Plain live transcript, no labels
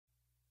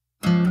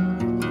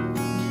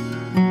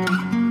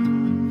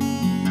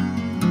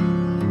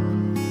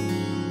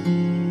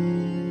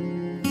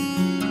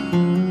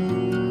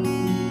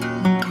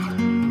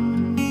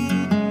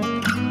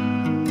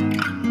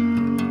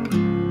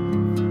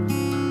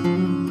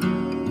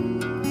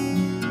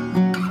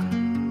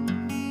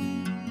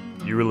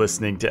You are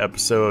listening to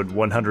episode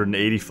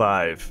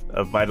 185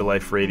 of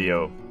Mitolife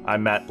Radio.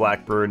 I'm Matt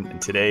Blackburn,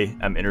 and today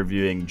I'm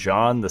interviewing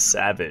John the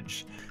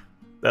Savage.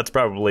 That's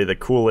probably the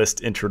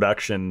coolest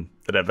introduction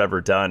that I've ever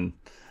done.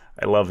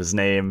 I love his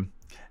name.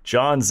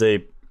 John's a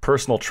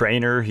personal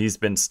trainer. He's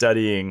been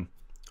studying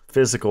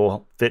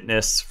physical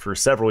fitness for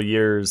several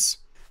years,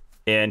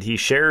 and he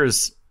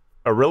shares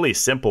a really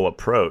simple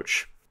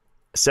approach.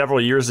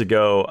 Several years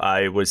ago,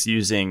 I was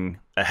using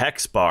a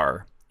hex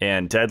bar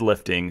and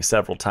deadlifting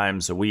several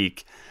times a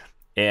week,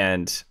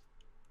 and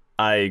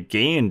I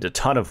gained a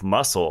ton of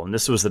muscle. And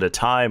this was at a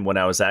time when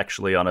I was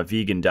actually on a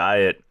vegan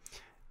diet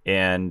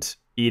and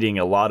eating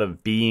a lot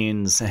of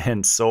beans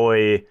and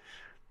soy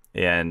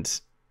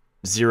and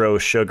zero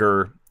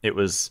sugar. It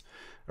was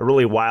a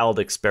really wild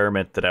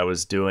experiment that I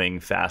was doing,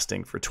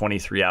 fasting for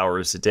 23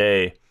 hours a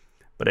day.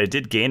 But I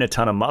did gain a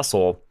ton of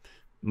muscle,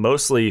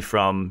 mostly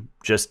from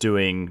just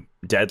doing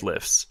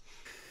deadlifts.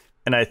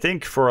 And I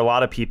think for a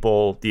lot of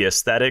people, the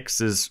aesthetics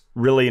is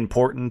really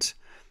important.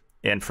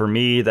 And for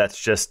me, that's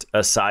just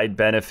a side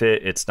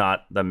benefit. It's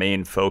not the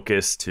main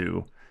focus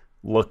to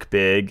look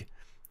big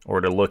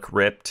or to look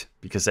ripped,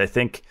 because I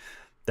think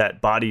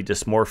that body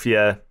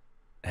dysmorphia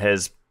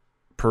has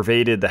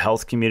pervaded the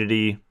health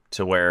community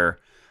to where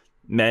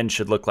men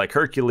should look like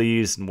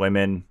Hercules and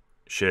women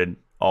should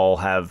all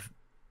have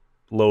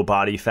low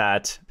body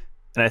fat.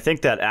 And I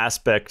think that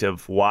aspect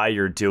of why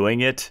you're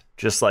doing it,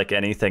 just like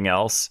anything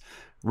else,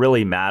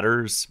 really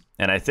matters.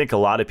 And I think a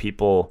lot of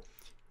people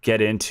get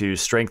into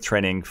strength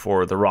training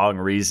for the wrong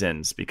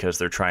reasons because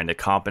they're trying to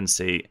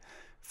compensate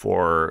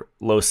for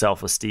low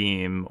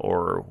self-esteem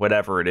or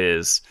whatever it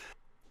is.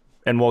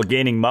 And while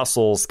gaining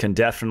muscles can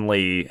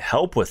definitely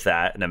help with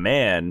that in a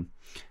man,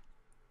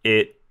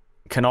 it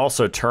can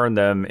also turn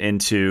them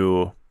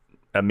into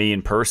a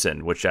mean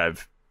person, which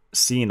I've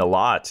seen a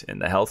lot in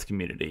the health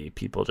community.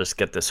 People just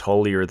get this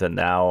holier than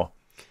thou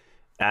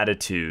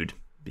attitude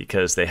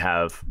because they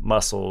have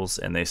muscles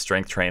and they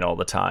strength train all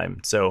the time.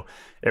 So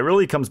it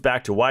really comes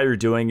back to why you're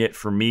doing it.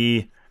 For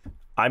me,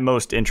 I'm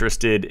most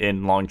interested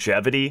in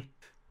longevity.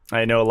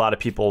 I know a lot of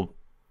people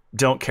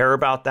don't care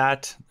about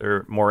that.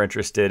 They're more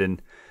interested in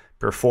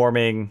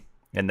performing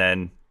and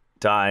then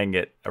dying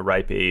at a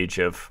ripe age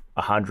of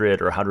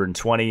 100 or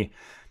 120.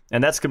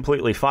 And that's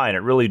completely fine.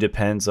 It really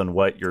depends on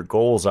what your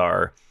goals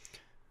are.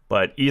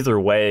 But either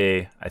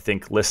way, I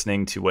think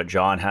listening to what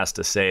John has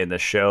to say in the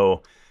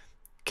show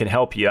can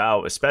help you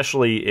out,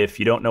 especially if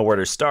you don't know where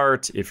to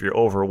start, if you're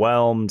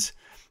overwhelmed.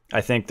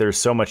 I think there's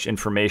so much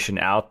information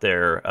out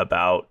there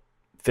about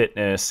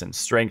fitness and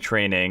strength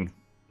training,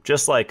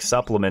 just like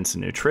supplements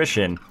and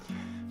nutrition.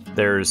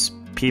 There's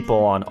people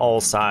on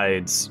all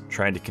sides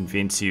trying to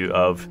convince you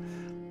of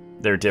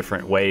their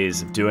different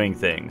ways of doing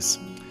things.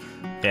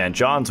 And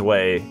John's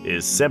way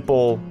is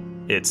simple.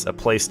 It's a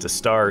place to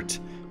start,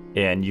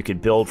 and you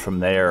could build from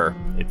there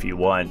if you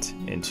want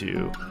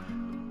into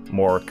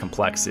more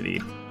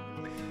complexity.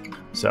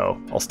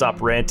 So I'll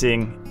stop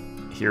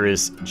ranting. Here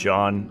is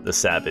John the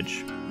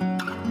Savage.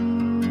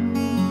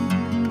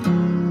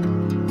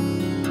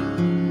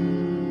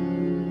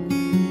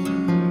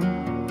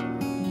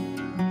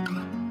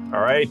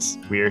 All right,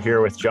 we are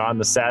here with John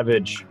the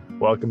Savage.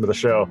 Welcome to the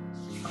show.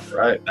 All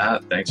right,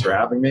 Matt, thanks for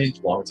having me.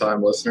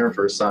 Long-time listener,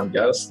 first-time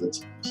guest.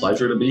 It's a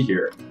pleasure to be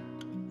here.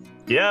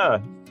 Yeah,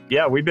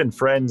 we've been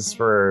friends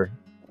for,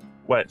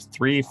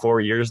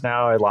 3-4 years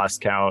now? I lost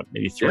count,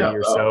 maybe three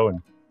or so.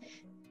 And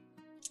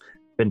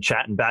been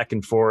chatting back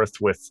and forth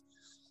with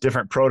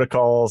different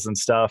protocols and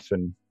stuff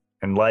and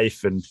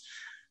life. And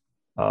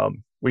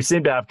we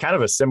seem to have kind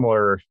of a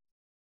similar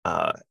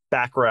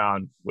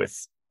background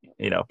with,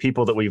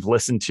 people that we've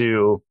listened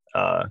to.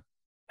 I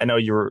know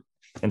you were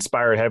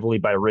inspired heavily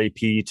by Ray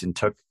Peat and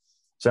took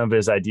some of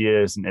his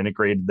ideas and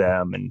integrated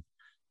them, and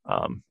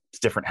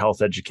different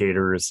health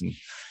educators. And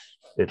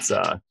it's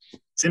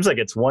seems like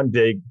it's one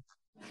big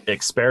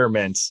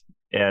experiment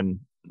and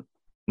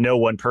no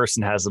one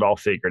person has it all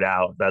figured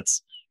out.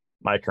 That's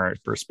my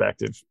current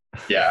perspective.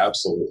 Yeah,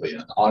 absolutely.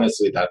 And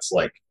honestly, that's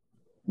like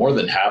more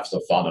than half the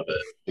fun of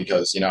it,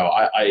 because,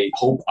 I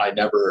hope I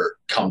never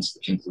come to the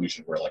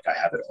conclusion where like I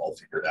have it all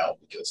figured out,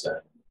 because then,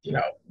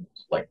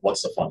 like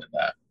what's the fun in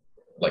that?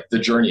 Like the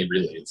journey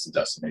really is the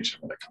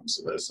destination when it comes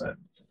to this, and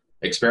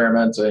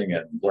experimenting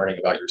and learning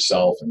about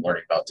yourself and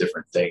learning about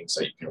different things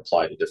that you can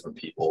apply to different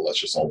people. That's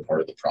just all part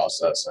of the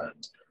process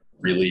and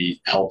really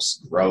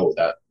helps grow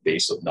that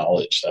base of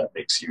knowledge that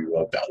makes you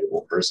a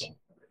valuable person.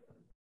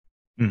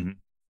 Mm-hmm.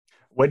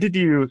 When did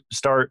you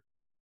start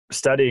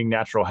studying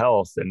natural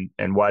health,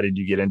 and why did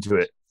you get into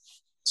it?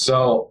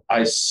 So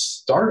I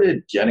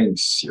started getting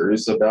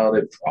serious about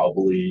it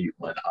probably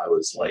when I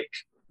was like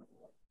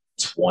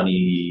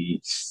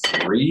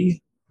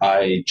 23.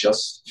 I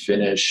just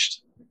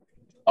finished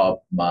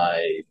up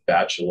my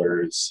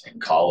bachelor's in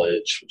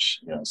college,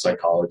 which,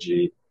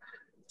 psychology.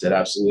 Did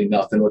absolutely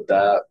nothing with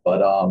that.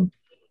 But,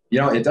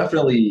 it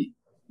definitely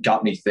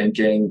got me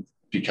thinking,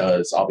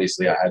 because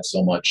obviously I had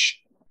so much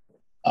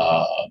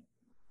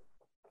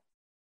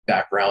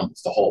background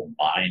with the whole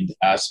mind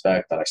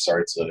aspect that I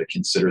started to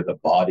consider the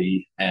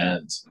body.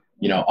 And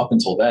up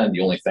until then,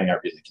 the only thing I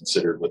really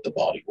considered with the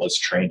body was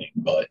training.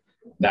 But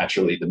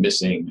naturally, the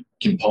missing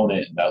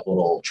component in that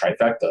little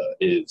trifecta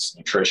is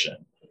nutrition.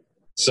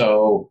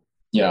 So,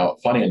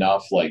 funny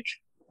enough, like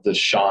the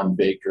Sean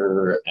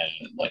Baker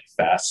and like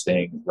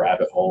fasting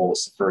rabbit hole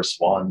was the first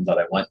one that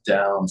I went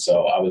down.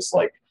 So I was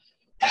like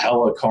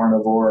hella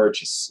carnivore,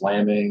 just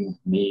slamming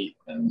meat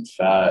and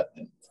fat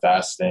and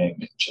fasting,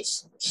 and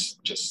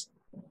just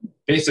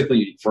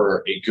basically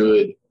for a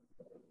good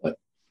like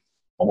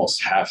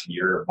almost half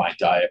year, my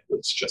diet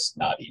was just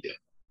not eating.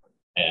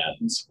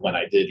 And when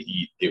I did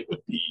eat, it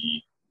would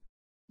be,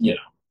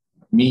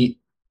 meat.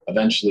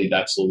 Eventually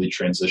that slowly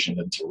transitioned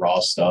into raw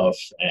stuff.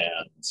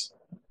 And,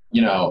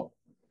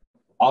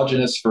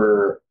 Augenus,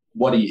 for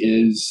what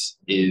he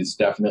is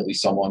definitely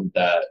someone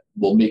that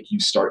will make you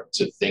start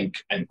to think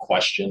and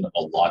question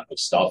a lot of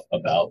stuff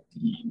about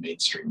the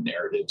mainstream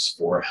narratives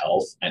for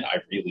health. And I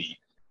really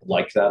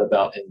like that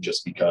about him,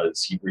 just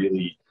because he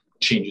really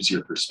changes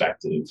your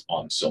perspective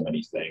on so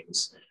many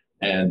things.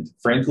 And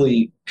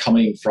frankly,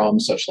 coming from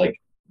such like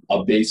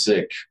a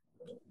basic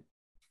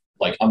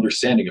like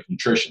understanding of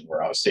nutrition,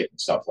 where I was taking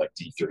stuff like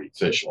D3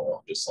 fish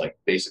oil, just like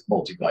basic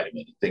multivitamin,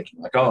 and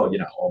thinking like, oh,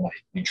 all my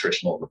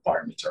nutritional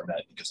requirements are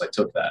met because I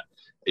took that.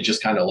 It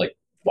just kind of like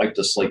wiped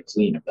the slate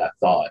clean of that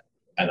thought.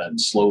 And then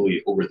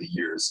slowly over the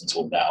years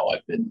until now,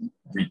 I've been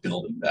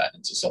rebuilding that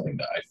into something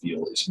that I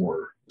feel is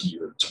more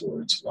geared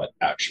towards what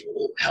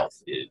actual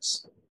health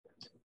is.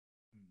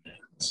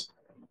 And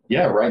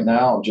yeah, right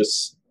now I'm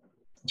just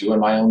doing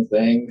my own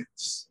thing,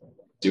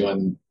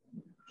 doing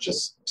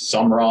just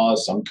some raw,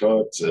 some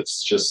cooked.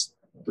 It's just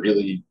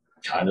really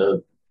kind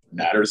of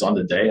matters on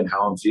the day and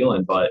how I'm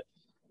feeling. But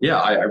yeah,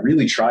 I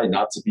really try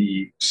not to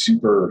be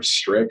super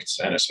strict,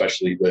 and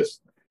especially with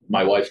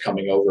my wife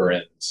coming over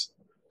and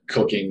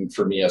cooking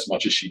for me as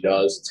much as she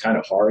does, it's kind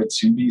of hard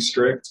to be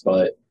strict.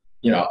 But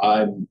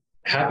I'm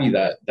happy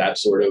that that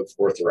sort of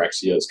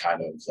orthorexia is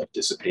kind of like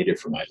dissipated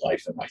from my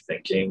life and my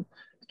thinking.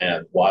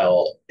 And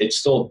while it's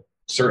still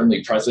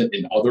certainly present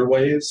in other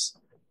ways,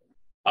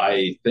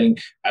 I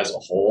think as a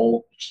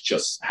whole,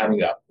 just having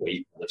that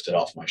weight lifted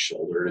off my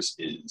shoulders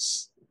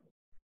is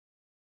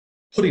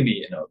putting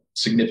me in a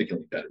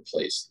significantly better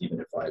place. Even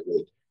if I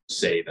would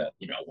say that,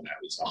 when I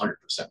was 100%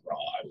 raw,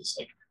 I was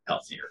like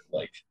healthier.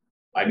 Like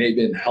I may have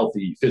been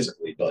healthy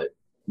physically, but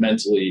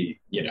mentally,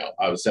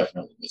 I was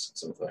definitely missing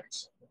some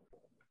things.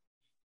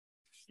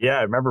 Yeah,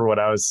 I remember when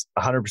I was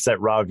 100%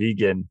 raw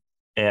vegan,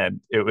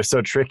 and it was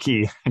so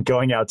tricky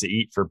going out to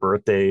eat for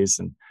birthdays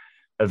and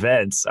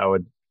events. I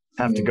would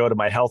have to go to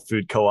my health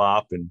food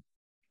co-op and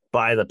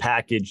buy the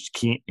packaged,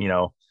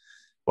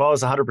 well, I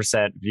was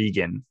 100%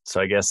 vegan. So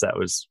I guess that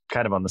was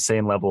kind of on the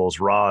same level as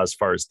raw as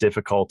far as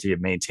difficulty of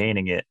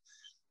maintaining it,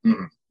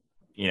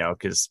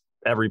 because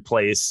every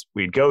place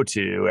we'd go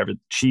to, every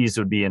cheese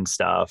would be in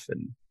stuff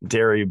and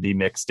dairy would be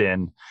mixed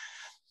in.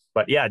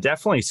 But yeah,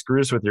 definitely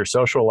screws with your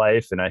social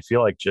life. And I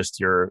feel like just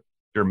your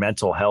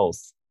mental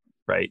health,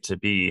 right, to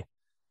be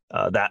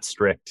that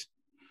strict.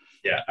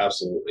 Yeah,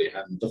 absolutely.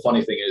 And the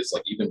funny thing is,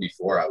 like, even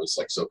before I was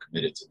like so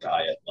committed to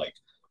diet, like,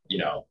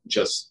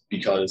 just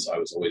because I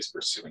was always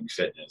pursuing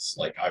fitness,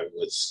 like I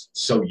was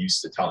so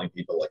used to telling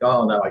people like,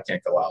 oh no, I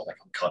can't go out. Like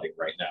I'm cutting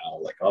right now.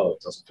 Like, oh,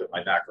 it doesn't fit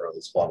my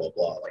macros, blah, blah,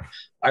 blah. Like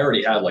I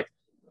already had like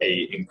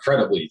a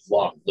incredibly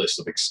long list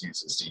of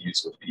excuses to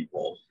use with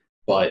people.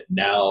 But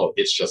now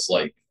it's just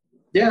like,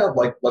 yeah,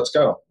 like, let's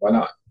go. Why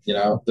not?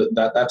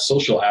 That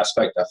social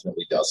aspect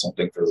definitely does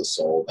something for the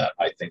soul that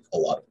I think a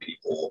lot of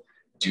people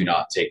do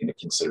not take into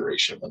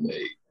consideration when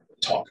they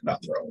talk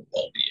about their own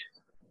well-being.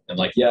 And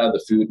like, yeah,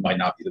 the food might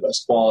not be the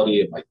best quality.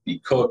 It might be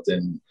cooked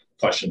in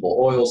questionable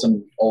oils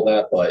and all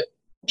that, but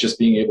just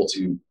being able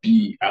to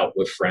be out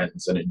with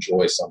friends and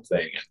enjoy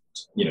something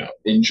and,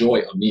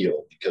 enjoy a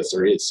meal, because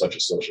there is such a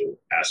social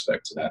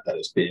aspect to that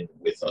has been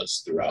with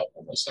us throughout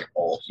almost like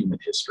all human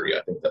history.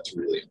 I think that's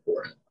really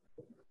important.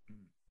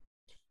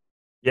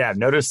 Yeah, I've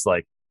noticed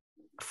like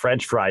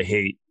French fry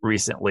hate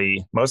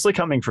recently, mostly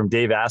coming from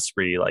Dave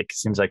Asprey. Like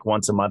seems like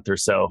once a month or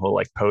so he'll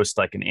like post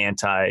like an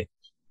anti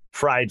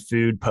fried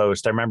food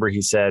post. I remember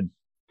he said,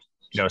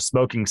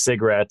 smoking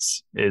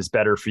cigarettes is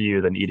better for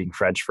you than eating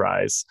French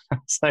fries.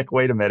 It's like,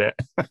 wait a minute.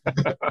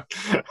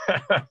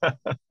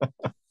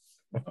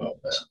 Oh,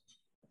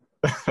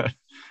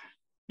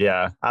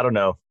 yeah, I don't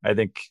know. I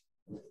think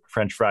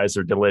French fries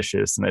are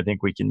delicious, and I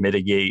think we can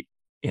mitigate,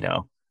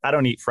 I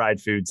don't eat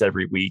fried foods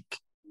every week,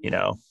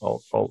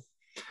 I'll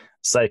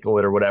cycle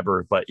it or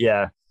whatever. But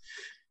yeah.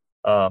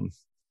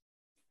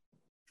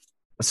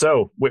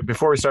 So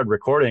before we started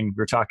recording,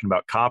 we were talking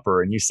about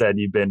copper, and you said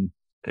you've been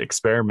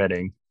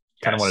experimenting.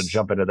 Kind of want to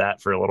jump into that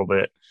for a little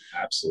bit.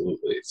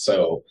 Absolutely.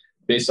 So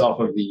based off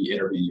of the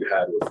interview you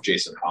had with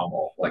Jason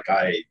Hommel, like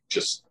I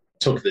just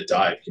took the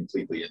dive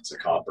completely into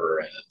copper,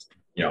 and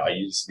I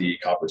used the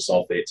copper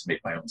sulfate to make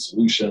my own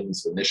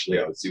solutions. Initially,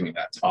 I was doing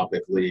that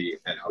topically,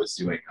 and I was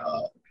doing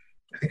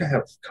I think I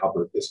have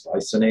copper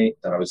bisglycinate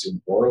that I was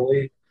doing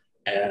orally,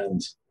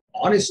 and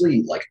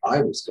honestly, like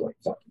I was going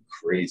fucking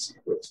crazy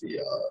with the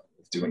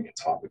doing it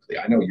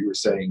topically. I know you were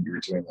saying you were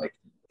doing like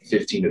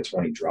 15 to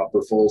 20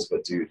 dropperfuls,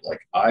 but dude,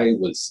 like I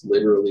was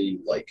literally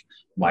like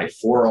my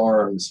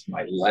forearms,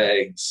 my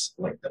legs,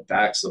 like the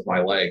backs of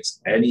my legs,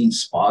 any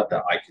spot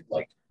that I could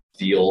like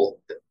feel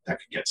that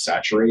could get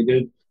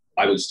saturated,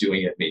 I was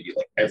doing it maybe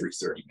like every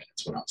 30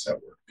 minutes when I was at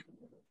work.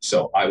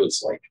 So I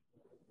was like,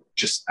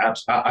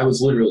 I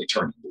was literally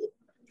turning blue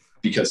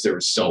because there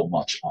was so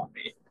much on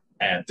me.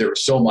 And there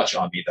was so much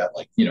on me that,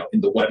 like, you know,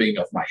 in the webbing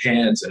of my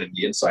hands and in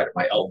the inside of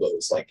my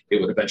elbows, like it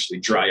would eventually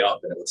dry up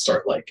and it would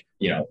start like,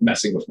 you know,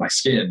 messing with my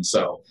skin.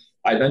 So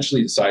I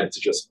eventually decided to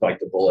just bite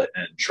the bullet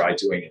and try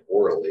doing it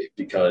orally,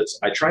 because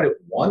I tried it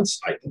once.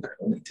 I think I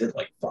only did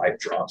like 5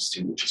 drops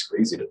too, which is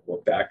crazy to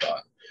look back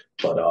on.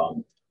 But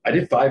I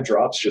did 5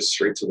 drops just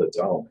straight to the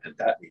dome, and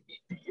that made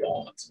me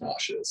beyond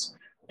nauseous.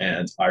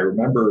 And I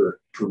remember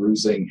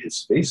perusing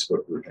his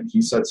Facebook group, and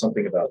he said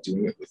something about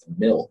doing it with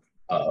milk,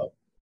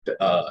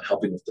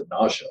 helping with the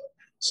nausea.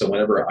 So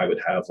whenever I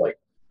would have like,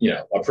 you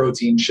know, a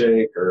protein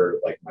shake or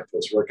like my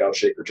post-workout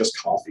shake or just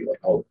coffee, like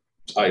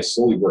I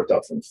slowly worked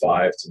up from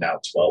 5 to now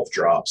 12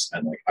 drops,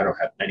 and like I don't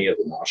have any of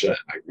the nausea, and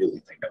I really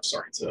think I'm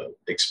starting to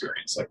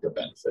experience like the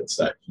benefits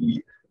that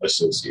he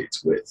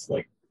associates with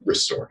like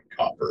restoring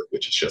copper,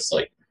 which is just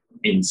like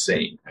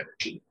insane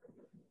energy.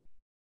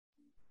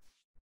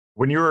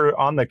 When you were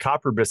on the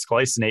copper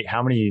bisglycinate,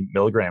 how many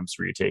milligrams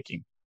were you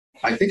taking?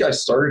 I think I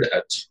started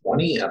at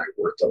 20 and I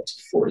worked up to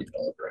 40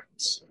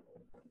 milligrams.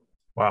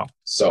 Wow.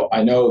 So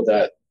I know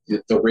that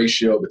the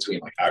ratio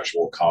between like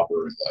actual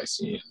copper and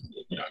glycine,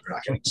 you know, you're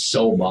not getting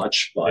so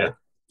much, but yeah,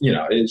 you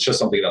know, it's just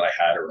something that I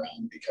had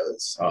around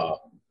because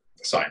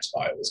Science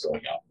Bio was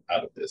going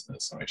out of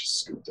business, and I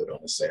just scooped it on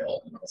a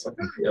sale, and I was like,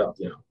 oh, yeah,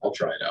 you know, I'll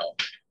try it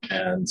out.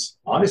 And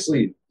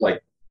honestly,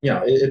 like, you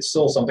know, it's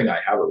still something I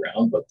have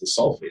around, but the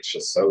sulfate's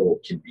just so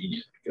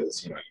convenient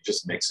because, you know, you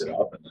just mix it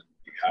up and then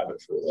you have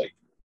it for like,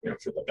 you know,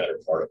 for the better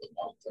part of the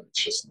month, and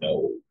it's just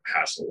no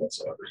hassle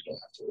whatsoever. You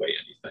don't have to weigh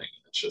anything.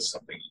 It's just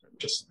something you can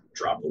just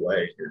drop away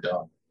and you're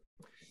done.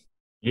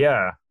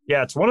 Yeah.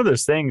 Yeah. It's one of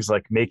those things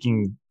like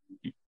making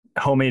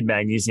homemade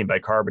magnesium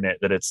bicarbonate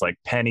that it's like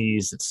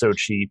pennies. It's so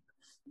cheap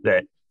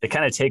that it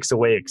kind of takes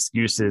away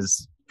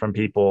excuses from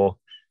people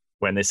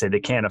when they say they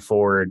can't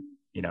afford,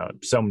 you know,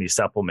 so many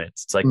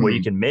supplements. It's like, well,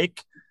 you can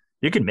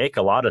make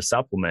a lot of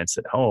supplements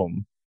at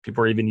home.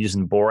 People are even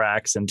using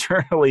borax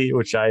internally,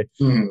 which I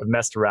have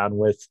messed around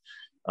with.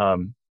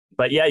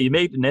 But yeah, you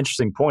made an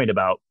interesting point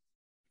about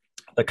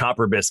the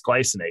copper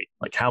bisglycinate,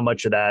 like how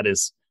much of that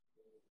is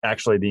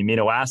actually the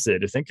amino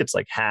acid. I think it's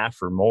like half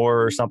or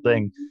more or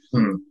something.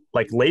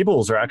 Like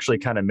labels are actually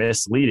kind of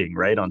misleading,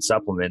 right, on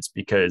supplements,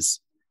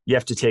 because you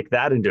have to take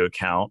that into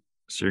account.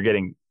 So you're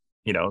getting,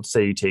 you know,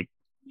 say you take,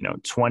 you know,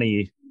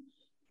 20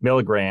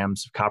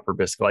 milligrams of copper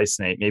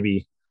bisglycinate,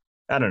 maybe,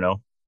 I don't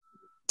know,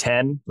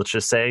 10, let's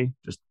just say,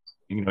 just,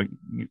 you know,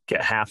 you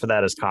get half of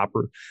that as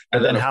copper.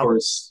 And then, of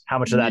course, how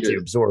much of that do you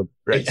absorb?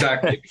 Right?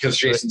 Exactly. Because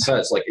Jason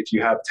says, like, if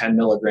you have 10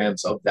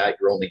 milligrams of that,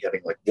 you're only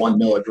getting like 1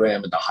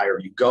 milligram, and the higher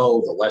you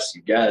go, the less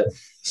you get.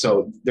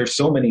 So there's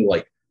so many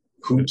like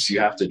hoops you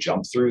have to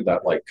jump through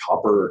that like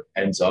copper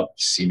ends up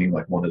seeming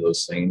like one of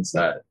those things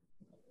that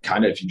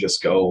kind of, if you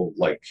just go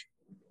like,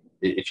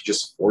 if you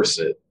just force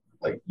it,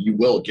 like you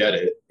will get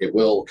it. It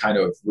will kind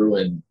of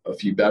ruin a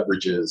few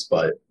beverages,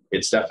 but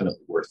it's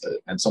definitely worth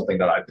it. And something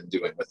that I've been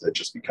doing with it,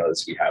 just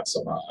because we have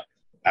some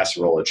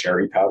acerola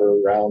cherry powder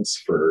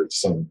rounds for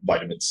some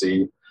vitamin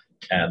C.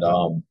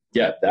 And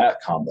yeah,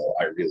 that combo,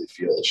 I really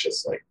feel is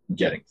just like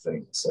getting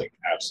things like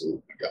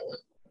absolutely going.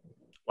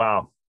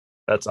 Wow.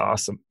 That's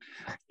awesome.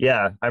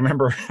 Yeah. I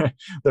remember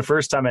the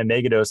first time I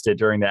megadosed it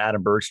during the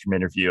Adam Bergstrom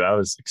interview, I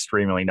was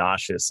extremely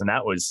nauseous, and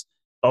that was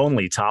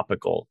only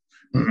topical.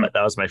 But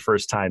that was my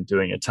first time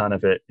doing a ton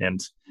of it. And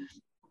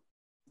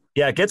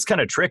yeah, it gets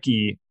kind of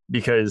tricky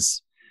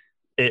because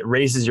it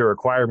raises your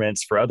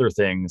requirements for other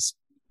things.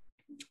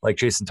 Like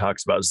Jason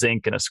talks about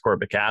zinc and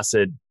ascorbic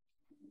acid,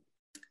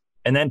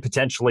 and then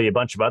potentially a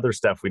bunch of other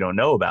stuff we don't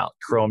know about,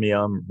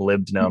 chromium,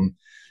 molybdenum,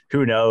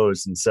 who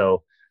knows? And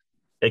so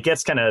it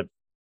gets kind of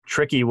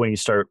tricky when you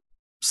start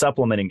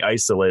supplementing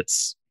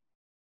isolates.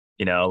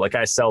 You know, like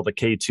I sell the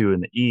K2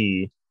 and the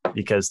E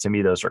because to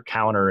me, those are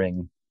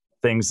countering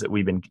things that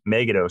we've been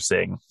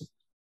megadosing,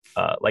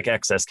 like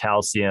excess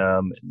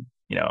calcium, and,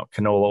 you know,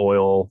 canola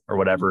oil or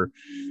whatever.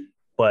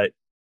 But,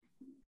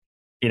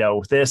 you know,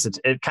 with this,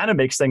 it kind of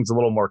makes things a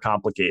little more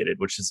complicated,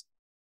 which is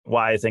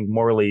why I think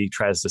Morley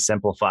tries to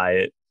simplify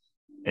it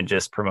and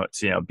just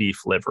promotes, you know, beef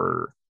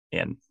liver.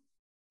 And,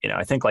 you know,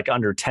 I think like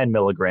under 10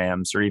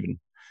 milligrams or even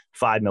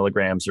 5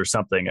 milligrams or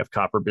something of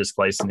copper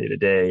bisglycinate a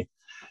day,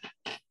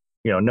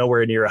 you know,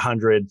 nowhere near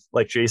 100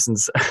 like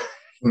Jason's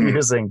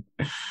using.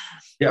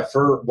 Yeah,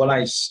 for when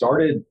I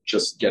started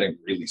just getting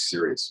really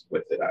serious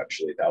with it,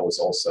 actually, that was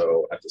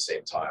also at the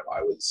same time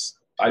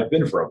I've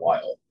been for a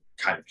while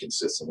kind of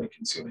consistently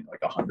consuming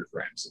like 100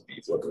 grams of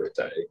beef liver a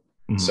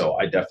day. So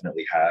I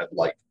definitely had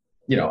like,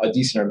 you know, a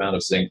decent amount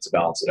of zinc to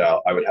balance it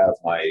out. I would have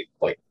my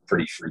like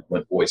pretty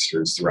frequent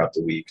oysters throughout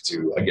the week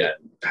to, again,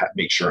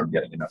 make sure I'm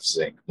getting enough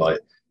zinc. But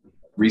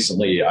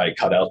recently I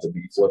cut out the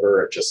beef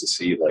liver just to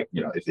see, like,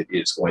 if it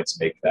is going to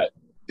make that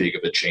big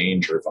of a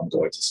change, or if I'm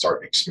going to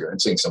start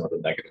experiencing some of the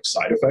negative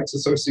side effects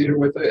associated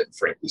with it. And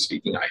frankly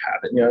speaking, I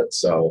haven't yet.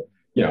 So,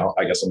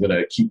 I guess I'm going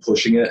to keep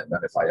pushing it. And then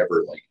if I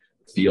ever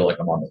feel like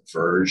I'm on the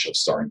verge of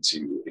starting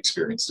to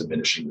experience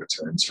diminishing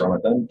returns from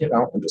it, then,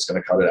 I'm just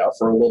going to cut it out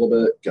for a little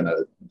bit, going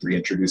to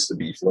reintroduce the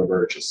beef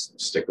liver, just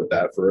stick with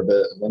that for a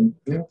bit, and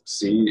then,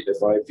 see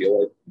if I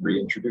feel like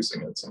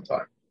reintroducing it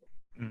sometime.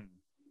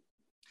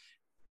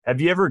 Have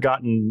you ever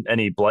gotten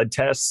any blood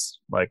tests,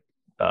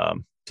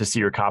 to see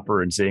your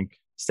copper and zinc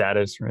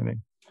status or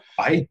anything?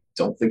 I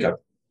don't think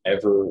I've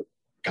ever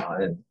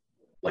gotten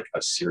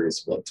a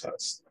serious blood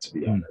test, to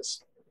be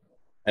honest.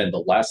 And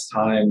the last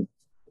time,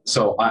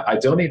 so I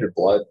donated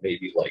blood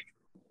maybe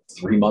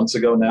 3 months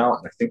ago now.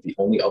 And I think the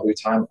only other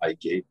time I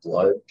gave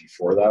blood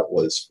before that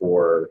was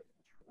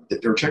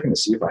they were checking to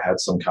see if I had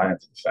some kind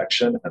of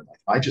infection. And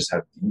I just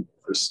have the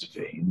worst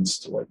veins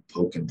to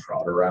poke and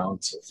prod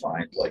around to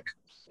find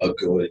a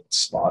good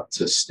spot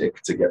to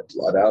stick to get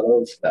blood out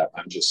of, that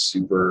I'm just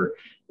super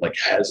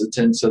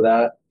hesitant to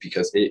that,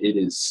 because it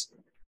is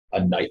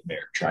a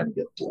nightmare trying to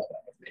get blood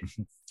out of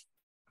me.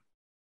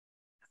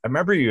 I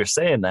remember you were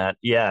saying that.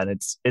 Yeah. And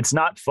it's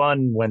not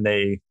fun when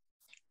they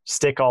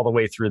stick all the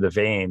way through the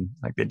vein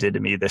like they did to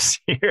me this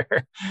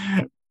year.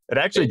 It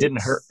actually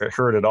didn't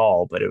hurt at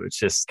all, but it was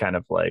just kind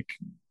of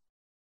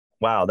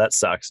wow, that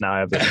sucks. Now I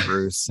have this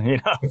bruise,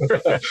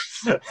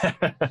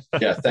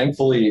 Yeah.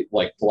 Thankfully,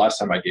 the last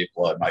time I gave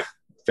blood, my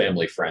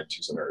family friend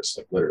who's a nurse,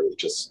 literally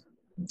just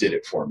did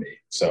it for me.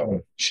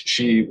 So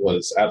she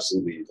was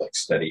absolutely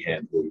steady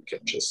hand Luke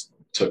and just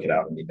took it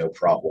out of me, no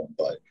problem.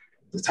 But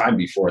the time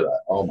before that,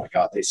 oh my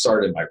God, they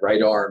started in my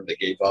right arm, they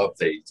gave up,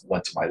 they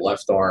went to my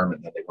left arm,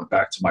 and then they went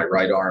back to my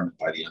right arm. And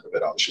by the end of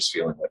it, I was just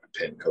feeling like a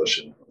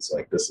pincushion. I was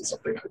like, this is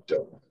something I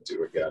don't want to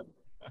do again.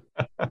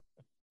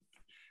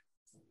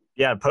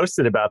 Yeah, I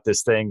posted about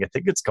this thing. I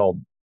think it's called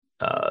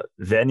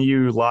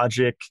Venue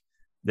Logic.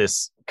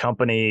 This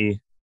company,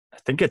 I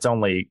think it's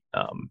only,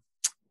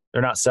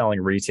 they're not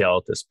selling retail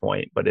at this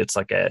point, but it's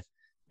a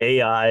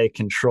AI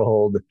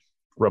controlled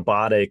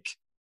robotic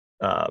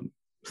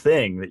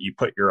thing that you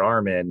put your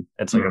arm in.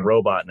 It's a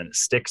robot, and then it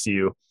sticks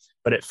you,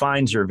 but it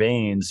finds your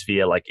veins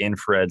via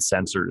infrared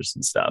sensors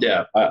and stuff.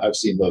 Yeah, I've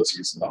seen those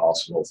used in the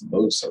hospitals, and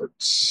those are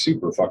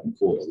super fucking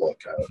cool to look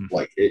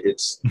at.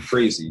 It's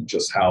crazy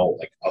just how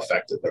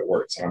effective it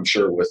works. And I'm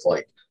sure with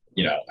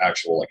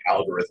actual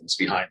algorithms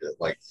behind it,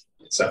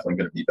 it's definitely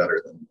going to be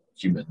better than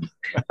human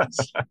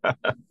hands.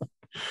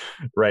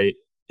 Right.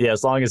 Yeah,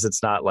 as long as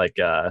it's not what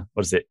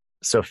is it,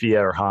 Sophia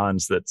or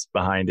Hans that's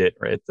behind it,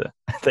 right?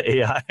 The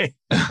AI.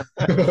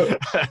 Yeah,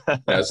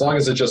 as long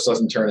as it just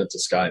doesn't turn into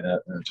Skynet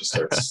and it just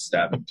starts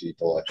stabbing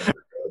people, I think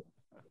we're good.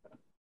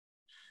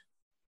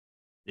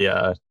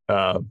 Yeah.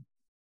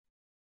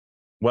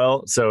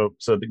 Well, so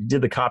you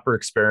did the copper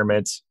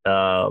experiment.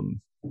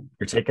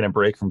 You're taking a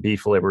break from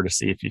beef liver to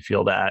see if you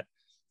feel that,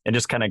 and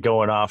just kind of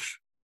going off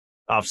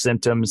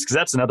symptoms, because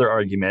that's another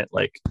argument.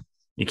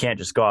 You can't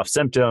just go off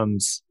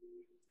symptoms.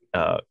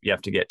 You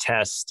have to get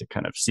tests to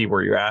kind of see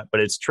where you're at, but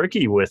it's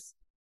tricky with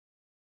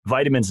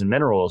vitamins and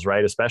minerals,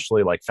 right?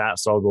 Especially fat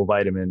soluble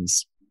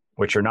vitamins,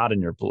 which are not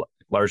in your blood,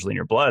 largely in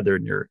your blood. They're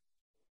in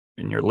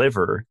your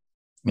liver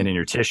and in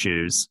your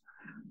tissues.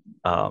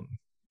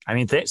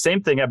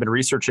 Same thing. I've been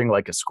researching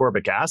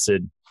ascorbic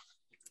acid,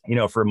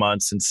 for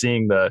months, and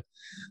seeing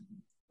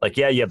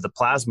you have the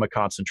plasma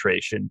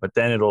concentration, but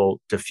then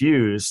it'll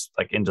diffuse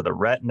into the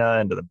retina,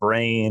 into the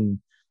brain,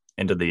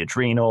 into the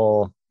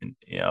adrenal,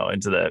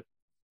 into the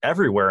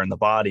everywhere in the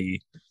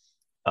body.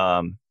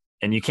 And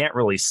you can't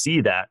really see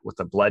that with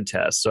a blood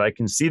test. So I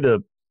can see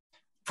the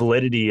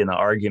validity in the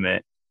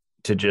argument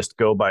to just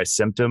go by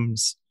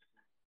symptoms,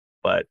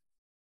 but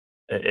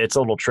it's a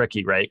little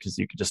tricky, right? Because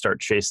you could just start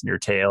chasing your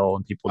tail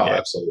and people get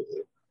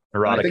absolutely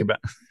neurotic about.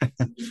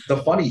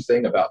 The funny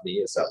thing about me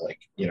is that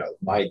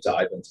my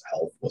dive into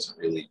health wasn't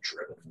really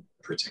driven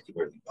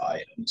particularly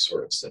by any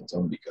sort of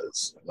symptom,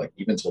 because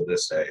even till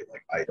this day,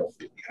 I don't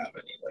really have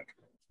any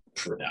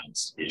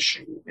pronounced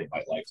issue in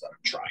my life that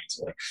I'm trying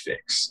to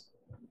fix.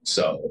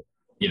 So,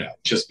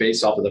 just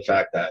based off of the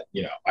fact that,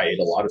 I ate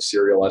a lot of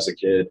cereal as a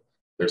kid,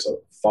 there's a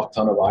fuck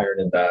ton of iron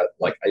in that.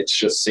 It's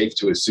just safe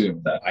to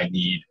assume that I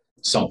need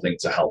something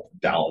to help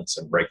balance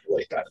and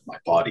regulate that in my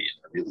body.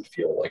 And I really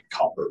feel like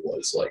copper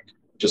was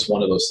just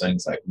one of those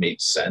things that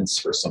made sense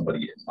for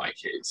somebody in my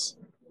case.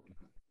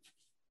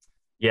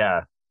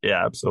 Yeah,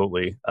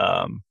 absolutely.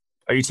 Are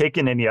you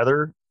taking any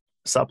other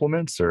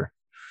supplements or?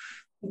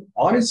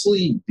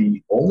 Honestly,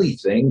 the only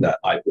thing that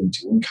I've been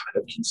doing kind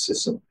of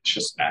consistently is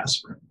just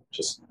aspirin,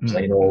 just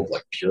plain old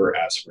pure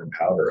aspirin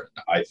powder.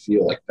 And I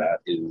feel like that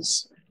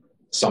is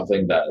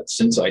something that,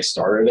 since I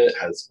started it,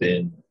 has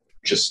been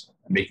just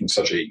making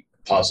such a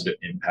positive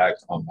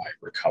impact on my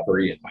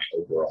recovery and my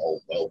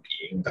overall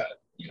well-being, that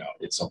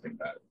it's something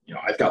that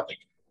I've got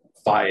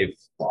 5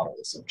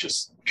 bottles of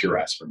just pure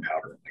aspirin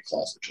powder in my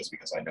closet, just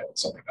because I know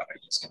it's something that I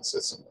use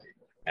consistently.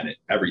 And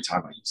every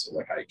time I use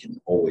it, I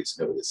can always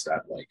notice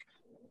that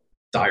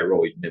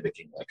thyroid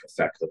mimicking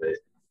effect of it.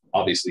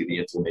 obviously the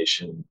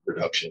inflammation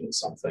reduction is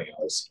something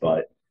else,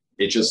 but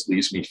it just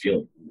leaves me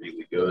feeling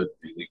really good,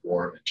 really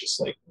warm, and just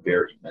like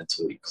very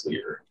mentally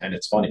clear. And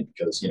it's funny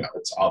because,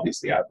 it's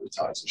obviously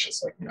advertised. It's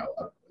just like,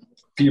 a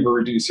fever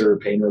reducer,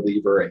 pain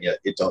reliever, and yet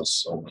it does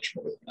so much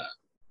more than that.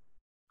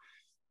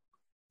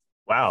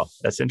 Wow,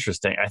 that's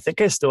interesting. I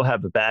think I still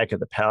have a bag of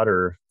the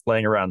powder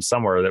laying around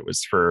somewhere that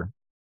was for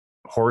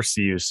horse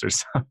use or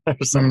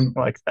something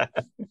like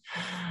that.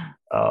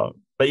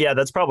 But yeah,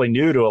 that's probably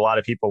new to a lot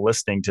of people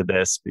listening to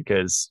this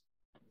because,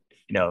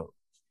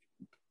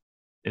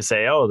 they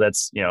say, oh,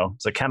 that's,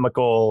 it's a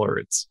chemical or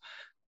it's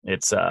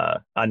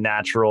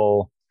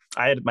unnatural.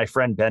 I had my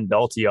friend Ben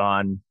Belty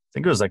on, I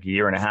think it was like a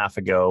year and a half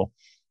ago,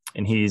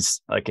 and he's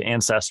like an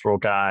ancestral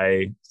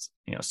guy,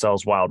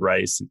 sells wild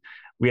rice. And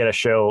we had a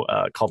show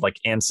called like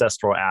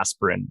Ancestral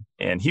Aspirin.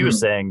 And he was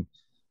saying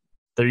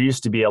there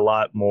used to be a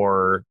lot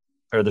more,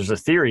 or there's a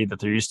theory that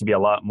there used to be a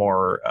lot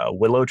more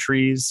willow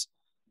trees.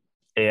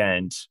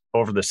 And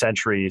over the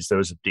centuries,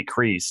 those have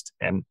decreased.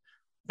 And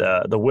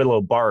the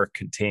willow bark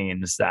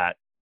contains that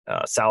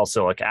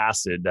salicylic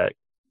acid, that,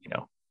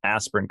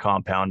 aspirin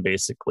compound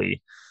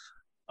basically.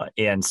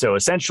 And so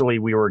essentially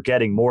we were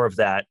getting more of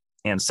that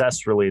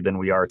ancestrally than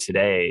we are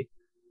today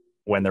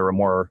when there were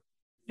more,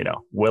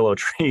 willow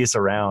trees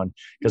around,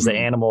 because the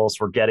animals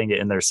were getting it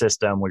in their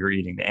system. We were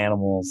eating the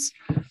animals.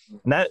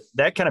 And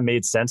that kind of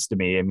made sense to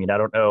me. I mean, I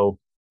don't know,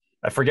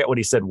 I forget what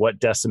he said, what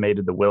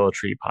decimated the willow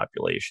tree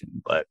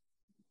population, but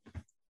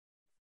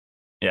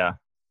yeah,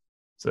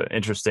 it's an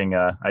interesting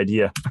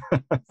idea.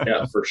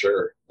 Yeah, for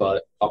sure.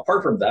 But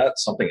apart from that,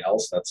 something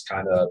else that's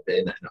kind of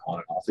been an on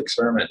and off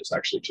experiment is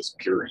actually just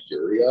pure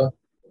urea,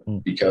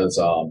 because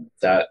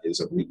that is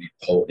a really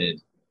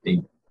potent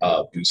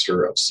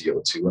booster of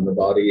CO2 in the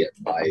body. And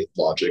my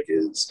logic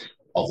is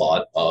a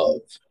lot of,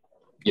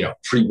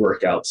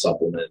 pre-workout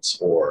supplements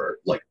or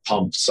like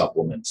pump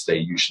supplements, they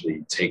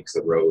usually take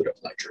the road of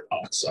nitric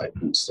oxide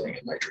boosting,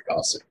 and nitric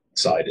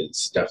oxide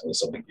is definitely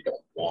something you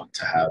don't want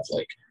to have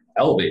like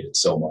elevated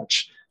so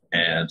much.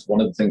 And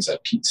one of the things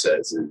that Pete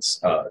says is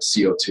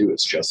CO2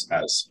 is just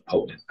as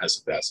potent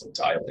as a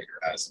vasodilator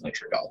as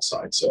nitric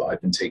oxide. So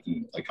I've been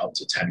taking like up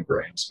to 10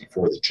 grams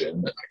before the gym,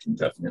 and I can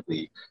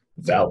definitely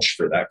vouch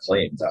for that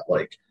claim that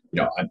like,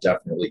 I'm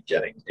definitely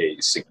getting a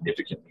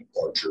significantly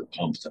larger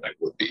pump than I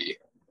would be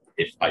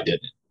if I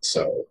didn't.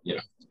 So,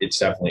 it's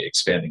definitely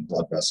expanding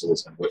blood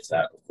vessels. And with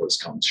that, of course,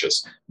 comes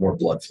just more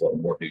blood flow,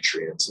 more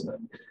nutrients, and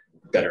then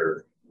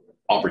better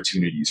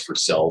opportunities for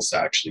cells to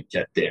actually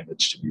get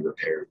damaged to be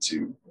repaired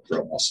to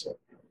grow muscle.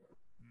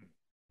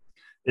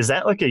 Is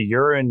that like a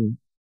urine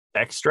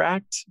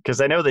extract? Because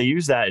I know they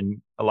use that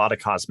in a lot of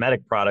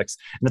cosmetic products,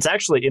 and it's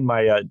actually in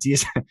my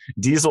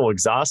diesel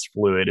exhaust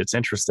fluid. It's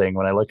interesting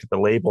when I look at the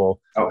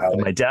label for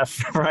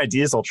my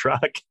diesel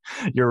truck,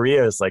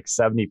 urea is like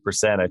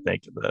 70%, I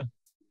think, of the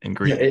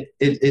ingredient.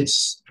 Yeah,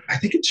 I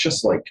think it's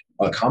just like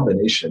a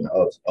combination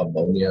of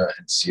ammonia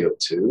and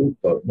CO2,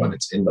 but when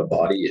it's in the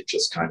body, it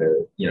just kind of,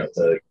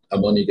 the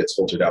ammonia gets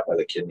filtered out by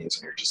the kidneys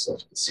and you're just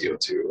left with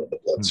CO2 in the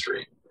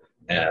bloodstream.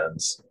 And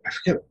I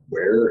forget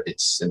where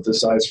it's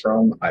synthesized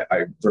from.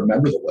 I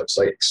remember the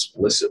website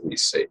explicitly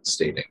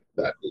stating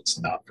that it's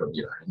not from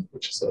urine,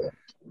 which is a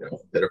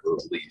bit of a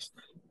relief.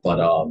 But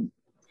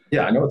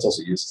yeah, I know it's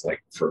also used as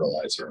like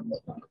fertilizer and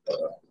whatnot.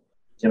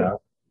 But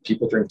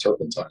people drink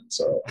turpentine,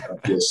 so I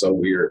don't feel so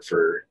weird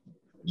for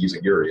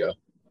using urea.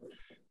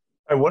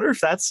 I wonder if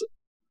that's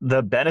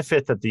the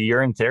benefit that the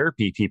urine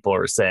therapy people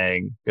are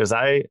saying, because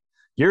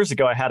years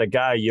ago I had a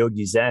guy,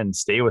 Yogi Zen,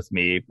 stay with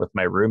me with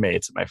my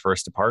roommates at my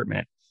first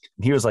apartment,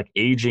 and he was like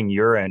aging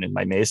urine in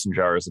my mason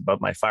jars above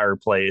my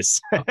fireplace.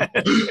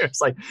 It was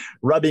like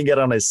rubbing it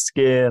on his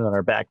skin on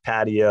our back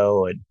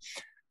patio, and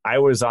I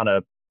was on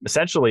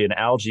essentially an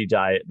algae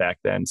diet back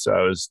then, so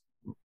I was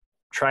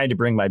trying to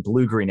bring my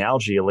blue-green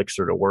algae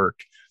elixir to work,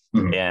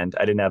 and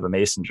I didn't have a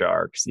mason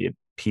jar because he had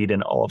peed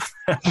in all of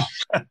them.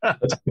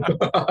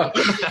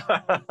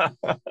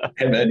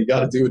 Hey man, you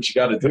got to do what you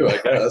got to do, I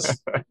guess.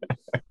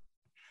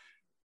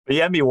 But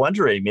you had me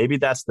wondering, maybe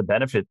that's the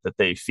benefit that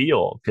they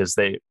feel, because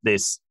they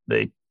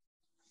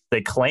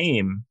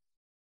claim,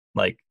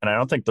 like, and I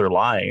don't think they're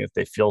lying, if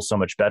they feel so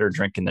much better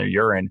drinking their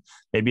urine.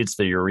 Maybe it's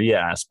the urea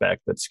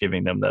aspect that's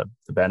giving them the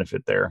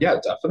benefit there. Yeah,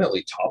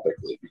 definitely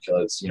topically,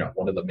 because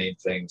one of the main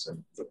things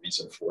and the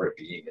reason for it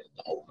being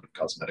in a lot of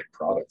cosmetic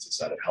products is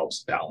that it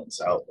helps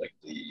balance out like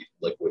the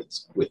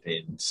liquids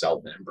within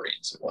cell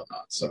membranes and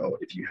whatnot. So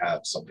if you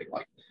have something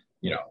like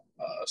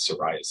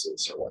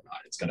psoriasis or whatnot,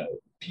 it's going to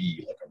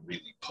be like a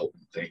really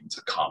potent thing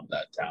to calm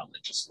that down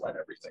and just let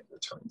everything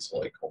return to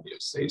like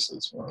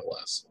homeostasis, more or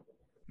less.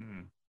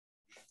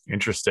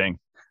 Interesting.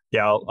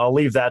 Yeah, I'll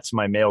leave that to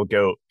my male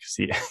goat,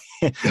 because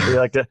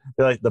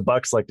the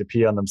bucks like to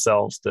pee on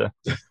themselves to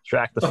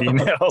attract the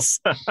females.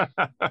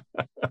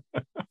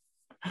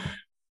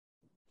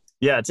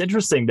 Yeah, it's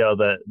interesting though,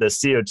 the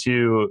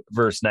CO2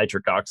 versus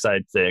nitric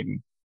oxide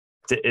thing.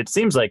 It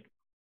seems like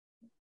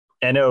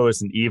NO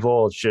isn't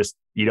evil. It's just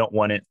you don't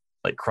want it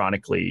like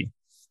chronically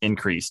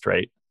increased,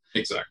 right?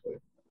 Exactly.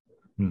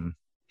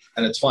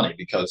 And it's funny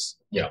because,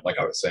 like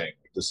I was saying,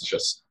 this is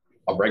just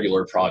a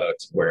regular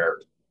product where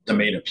the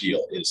main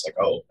appeal is like,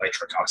 oh,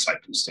 nitric oxide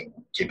boosting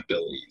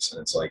capabilities.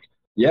 And it's like,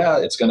 yeah,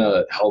 it's going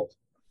to help,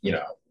 you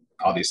know,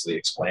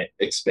 obviously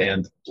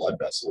expand blood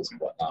vessels and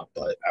whatnot,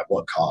 but at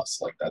what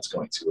cost? Like that's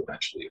going to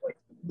eventually like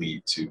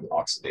lead to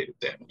oxidative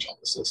damage on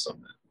the system.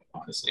 And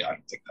honestly, I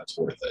don't think that's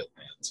worth it.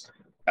 And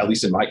at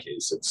least in my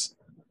case, it's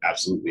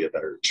absolutely a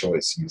better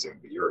choice using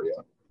the urea.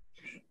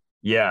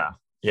 Yeah.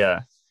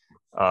 Yeah.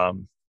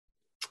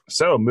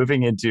 So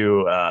moving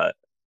into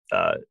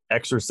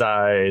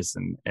exercise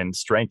and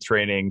strength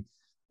training,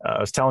 I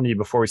was telling you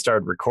before we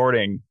started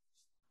recording,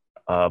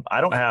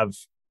 I don't have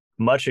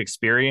much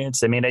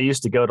experience. I mean, I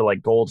used to go to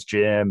like Gold's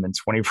Gym and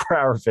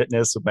 24-hour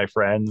fitness with my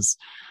friends.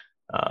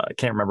 I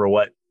can't remember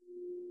what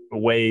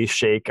whey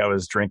shake I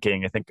was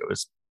drinking. I think it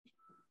was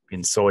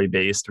in soy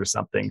based or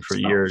something for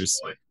years.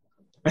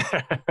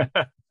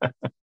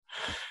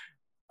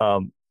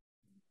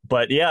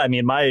 But yeah, I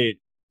mean, my,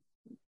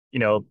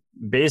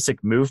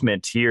 basic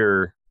movement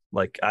here,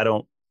 like I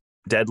don't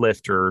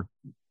deadlift or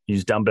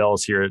use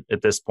dumbbells here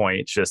at this point.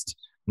 It's just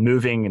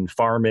moving and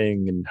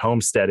farming and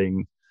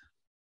homesteading.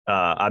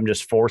 I'm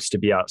just forced to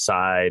be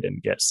outside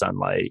and get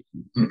sunlight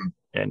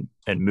and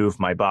move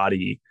my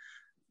body.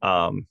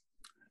 And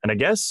I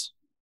guess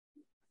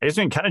we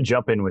can kind of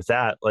jump in with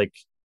that. Like,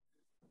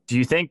 do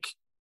you think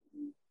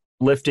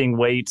lifting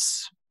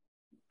weights,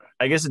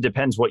 I guess it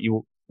depends what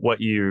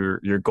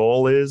your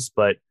goal is,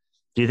 but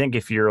do you think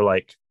if you're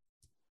like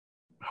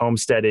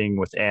homesteading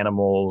with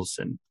animals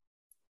and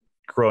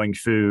growing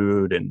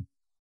food and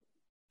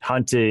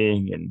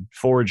hunting and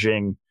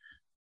foraging,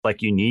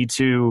 like you need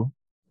to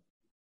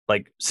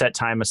like set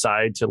time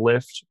aside to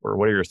lift, or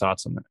what are your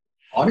thoughts on that?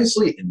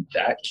 Honestly, in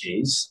that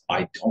case,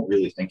 I don't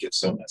really think it's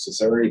so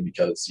necessary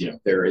because,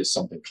 there is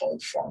something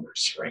called farmer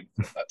strength.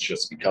 That's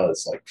just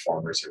because like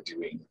farmers are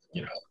doing,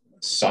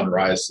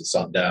 sunrise to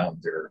sundown.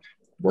 They're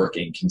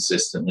working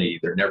consistently.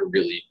 They're never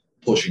really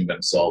pushing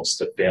themselves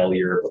to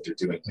failure, but they're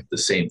doing like the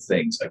same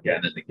things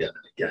again and again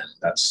and again.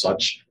 That's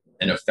such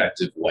an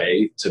effective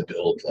way to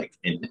build like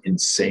an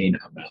insane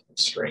amount of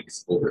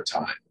strength over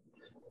time.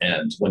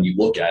 And when you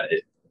look at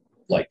it,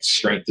 like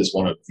strength is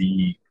one of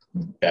the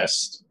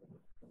best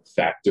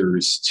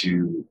factors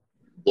to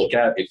look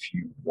at if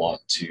you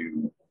want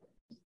to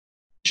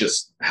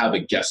just have a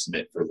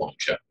guesstimate for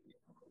longevity.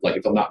 Like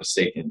if I'm not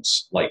mistaken,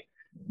 like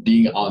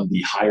being on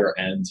the higher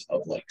end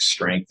of like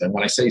strength, and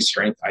when I say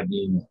strength, I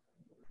mean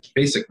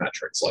basic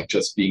metrics, like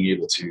just being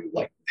able to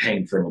like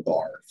hang from a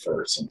bar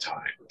for some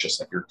time, or just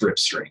like your grip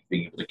strength,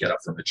 being able to get up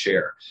from a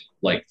chair.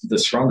 Like the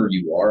stronger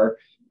you are,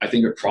 I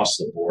think across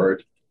the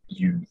board,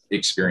 you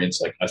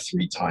experience like a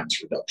 3 times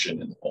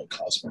reduction in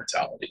all-cause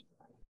mortality.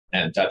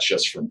 And that's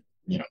just from,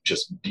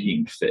 just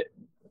being fit.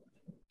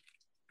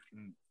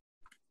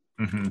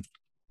 Mm-hmm.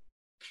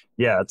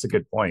 Yeah, that's a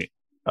good point.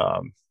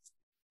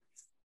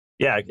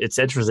 Yeah, it's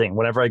interesting.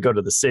 Whenever I go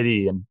to the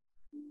city and,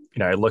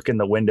 I look in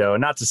the window,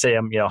 and not to say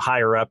I'm,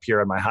 higher up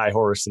here on my high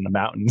horse in the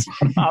mountains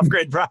off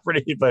grid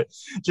property, but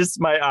just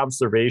my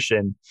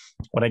observation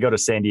when I go to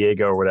San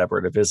Diego or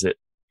whatever to visit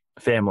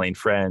family and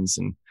friends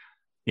and,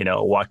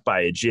 walk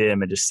by a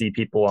gym and just see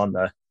people on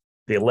the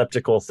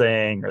elliptical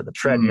thing or the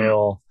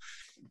treadmill.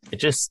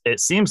 It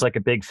seems like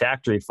a big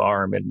factory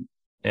farm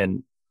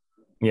and,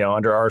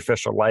 under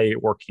artificial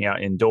light, working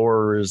out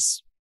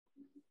indoors.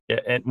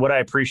 And what I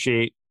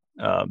appreciate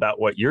about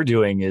what you're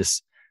doing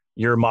is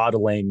you're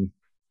modeling,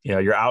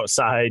 you're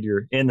outside,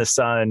 you're in the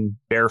sun,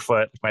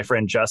 barefoot. My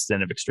friend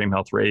Justin of Extreme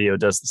Health Radio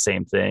does the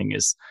same thing.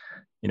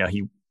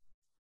 He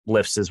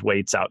lifts his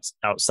weights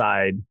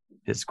outside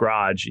his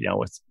garage,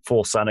 with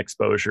full sun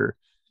exposure.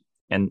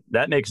 And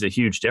that makes a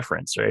huge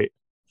difference, right?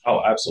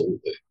 Oh,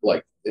 absolutely.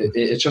 Like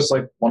it's just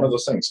like one of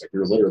those things, like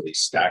you're literally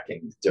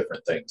stacking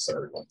different things that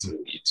are going to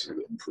lead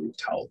to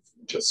improved health.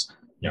 Just,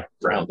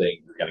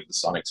 grounding, you're getting the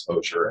sun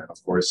exposure, and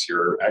of course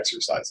you're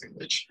exercising,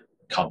 which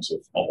comes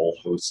with a whole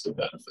host of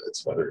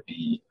benefits, whether it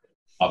be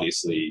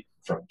obviously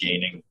from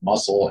gaining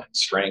muscle and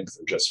strength,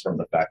 or just from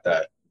the fact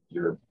that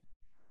you're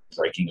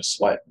breaking a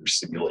sweat, you're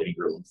stimulating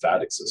your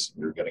lymphatic system,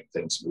 you're getting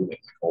things moving.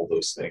 Like all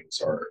those things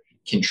are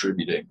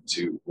contributing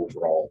to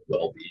overall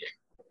well-being.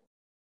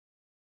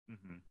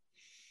 Mm-hmm.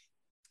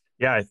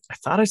 Yeah, I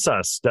thought I saw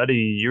a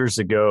study years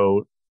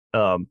ago.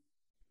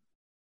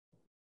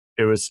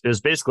 It was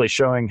basically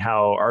showing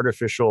how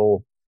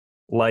artificial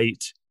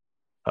light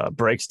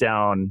breaks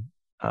down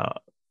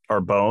our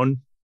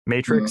bone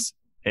matrix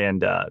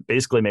and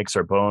basically makes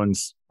our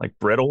bones like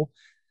brittle.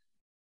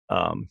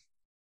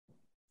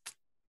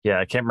 Yeah,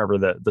 I can't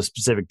remember the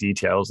specific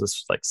details.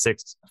 This was like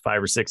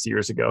 5 or 6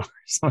 years ago.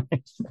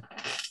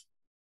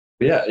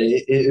 Yeah,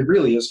 it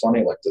really is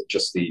funny, like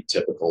just the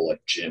typical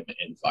like gym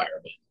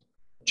environment,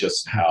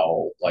 just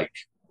how like,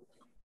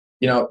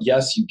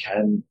 yes, you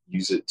can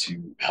use it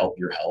to help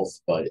your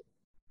health, but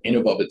in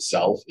and of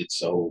itself, it's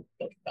so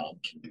like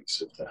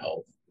non-conducive to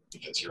health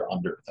because you're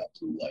under that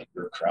blue light,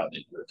 you're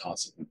crowded, you're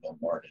constantly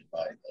bombarded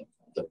by like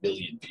the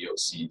million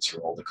VOCs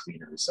from all the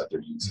cleaners that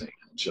they're using.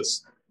 And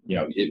just,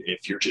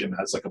 if your gym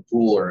has like a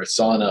pool or a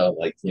sauna,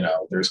 like,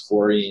 there's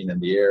chlorine in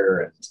the air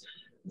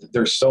and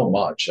there's so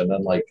much. And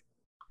then like,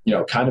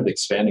 kind of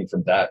expanding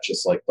from that,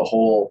 just like the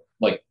whole,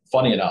 like,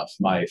 funny enough,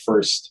 my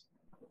first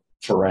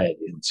foray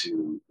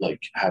into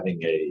like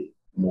having a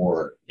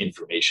more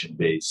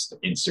information-based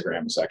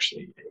Instagram was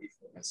actually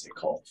as they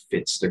call it,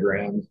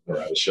 fitstagram,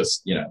 where I was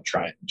just,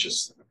 trying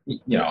just,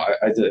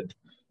 I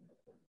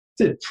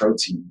did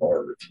protein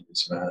bar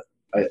reviews, man.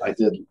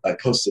 I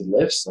posted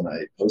lifts and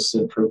I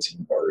posted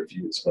protein bar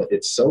reviews, but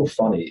it's so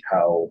funny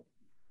how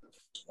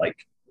like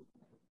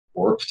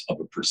warped of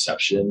a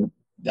perception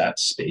that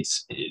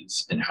space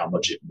is and how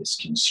much it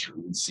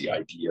misconstrues the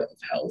idea of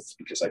health,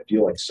 because I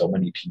feel like so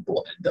many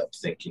people end up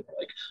thinking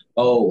like,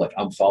 oh, like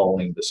I'm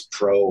following this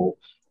pro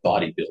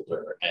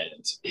bodybuilder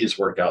and his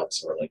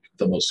workouts are like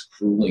the most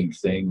grueling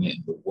thing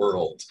in the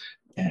world,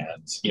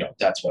 and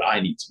that's what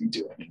I need to be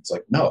doing. And it's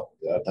like, no,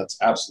 that's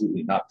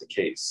absolutely not the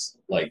case.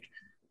 Like,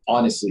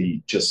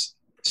 honestly, just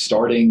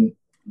starting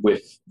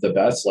with the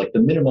best, like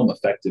the minimum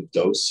effective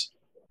dose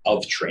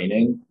of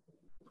training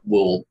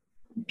will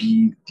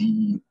be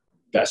the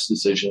best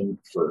decision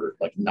for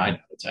like 9 out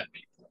of 10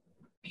 people,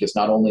 because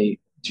not only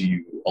do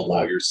you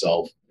allow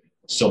yourself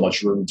so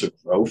much room to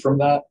grow from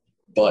that,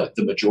 but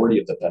the majority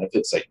of the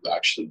benefits that you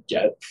actually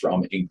get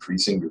from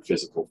increasing your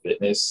physical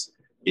fitness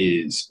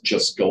is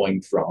just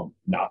going from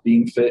not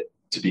being fit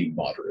to being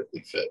moderately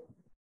fit.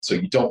 So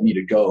you don't need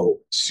to go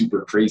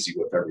super crazy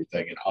with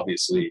everything. And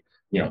obviously,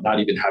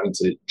 not even having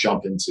to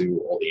jump into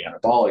all the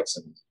anabolics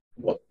and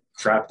what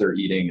crap they're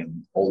eating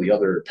and all the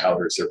other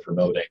powders they're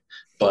promoting.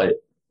 But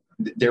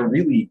there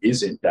really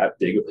isn't that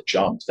big of a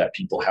jump that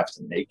people have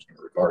to make in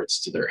regards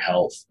to their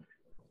health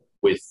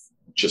with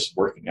just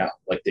working out.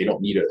 Like, they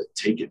don't need to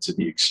take it to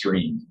the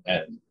extreme,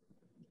 and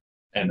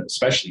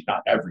especially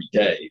not every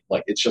day.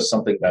 Like, it's just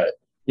something that,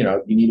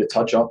 you need to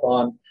touch up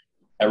on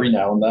every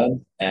now and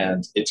then,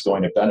 and it's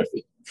going to benefit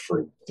you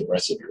for the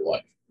rest of your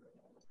life.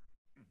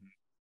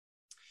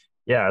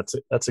 Yeah,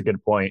 that's a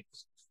good point.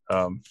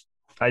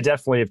 I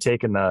definitely have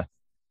taken the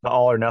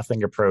all or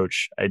nothing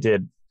approach. I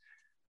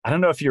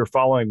don't know if you were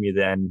following me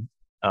then,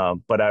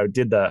 but I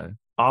did the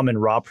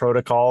almond raw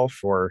protocol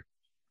for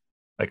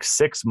like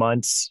 6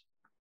 months,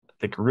 I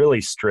think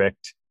really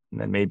strict, and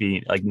then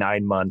maybe like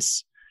 9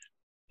 months,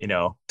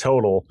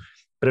 total.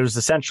 But it was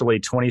essentially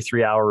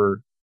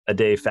 23-hour a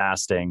day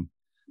fasting,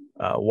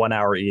 1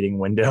 hour eating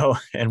window,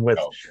 and with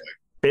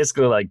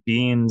basically like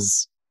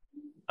beans,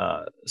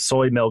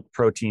 soy milk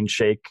protein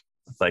shake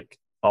with like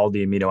all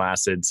the amino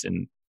acids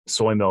in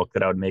soy milk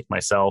that I would make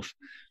myself,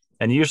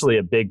 and usually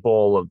a big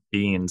bowl of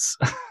beans.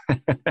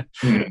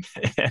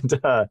 And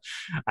I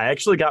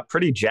actually got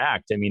pretty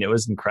jacked. I mean, it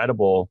was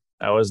incredible.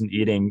 I wasn't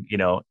eating,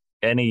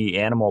 any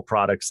animal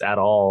products at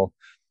all.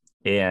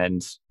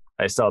 And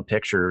I saw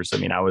pictures. I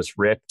mean, I was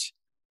ripped,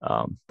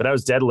 but I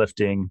was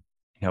deadlifting,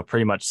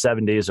 pretty much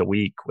 7 days a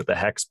week with a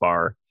hex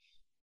bar.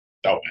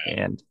 Oh, man.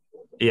 And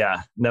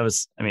yeah,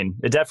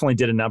 it definitely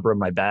did a number on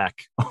my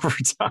back over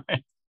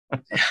time.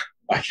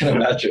 I can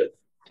imagine.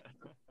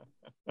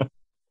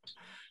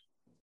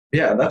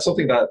 Yeah, that's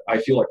something that I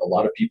feel like a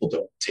lot of people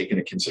don't take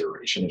into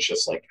consideration. It's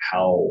just like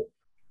how,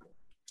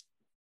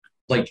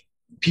 like,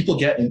 people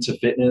get into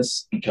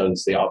fitness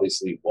because they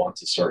obviously want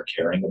to start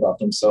caring about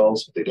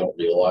themselves, but they don't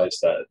realize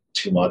that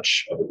too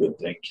much of a good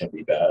thing can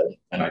be bad.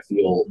 And I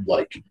feel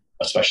like,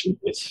 especially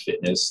with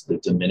fitness, the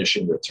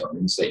diminishing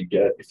returns that you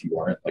get if you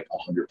aren't like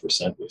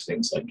 100% with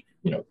things like,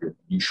 your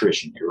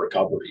nutrition, your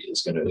recovery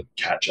is going to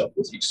catch up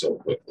with you so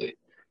quickly.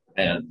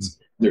 And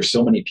there's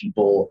so many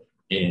people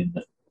in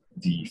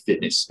the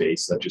fitness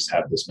space that just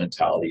have this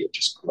mentality of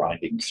just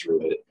grinding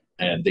through it,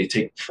 and they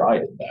take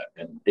pride in that.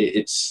 And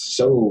it's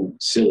so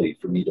silly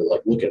for me to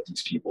like look at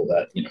these people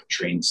that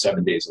train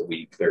 7 days a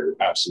week. They're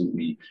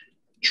absolutely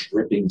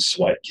dripping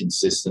sweat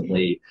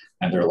consistently,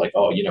 and they're like,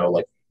 oh,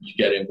 like you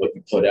get in what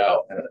you put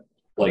out. And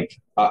like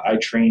I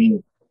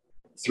train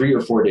 3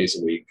 or 4 days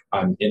a week.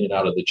 I'm in and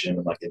out of the gym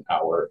in like an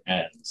hour,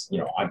 and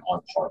I'm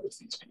on par with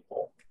these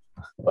people.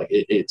 Like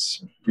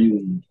it's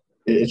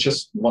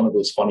just one of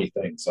those funny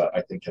things that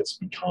I think has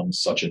become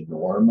such a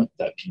norm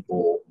that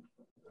people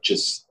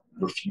just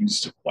refuse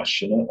to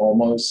question it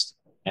almost.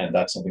 And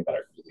that's something that I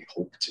really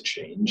hope to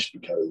change,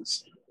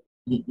 because,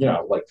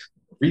 like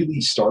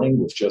really starting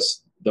with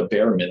just the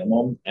bare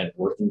minimum and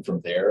working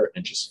from there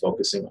and just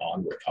focusing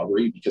on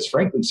recovery. Because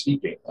frankly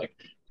speaking, like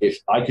if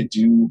I could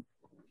do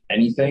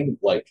anything,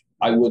 like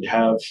I would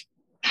have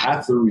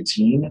half the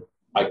routine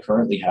I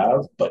currently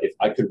have, but if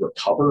I could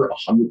recover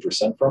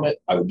 100% from it,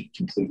 I would be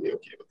completely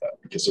okay with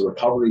that, because the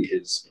recovery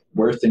is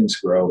where things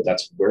grow.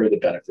 That's where the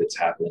benefits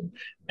happen.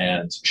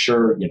 And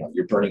sure,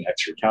 you're burning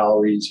extra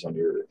calories when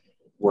you're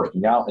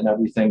working out and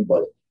everything,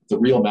 but the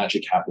real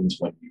magic happens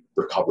when you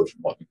recover from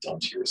what you've done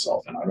to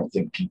yourself. And I don't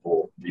think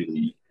people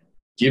really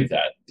give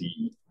that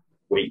the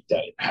weight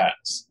that it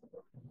has.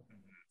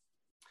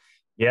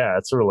 Yeah,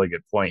 that's a really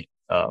good point.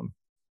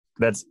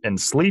 And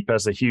sleep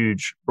has a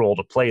huge role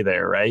to play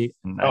there, right?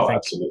 And I think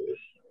absolutely.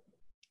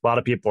 A lot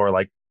of people are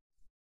like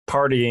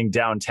partying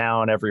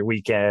downtown every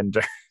weekend,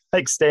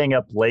 like staying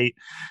up late.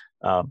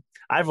 I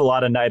have a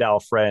lot of night owl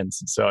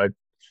friends, and so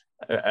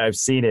I've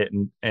seen it,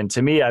 and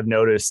to me, I've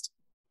noticed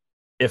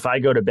if I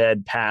go to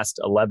bed past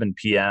 11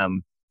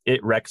 p.m.,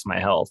 it wrecks my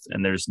health,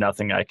 and there's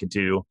nothing I could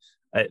do.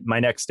 My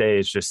next day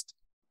is just,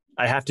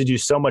 I have to do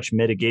so much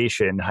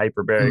mitigation,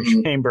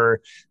 hyperbaric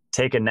chamber,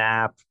 take a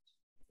nap,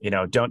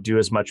 don't do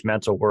as much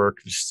mental work.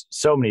 Just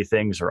so many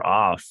things are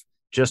off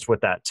just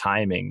with that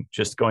timing,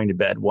 just going to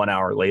bed 1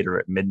 hour later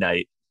at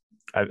midnight.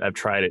 I've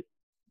tried it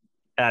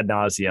ad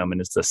nauseum,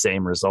 and it's the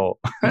same result.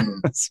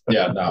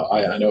 Yeah, no,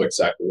 I know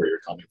exactly where you're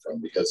coming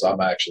from, because I'm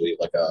actually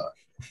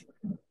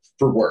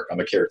for work, I'm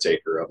a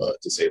caretaker of a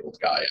disabled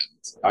guy,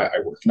 and I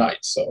work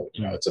nights. So,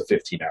 it's a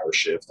 15-hour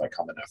shift. I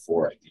come in at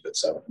 4, I leave at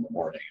 7 in the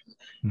morning.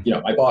 And,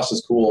 my boss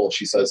is cool.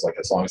 She says, like,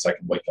 as long as I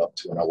can wake up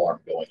to an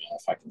alarm going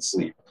off, I can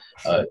sleep.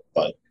 But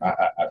I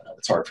don't know,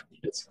 it's hard for me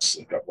to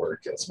sleep at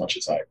work as much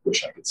as I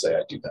wish I could say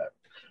I do that.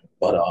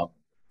 But,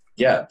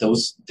 yeah,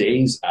 those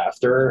days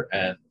after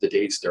and the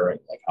days during,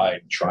 like,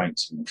 I'm trying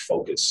to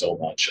focus so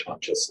much on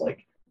just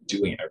like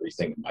doing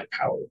everything in my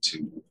power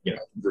to,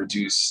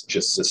 reduce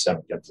just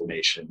systemic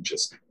inflammation,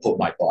 just put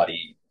my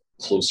body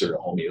closer to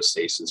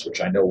homeostasis,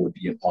 which I know would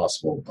be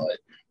impossible, but,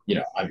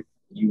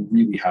 you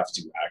really have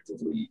to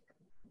actively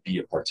be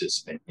a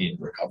participant in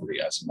recovery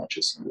as much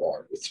as you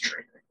are with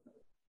training.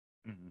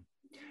 Mm-hmm.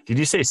 Did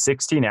you say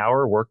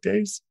 16-hour work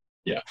days?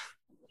 Yeah.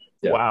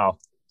 Wow.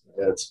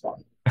 Yeah, it's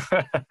fun.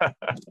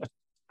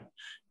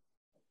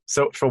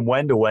 So from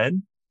when to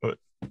when?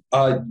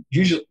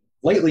 Usually,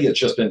 lately it's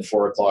just been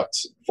 4 o'clock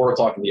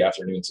in the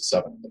afternoon to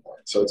 7 in the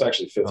morning. So it's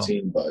actually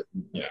 15, but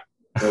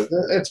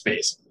it's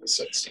basically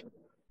 16.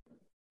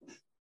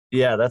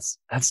 Yeah, that's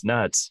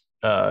nuts.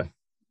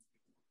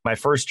 My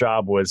first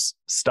job was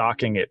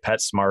stocking at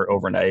PetSmart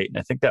overnight, and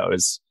I think that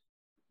was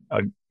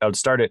I would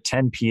start at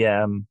 10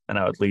 p.m. and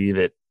I would leave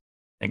at,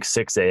 I think,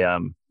 6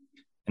 a.m.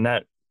 And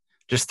that,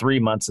 just 3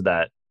 months of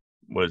that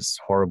was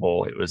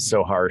horrible. It was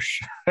so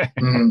harsh.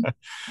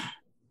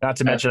 Not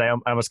to mention, I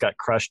almost got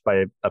crushed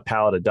by a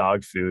pallet of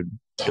dog food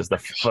because the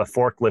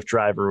forklift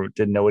driver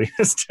didn't know what he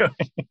was doing.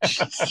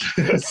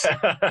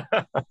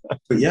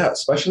 But yeah,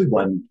 especially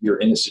when you're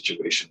in a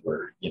situation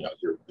where,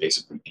 you're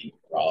basically being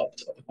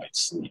robbed of a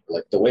night's sleep.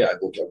 Like, the way I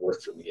look at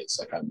work for me, it's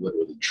like I'm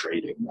literally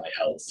trading my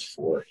health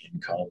for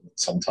income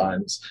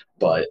sometimes.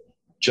 But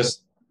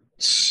just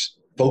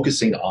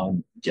focusing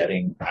on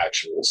getting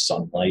actual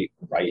sunlight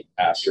right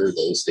after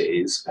those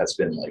days has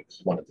been like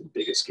one of the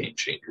biggest game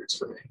changers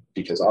for me,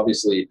 because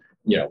obviously,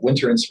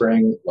 winter and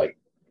spring, like,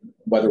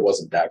 weather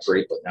wasn't that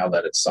great, but now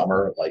that it's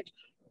summer, like,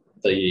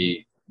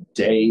 the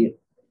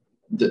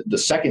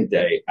second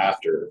day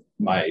after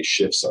my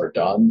shifts are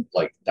done,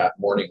 like, that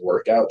morning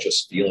workout,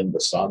 just feeling the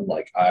sun,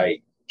 like,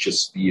 I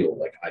just feel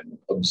like I'm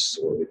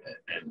absorbing it,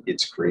 and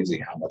it's crazy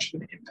how much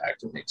of an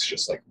impact it makes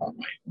just like on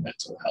my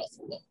mental health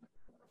alone.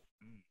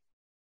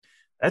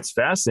 That's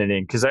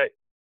fascinating, because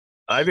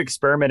I've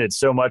experimented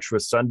so much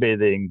with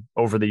sunbathing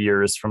over the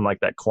years from like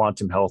that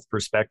quantum health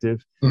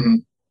perspective. Mm-hmm.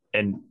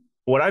 And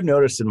what I've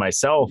noticed in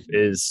myself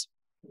is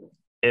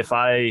if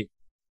I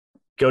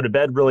go to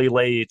bed really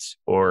late,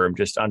 or I'm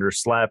just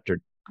underslept, or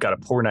got a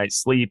poor night's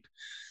sleep,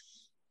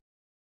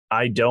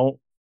 I don't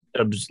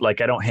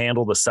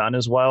handle the sun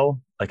as well.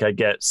 Like, I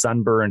get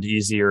sunburned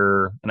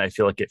easier, and I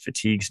feel like it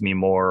fatigues me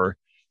more.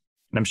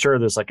 And I'm sure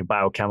there's like a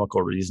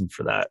biochemical reason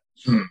for that.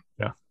 Mm.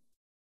 Yeah.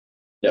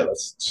 Yeah,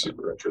 that's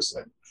super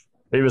interesting.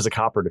 Maybe it was a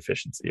copper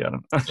deficiency. I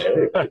don't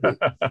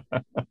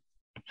know.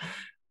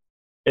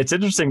 It's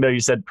interesting, though, you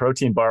said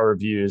protein bar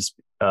reviews,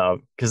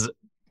 because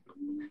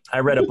I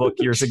read a book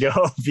years ago,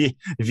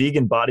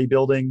 Vegan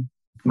Bodybuilding,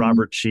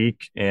 Robert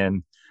Cheek,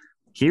 and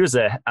he was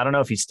I don't know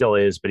if he still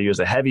is, but he was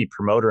a heavy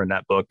promoter in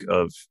that book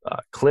of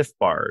Cliff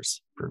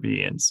Bars for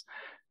vegans.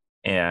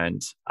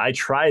 And I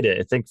tried it,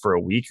 I think, for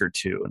a week or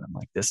two, and I'm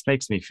like, this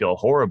makes me feel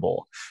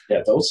horrible.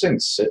 Yeah, those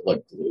things sit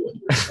like glue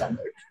in your stomach.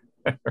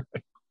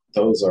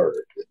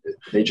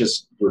 They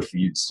just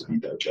refuse to be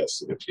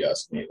digested, if you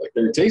ask me. Like,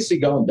 they're tasty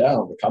going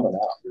down, but coming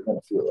out, you're going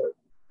to feel it.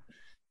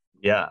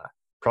 Yeah,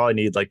 probably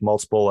need like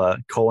multiple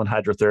colon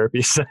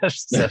hydrotherapy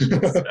sessions.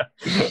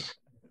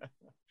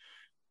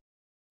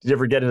 Did you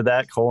ever get into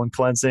that, colon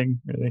cleansing?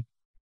 Really?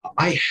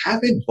 I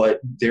haven't,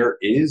 but there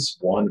is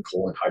one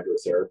colon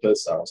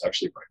hydrotherapist that was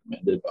actually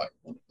recommended by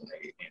one of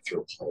my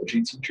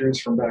anthropology teachers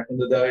from back in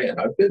the day. And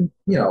I've been,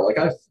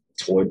 I've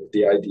toyed with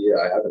the idea.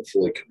 I haven't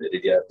fully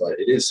committed yet, but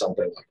it is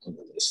something like on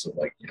the list of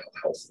like,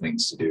 health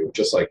things to do.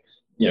 Just like,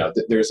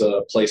 there's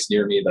a place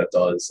near me that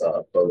does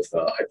both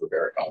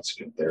hyperbaric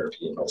oxygen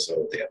therapy, and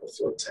also they have a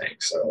float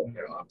tank. So,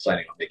 I'm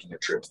planning on making a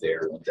trip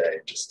there one day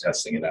and just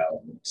testing it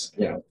out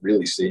and,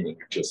 really seeing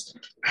just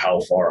how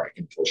far I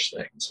can push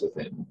things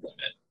within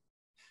limit.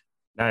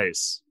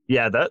 Nice.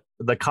 Yeah,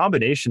 the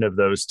combination of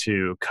those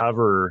two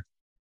cover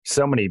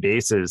so many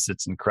bases.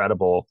 It's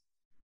incredible.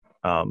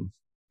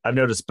 I've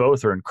noticed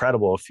both are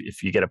incredible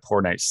if you get a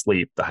poor night's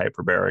sleep, the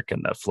hyperbaric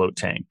and the float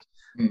tank.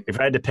 Mm. If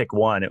I had to pick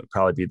one, it would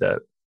probably be the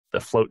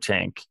float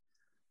tank,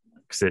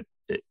 because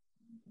it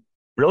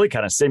really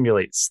kind of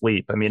simulates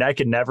sleep. I mean, I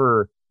could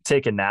never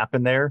take a nap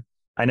in there.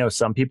 I know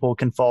some people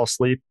can fall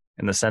asleep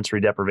in the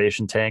sensory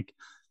deprivation tank.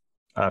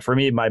 For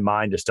me, my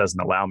mind just doesn't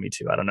allow me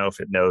to. I don't know if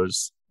it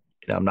knows,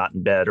 I'm not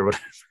in bed or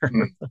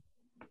whatever.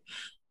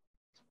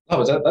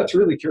 Oh, that's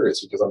really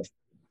curious because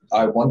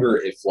I wonder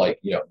if like,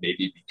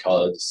 maybe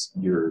because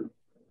you're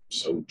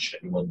so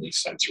genuinely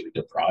sensory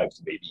deprived,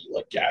 maybe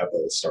like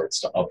GABA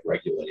starts to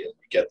upregulate and you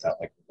get that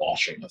like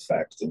washing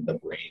effect in the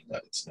brain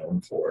that it's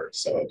known for.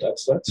 So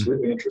that's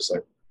really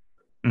interesting.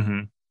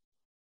 Mm-hmm.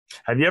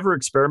 Have you ever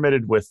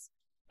experimented with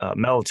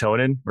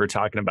melatonin? We were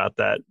talking about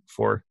that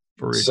before.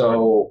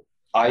 So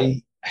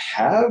I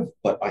have,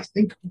 but I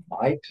think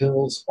my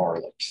pills are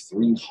like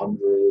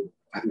 300,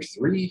 either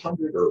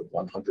 300 or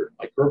 100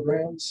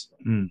 micrograms.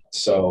 Mm.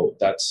 So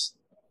that's,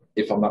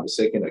 if I'm not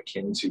mistaken,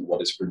 akin to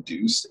what is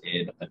produced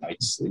in a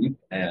night's sleep.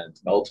 And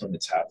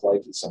melatonin's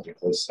half-life is something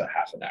close to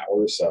half an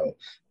hour. So,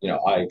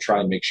 I try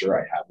and make sure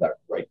I have that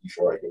right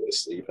before I go to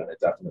sleep. And it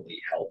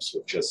definitely helps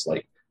with just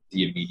like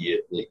the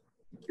immediate, like,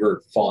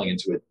 you're falling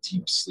into a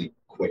deep sleep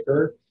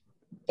quicker.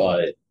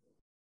 But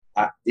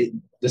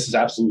this is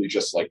absolutely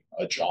just like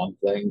a John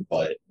thing.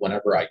 But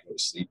whenever I go to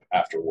sleep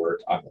after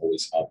work, I'm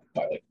always up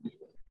by like noon.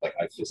 Like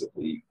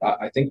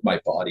I think my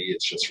body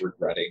is just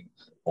regretting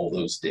all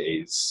those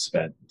days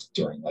spent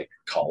during like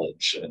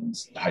college and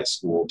high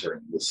school during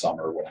the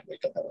summer when I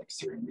wake up at like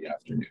 3 in the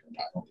afternoon.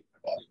 I don't think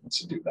my body wants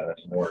to do that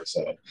anymore.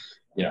 So,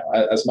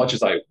 as much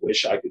as I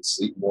wish I could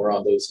sleep more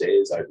on those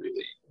days, I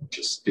really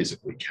just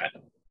physically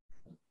cannot.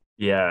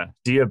 Yeah.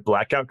 Do you have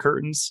blackout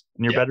curtains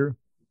in your bedroom?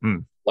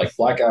 Mm. Like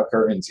blackout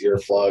curtains,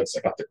 earplugs.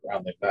 I got the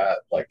grounding mat.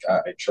 Like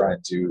I try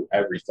and do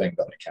everything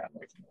that I can,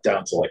 like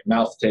down to like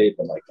mouth tape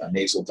and like a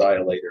nasal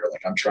dilator.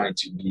 Like I'm trying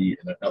to be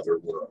in another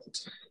world,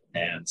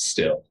 and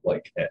still,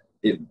 like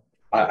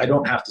I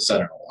don't have to set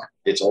an alarm.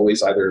 It's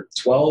always either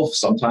 12.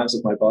 Sometimes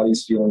if my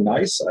body's feeling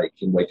nice, I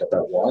can wake up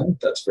at 1.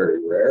 That's very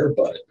rare,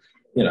 but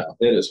it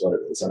is what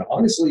it is. And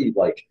honestly,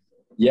 like,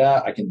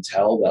 yeah, I can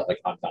tell that like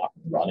I'm not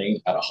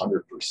running at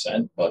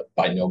 100%, but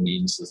by no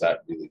means does that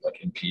really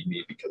like impede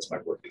me because my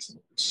work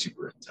isn't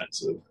super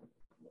intensive.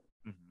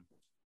 Mm-hmm.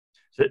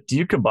 So do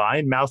you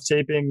combine mouth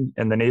taping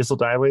and the nasal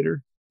dilator?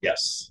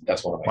 Yes,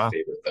 that's one of my Wow.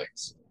 favorite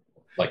things.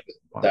 Like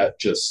that,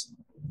 just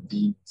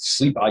the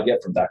sleep I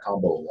get from that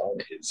combo alone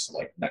is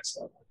like next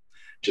level.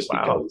 Just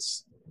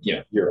because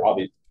you're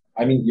obviously,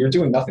 I mean, you're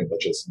doing nothing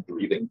but just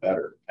breathing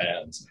better,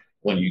 and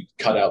when you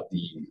cut out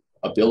the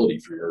ability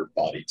for your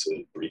body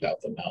to breathe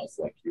out the mouth,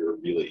 like you're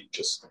really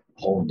just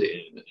honed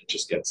in and it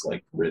just gets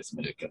like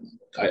rhythmic. And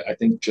I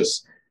think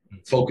just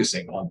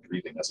focusing on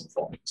breathing as I'm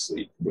falling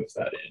asleep with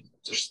that in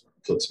just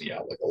puts me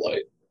out like a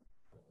light.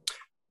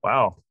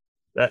 Wow.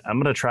 I'm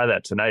going to try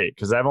that tonight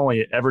because I've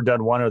only ever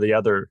done one or the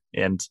other.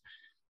 And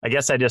I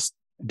guess I just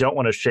don't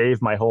want to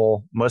shave my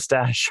whole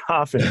mustache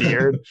off and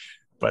beard,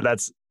 but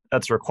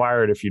that's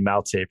required if you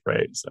mouth tape,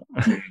 right?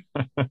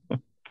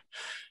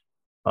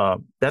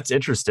 So that's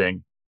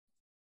interesting.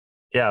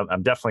 Yeah,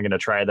 I'm definitely going to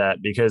try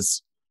that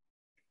because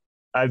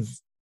I've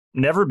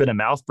never been a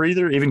mouth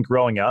breather. Even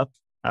growing up,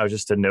 I was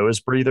just a nose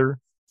breather.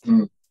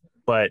 Mm.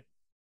 But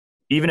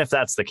even if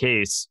that's the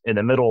case, in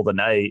the middle of the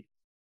night,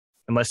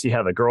 unless you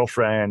have a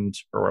girlfriend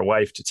or a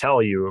wife to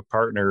tell you, a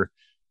partner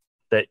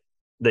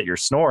that you're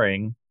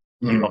snoring,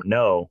 you don't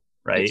know,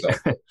 right?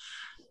 Exactly.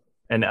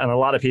 and a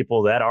lot of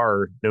people that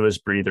are nose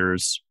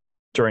breathers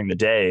during the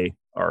day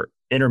are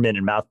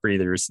intermittent mouth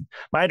breathers.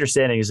 My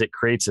understanding is it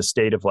creates a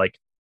state of like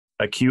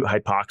acute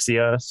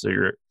hypoxia. So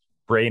your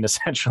brain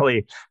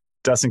essentially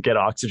doesn't get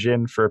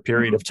oxygen for a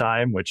period of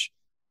time, which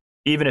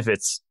even if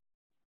it's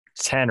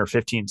 10 or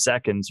 15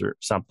 seconds or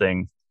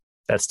something,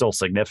 that's still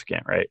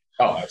significant, right?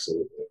 Oh,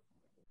 absolutely.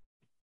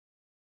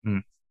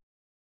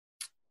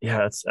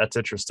 Yeah, that's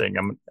interesting.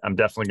 I'm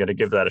definitely going to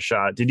give that a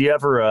shot. Did you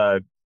ever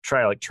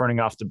try like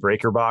turning off the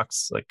breaker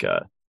box, like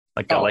the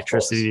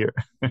electricity?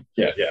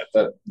 Yeah,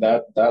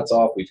 that's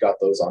off. We've got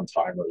those on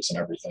timers and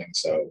everything.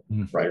 So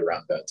right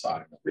around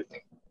bedtime, everything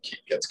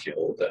gets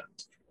killed.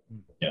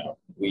 And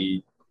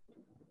we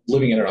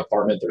living in an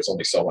apartment, there's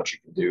only so much you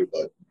can do.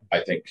 But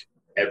I think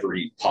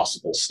every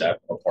possible step,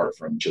 apart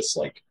from just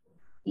like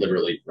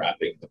literally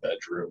wrapping the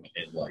bedroom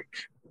in like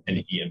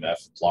an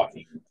EMF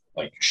blocking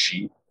like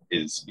sheet,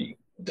 is being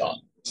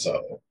done.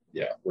 So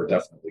yeah, we're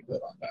definitely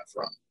good on that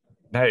front.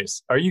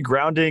 Nice. Are you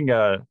grounding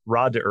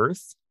rod to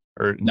earth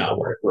or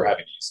no? We're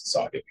having to use the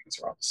socket because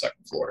we're on the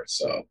second floor.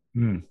 So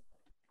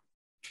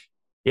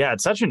yeah,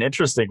 it's such an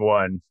interesting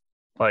one.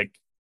 Like,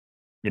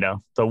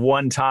 the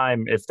one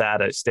time if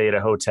that I stay at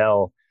a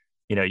hotel,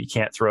 you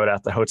can't throw it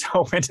out the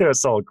hotel window.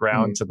 It's all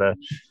ground to the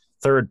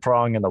third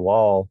prong in the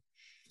wall.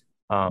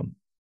 But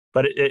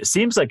it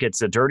seems like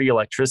it's a dirty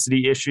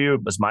electricity issue.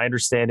 It was my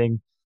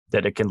understanding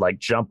that it can like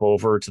jump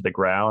over to the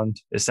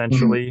ground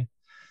essentially.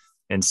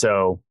 And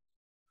so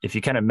if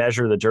you kind of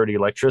measure the dirty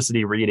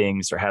electricity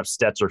readings or have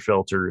Stetzer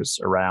filters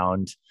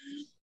around,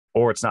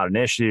 or it's not an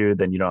issue,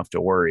 then you don't have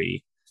to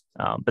worry.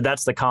 But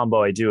that's the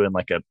combo I do in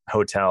like a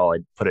hotel. I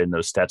put in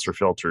those Stetzer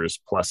filters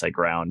plus I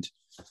ground.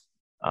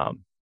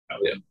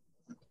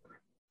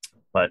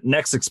 But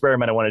next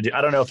experiment I want to do,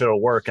 I don't know if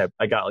it'll work.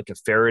 I got like a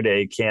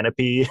Faraday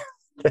canopy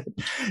that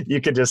you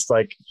could just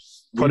like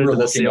we put were into the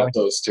looking ceiling. at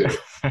those too,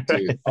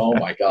 dude. Oh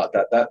my God.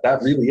 That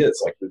really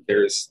is like,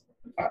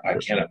 I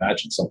can't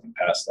imagine something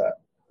past that.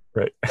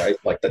 Right.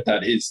 Like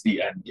that is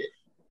the end game.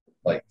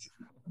 Like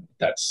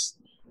that's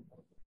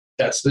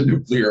the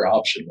nuclear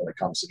option when it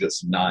comes to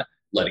just not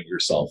letting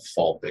yourself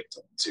fall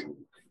victim to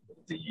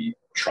the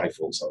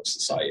trifles of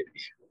society.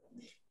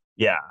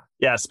 Yeah.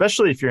 Yeah.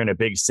 Especially if you're in a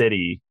big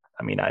city.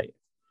 I mean,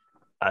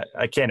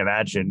 I can't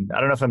imagine. I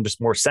don't know if I'm just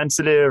more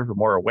sensitive or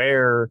more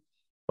aware,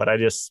 but I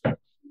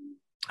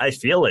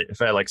feel it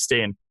if I like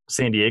stay in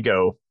San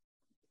Diego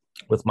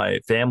with my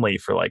family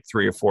for like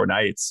 3 or 4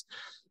 nights.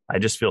 I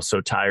just feel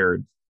so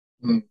tired.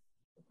 Mm.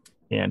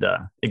 And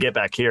to get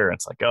back here,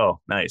 it's like,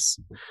 oh, nice.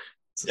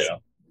 Yeah.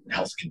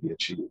 Health can be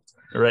achieved.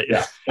 Right.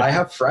 Yeah. I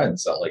have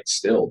friends that like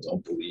still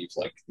don't believe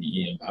like the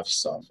EMF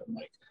stuff. And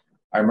like,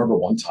 I remember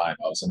one time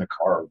I was in a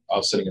car, I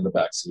was sitting in the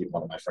back seat.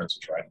 One of my friends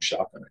was riding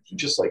shotgun, and he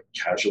just like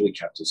casually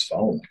kept his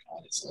phone like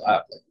on his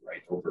lap, like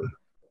right over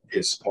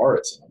his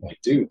parts. And I'm like,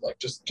 dude, like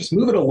just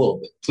move it a little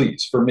bit,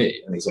 please, for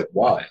me. And he's like,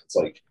 why? It's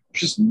like,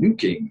 just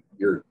nuking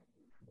your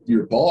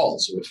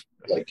balls with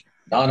like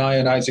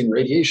non-ionizing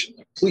radiation.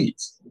 Like,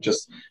 please,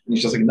 just. And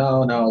he's just like,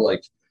 no,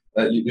 like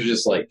you're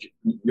just like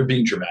you're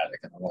being dramatic.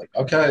 And I'm like,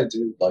 okay,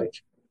 dude, like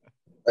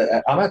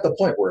I'm at the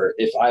point where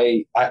if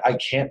I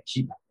can't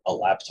keep a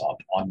laptop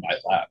on my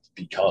lap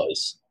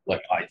because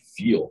like I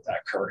feel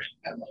that current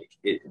and like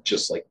it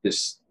just like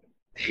this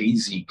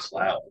hazy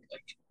cloud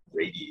like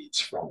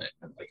radiates from it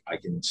and like I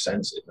can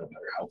sense it no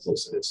matter how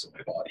close it is to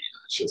my body.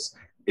 And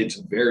it's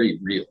very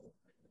real,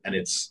 and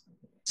it's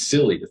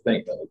silly to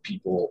think that like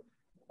people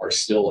are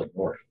still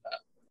ignoring that.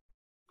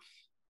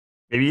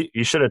 Maybe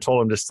you should have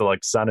told him just to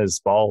like sun his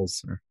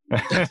balls.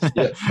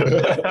 Yeah.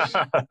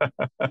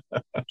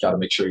 Got to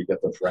make sure you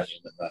get the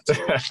premium in that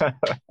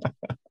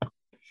too.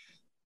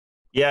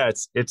 Yeah,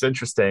 it's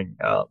interesting.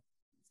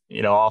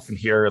 Often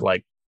hear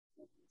like,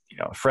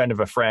 a friend of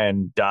a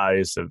friend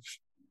dies of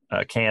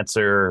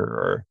cancer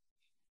or,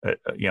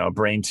 a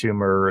brain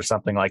tumor or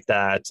something like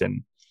that.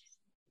 And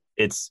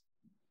it's,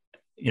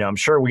 I'm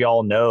sure we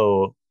all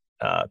know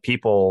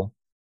people,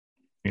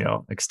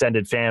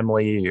 extended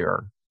family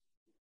or,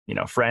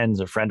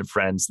 friends or friend of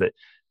friends that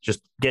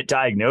just get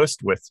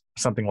diagnosed with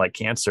something like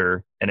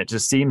cancer. And it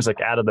just seems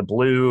like out of the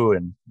blue,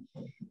 and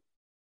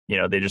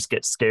they just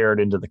get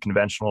scared into the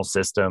conventional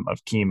system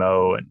of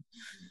chemo. And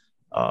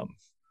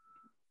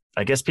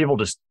I guess people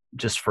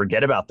just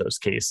forget about those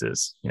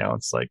cases.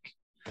 It's like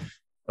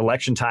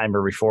election time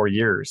every 4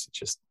 years. It's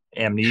just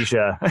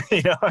amnesia.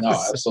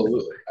 No,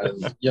 absolutely.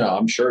 And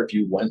I'm sure if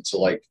you went to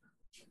like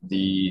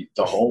the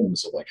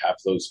homes of like half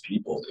those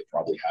people, they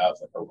probably have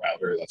like a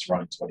router that's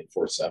running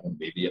 24/7,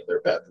 maybe in their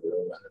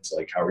bedroom. And it's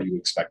like, how are you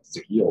expected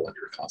to heal when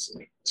you're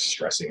constantly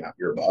stressing out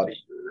your body?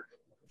 You're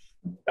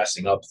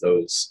messing up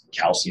those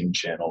calcium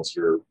channels,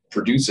 you're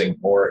producing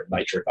more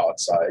nitric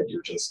oxide,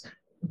 you're just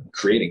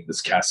creating this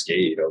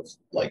cascade of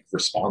like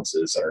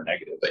responses that are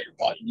negative that your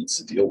body needs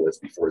to deal with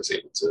before it's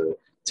able to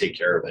take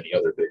care of any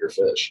other bigger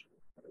fish.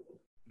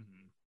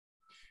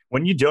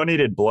 When you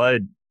donated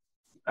blood,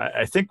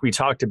 I think we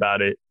talked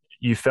about it,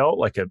 you felt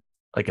like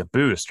a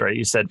boost, right?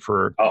 You said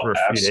for a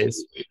few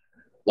days.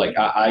 Like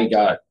I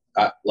got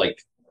like,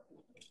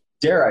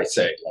 dare I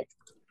say, like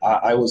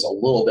I was a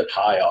little bit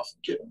high off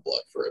of giving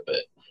blood for a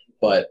bit,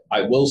 but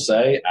I will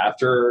say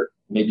after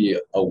maybe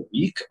a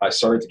week, I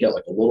started to get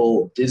like a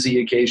little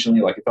dizzy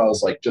occasionally. Like if I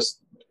was like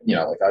just,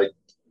 like I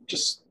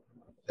just,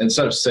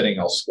 instead of sitting,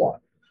 I'll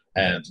squat.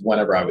 And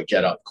whenever I would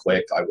get up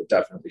quick, I would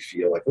definitely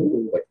feel like,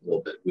 ooh, like a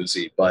little bit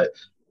woozy. But,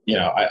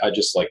 I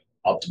just like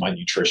upped my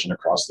nutrition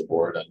across the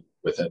board. And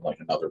within like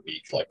another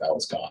week, like that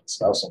was gone.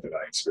 So that was something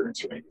that I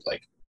experienced for maybe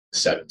like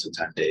 7 to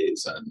 10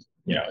 days. And,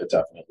 it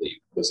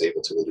definitely was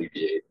able to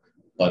alleviate.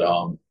 But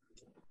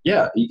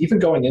yeah, even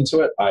going into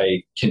it,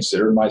 I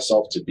considered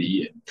myself to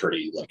be in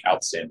pretty like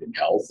outstanding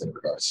health in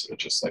regards to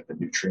just like the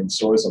nutrient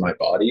stores in my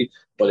body.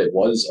 But it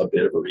was a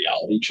bit of a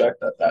reality check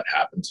that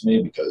happened to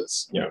me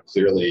because,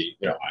 clearly,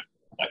 I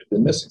might have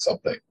been missing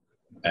something.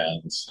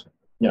 And,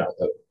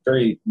 a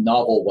very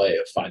novel way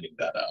of finding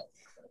that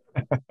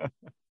out.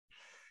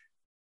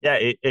 Yeah,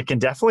 it can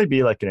definitely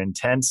be like an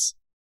intense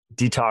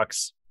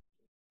detox,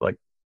 like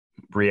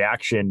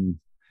reaction.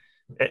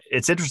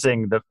 It's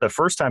interesting. The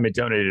first time I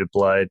donated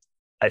blood,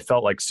 I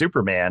felt like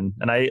Superman,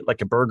 and I ate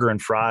like a burger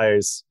and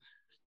fries.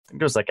 I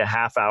think it was like a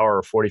half hour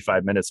or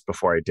 45 minutes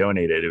before I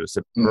donated. It was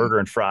a burger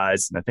and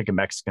fries, and I think a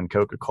Mexican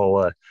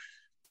Coca-Cola.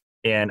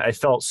 And I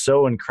felt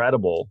so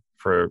incredible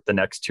for the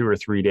next 2 or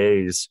 3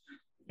 days.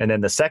 And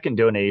then the second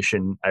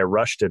donation, I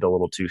rushed it a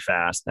little too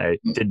fast. I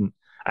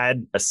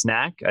had a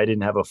snack. I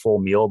didn't have a full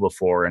meal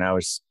before, and I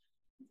was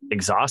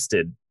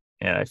exhausted.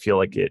 And I feel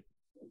like it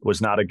was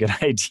not a good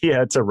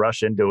idea to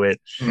rush into it.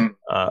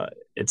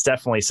 It's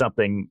definitely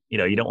something,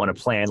 you don't want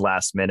to plan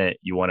last minute.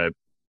 You want to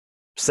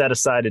set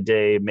aside a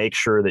day, make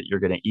sure that you're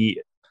going to eat,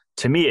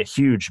 to me, a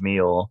huge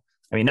meal.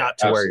 I mean, not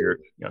to where you're,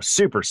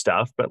 super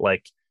stuffed, but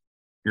like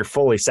you're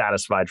fully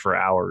satisfied for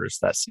hours.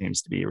 That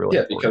seems to be really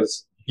important.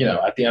 Because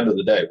at the end of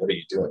the day, what are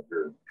you doing?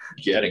 You're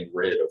getting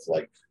rid of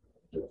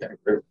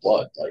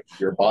blood. Like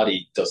your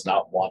body does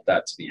not want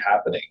that to be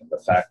happening. And the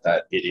fact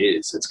that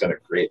it's going to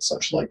create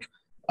such like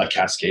a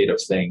cascade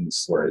of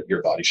things where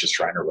your body's just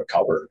trying to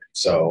recover.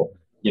 So,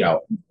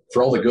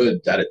 for all the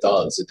good that it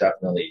does, it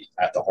definitely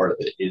at the heart of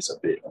it is a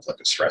bit of like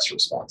a stress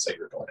response that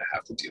you're going to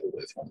have to deal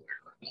with one way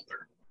or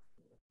another.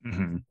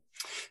 Mm-hmm.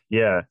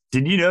 Yeah.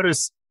 Did you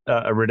notice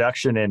a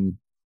reduction in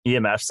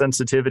EMF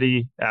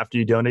sensitivity after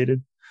you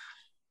donated?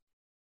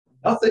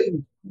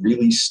 Nothing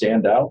really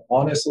stand out,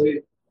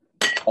 honestly.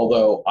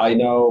 Although I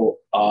know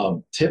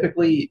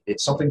typically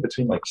it's something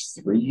between like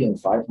 3 and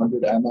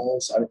 500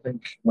 mLs, I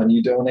think, when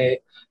you donate.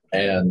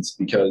 And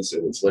because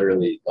it was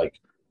literally like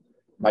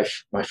my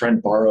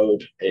friend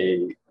borrowed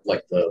the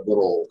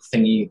little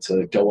thingy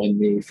to go in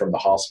me from the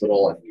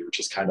hospital, and we were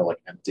just kind of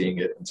like emptying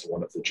it into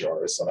one of the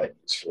jars that I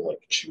use for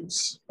like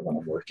juice when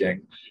I'm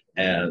working.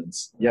 And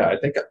yeah, I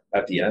think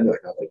at the end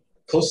I got like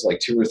close to like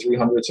 200 or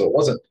 300, so it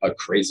wasn't a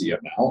crazy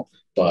amount,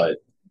 but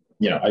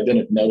I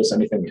didn't notice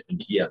anything in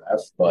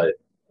EMF. But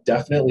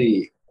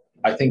definitely,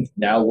 I think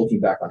now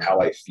looking back on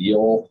how I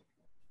feel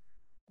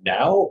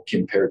now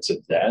compared to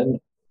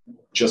then,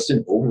 just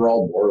an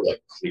overall more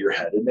like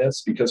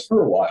clear-headedness, because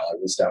for a while I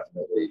was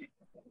definitely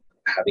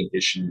having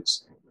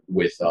issues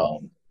with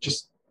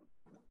just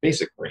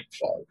basic brain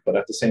fog. But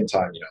at the same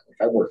time,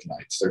 like I work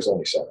nights, there's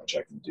only so much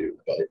I can do.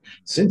 But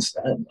since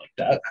then, like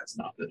that has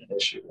not been an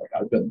issue. Like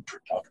I've been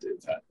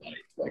productive at night.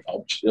 Like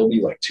it'll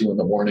be like 2 a.m.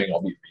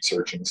 I'll be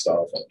researching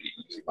stuff. I'll be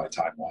using my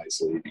time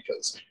wisely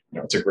because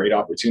it's a great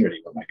opportunity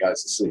when my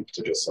guy's asleep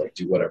to just like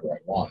do whatever I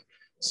want.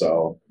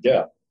 So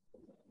yeah.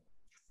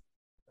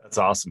 That's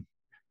awesome.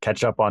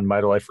 Catch up on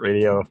Mitolife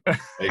Radio.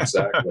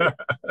 Exactly.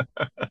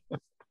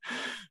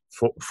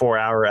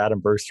 4-hour Adam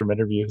Bergstrom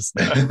interviews.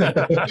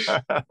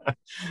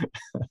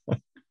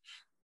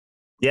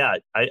 Yeah,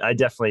 I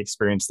definitely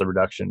experienced the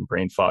reduction in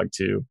brain fog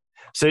too.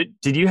 So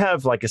did you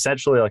have like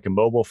essentially like a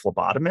mobile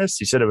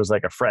phlebotomist? You said it was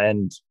like a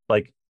friend,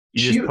 like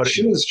she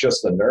was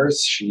just a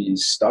nurse. She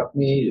stuck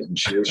me and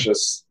she was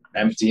just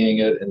emptying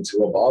it into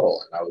a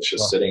bottle. And I was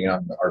just sitting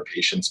on our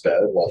patient's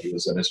bed while he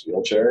was in his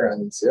wheelchair.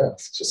 And yeah,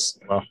 it's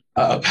just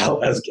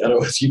about as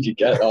ghetto as you could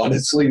get,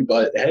 honestly.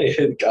 But hey,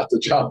 it got the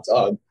job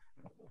done.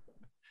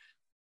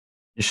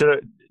 You should have.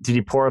 Did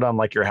you pour it on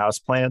like your house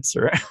plants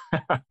or?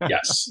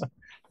 Yes.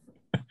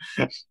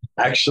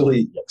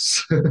 Actually,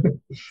 yes.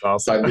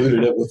 Awesome.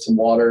 Diluted it with some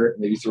water,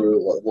 maybe threw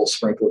a little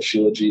sprinkle of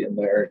shilajit in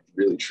there,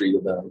 really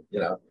treated them,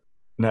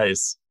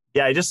 Nice.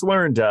 Yeah, I just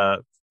learned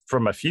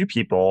from a few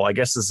people, I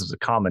guess this is a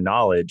common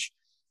knowledge,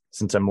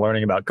 since I'm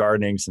learning about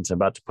gardening, since I'm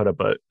about to put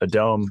up a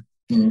dome,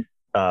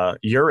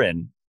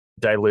 urine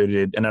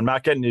diluted, and I'm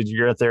not getting into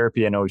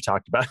urotherapy. I know we've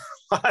talked about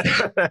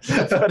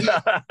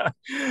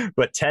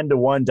but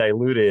 10-to-1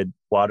 diluted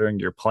watering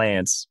your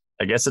plants.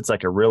 I guess it's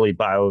like a really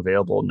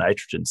bioavailable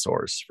nitrogen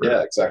source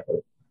for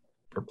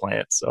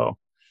plants. So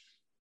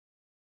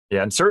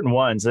yeah, and certain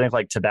ones, I think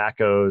like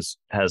tobaccos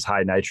has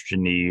high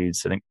nitrogen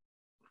needs. I think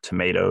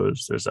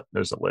tomatoes,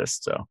 there's a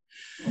list. So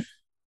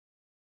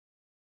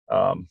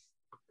on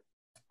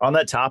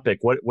that topic,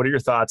 what are your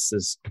thoughts?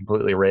 This is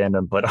completely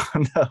random, but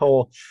on the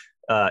whole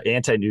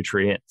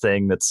anti-nutrient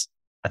thing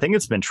I think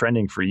it's been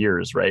trending for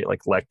years, right?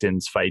 Like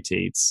lectins,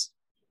 phytates.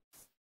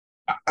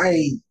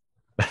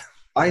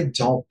 I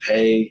don't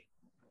pay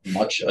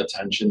much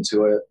attention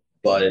to it,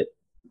 but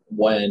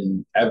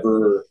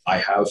whenever I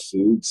have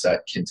foods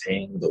that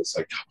contain those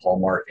like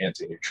hallmark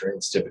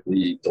anti-nutrients,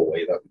 typically the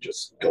way that we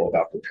just go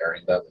about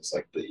preparing them is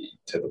like the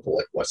typical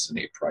like Weston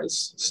A.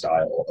 Price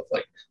style of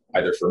like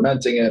either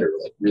fermenting it or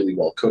like really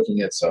well cooking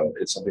it. So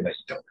it's something that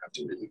you don't have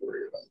to really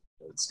worry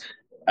about. It's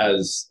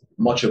as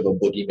much of a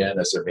boogeyman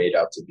as they're made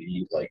out to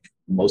be. Like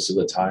most of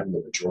the time,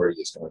 the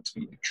majority is going to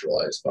be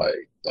neutralized by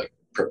like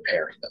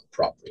preparing them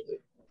properly.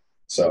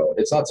 So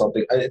it's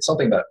something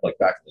that like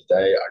back in the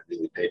day, I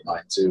really paid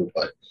mind to,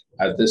 but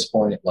at this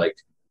point, like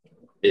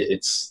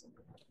it's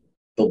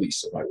the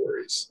least of my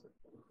worries.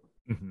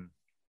 Mm-hmm.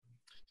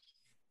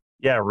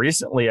 Yeah.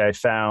 Recently I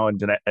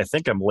found, and I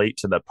think I'm late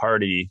to the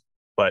party,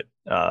 but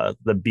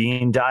the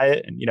bean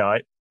diet, and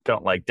I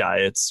don't like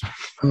diets.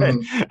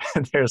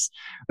 There's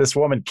this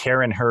woman,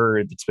 Karen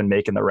Hurd, that's been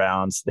making the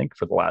rounds, I think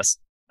for the last,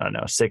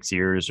 6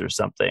 years or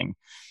something.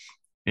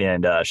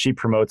 And she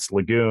promotes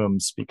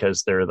legumes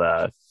because they're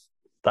the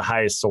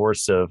highest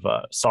source of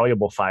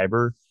soluble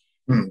fiber.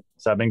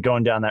 So I've been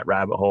going down that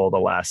rabbit hole the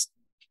last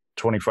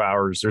 24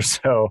 hours or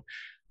so.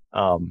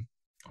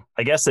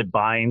 I guess it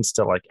binds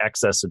to like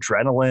excess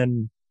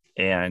adrenaline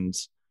and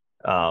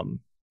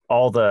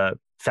all the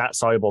fat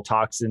soluble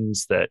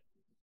toxins that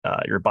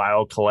your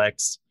bile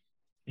collects.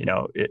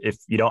 If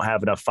you don't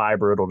have enough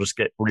fiber, it'll just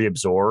get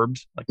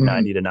reabsorbed, like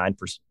 90 to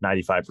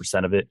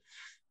 95% of it.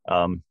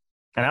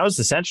 And I was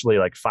essentially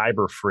like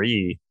fiber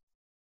free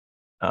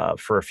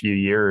for a few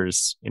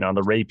years. On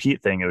the Ray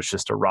Peat thing, it was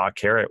just a raw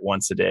carrot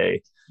once a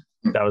day.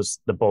 That was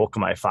the bulk of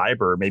my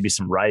fiber, maybe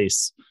some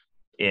rice.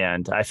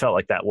 And I felt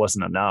like that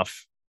wasn't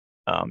enough.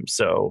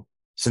 So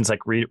since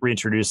like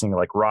reintroducing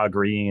like raw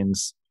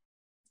greens,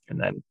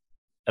 and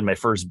my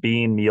first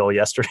bean meal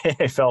yesterday,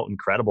 I felt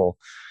incredible.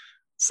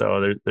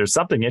 So there's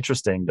something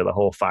interesting to the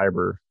whole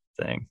fiber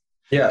thing.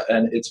 Yeah,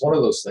 and it's one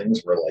of those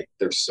things where like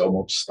there's so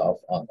much stuff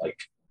on like,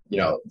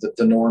 the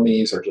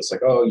normies are just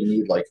like, oh, you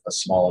need like a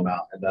small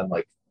amount, and then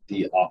like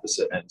the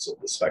opposite ends of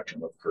the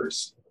spectrum, of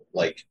course,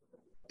 like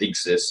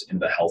exists in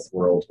the health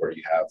world where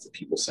you have the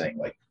people saying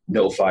like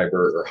no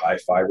fiber or high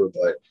fiber,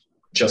 but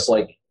just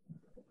like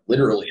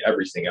literally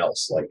everything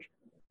else, like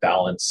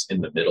balance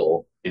in the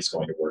middle is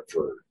going to work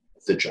for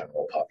the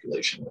general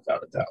population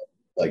without a doubt.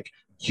 Like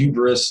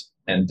hubris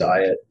and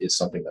diet is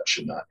something that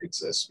should not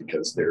exist,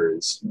 because there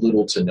is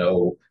little to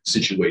no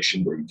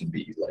situation where you can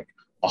be like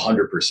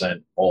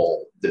 100%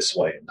 all this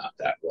way and not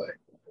that way.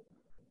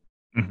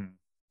 Mm-hmm.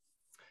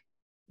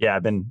 Yeah,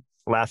 I've been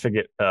laughing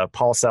at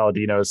Paul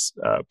Saladino's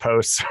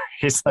posts.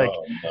 He's like,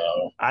 oh,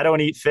 no. I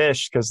don't eat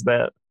fish because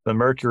the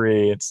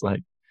mercury. It's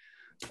like,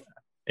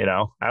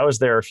 I was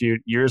there a few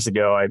years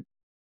ago.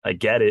 I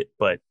get it,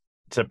 but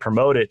to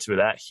promote it to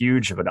that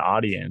huge of an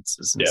audience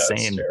is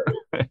insane.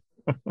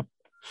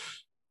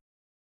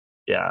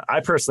 Yeah, I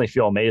personally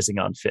feel amazing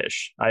on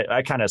fish.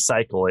 I kind of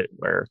cycle it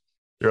where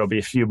there will be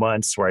a few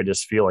months where I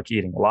just feel like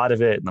eating a lot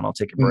of it, and then I'll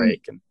take a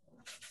break, and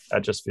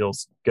that just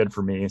feels good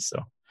for me. So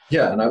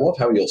yeah, and I love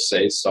how you'll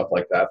say stuff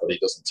like that, but he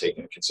doesn't take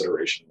into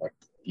consideration, like,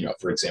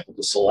 for example,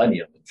 the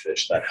selenium in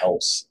fish that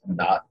helps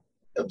not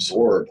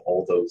absorb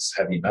all those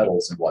heavy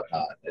metals and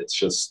whatnot. It's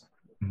just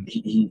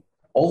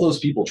all those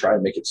people try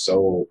and make it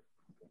so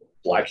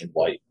black and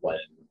white, when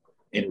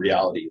in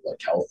reality,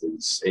 like, health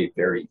is a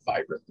very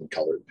vibrantly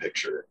colored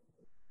picture.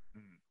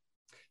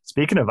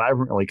 Speaking of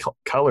vibrantly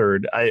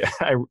colored, I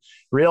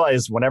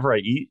realize whenever I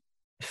eat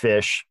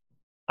fish,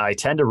 I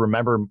tend to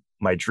remember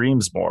my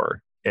dreams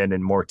more and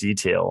in more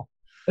detail.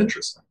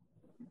 Interesting.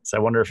 So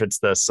I wonder if it's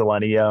the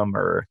selenium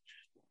or,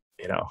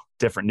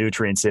 different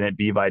nutrients in it,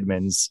 B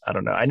vitamins. I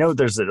don't know. I know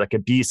there's like a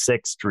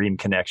B6 dream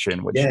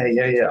connection. Which yeah.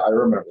 I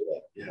remember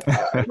that.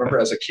 Yeah, I remember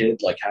as a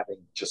kid, like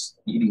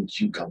eating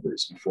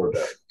cucumbers before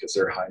bed because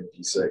they're high in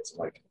B6, and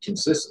like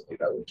consistently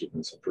that would give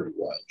me some pretty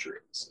wild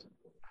dreams.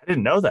 I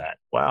didn't know that.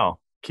 Wow.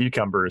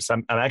 Cucumbers.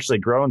 I'm actually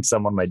growing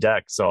some on my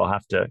deck, so I'll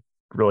have to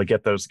really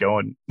get those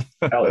going.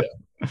 Hell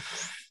yeah.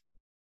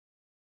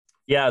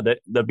 Yeah,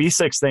 the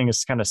B6 thing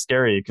is kind of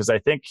scary, because I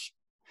think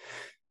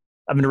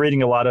I've been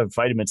reading a lot of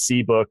vitamin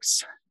C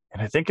books,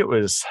 and I think it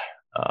was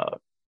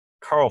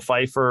Carl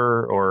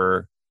Pfeiffer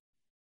or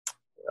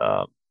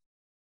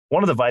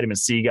one of the vitamin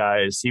C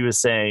guys. He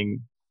was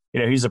saying,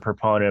 he's a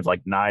proponent of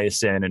like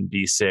niacin and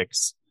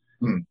B6.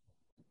 I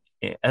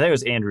think it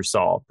was Andrew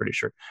Saul, pretty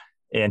sure.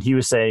 And he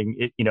was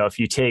saying, if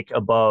you take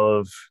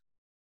above,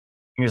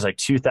 it was like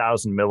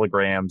 2,000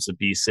 milligrams of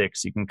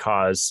B6, you can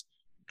cause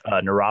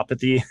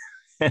neuropathy.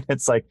 And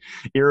it's like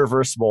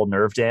irreversible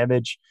nerve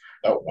damage.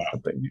 Oh, wow.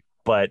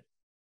 But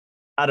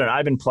I don't know.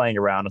 I've been playing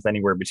around with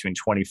anywhere between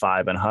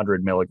 25 and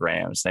 100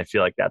 milligrams. And I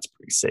feel like that's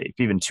pretty safe.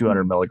 Even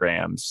 200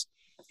 milligrams.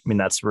 I mean,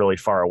 that's really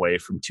far away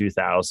from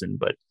 2,000.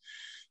 But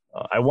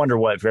I wonder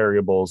what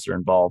variables are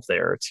involved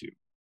there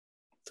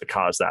to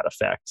cause that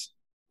effect.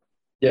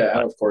 Yeah,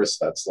 and of course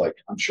that's like,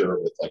 I'm sure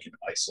with like an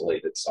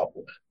isolated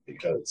supplement,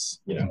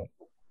 because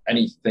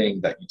anything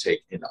that you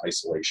take in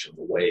isolation,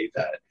 the way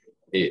that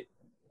it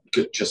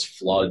just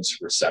floods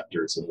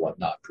receptors and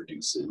whatnot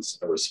produces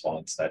a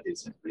response that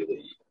isn't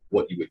really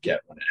what you would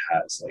get when it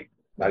has like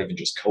not even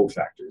just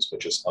cofactors, but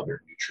just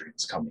other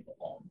nutrients coming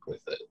along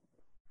with it.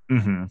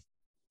 Mm-hmm.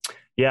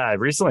 Yeah, I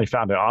recently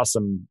found an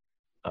awesome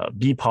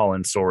bee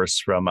pollen source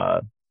from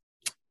my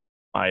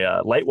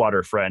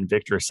Lightwater friend,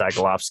 Victor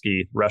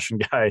Sagalovsky, Russian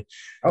guy.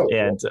 Oh,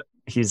 and cool.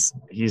 He's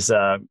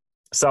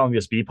selling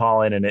this bee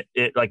pollen, and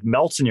it like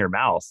melts in your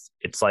mouth.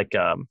 It's like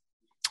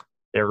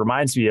it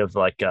reminds me of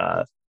like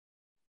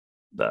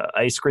the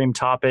ice cream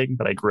topping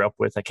that I grew up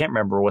with. I can't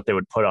remember what they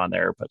would put on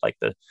there, but like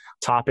the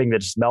topping that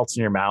just melts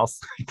in your mouth,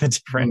 the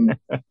different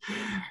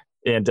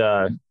and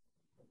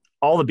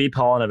all the bee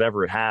pollen I've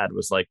ever had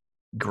was like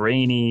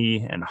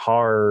grainy and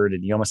hard,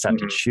 and you almost have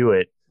to chew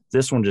it.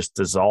 This one just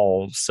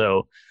dissolves.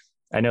 So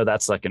I know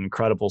that's like an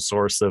incredible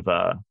source of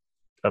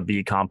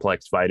B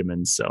complex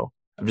vitamins. So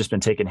I've just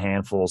been taking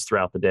handfuls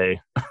throughout the day.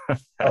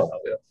 Yeah.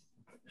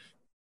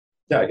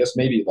 Yeah, I guess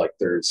maybe like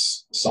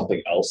there's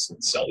something else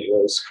in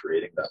cellulose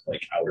creating that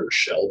like outer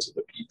shell to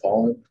the bee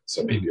pollen.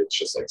 So maybe it's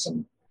just like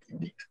some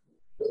unique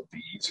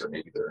bees, or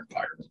maybe their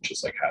environment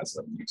just like has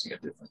them using a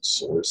different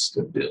source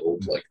to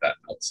build like that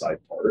outside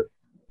part.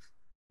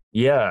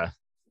 Yeah.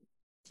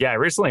 I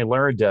recently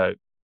learned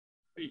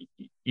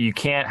you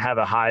can't have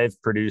a hive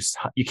produce,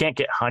 you can't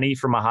get honey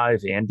from a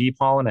hive and bee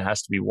pollen. It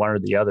has to be one or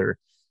the other.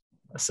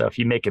 So if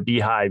you make a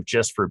beehive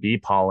just for bee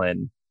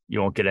pollen, you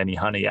won't get any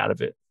honey out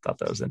of it. Thought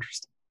that was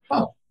interesting.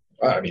 Oh,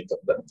 I mean,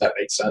 that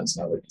makes sense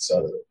now that you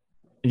said it.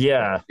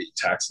 Yeah. Be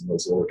taxing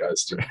those little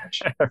guys too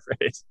much.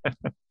 Right.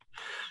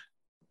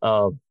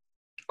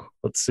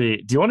 Let's see.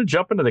 Do you want to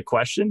jump into the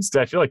questions?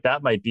 Because I feel like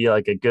that might be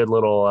like a good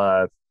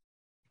little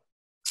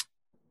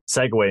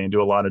segue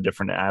into a lot of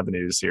different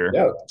avenues here.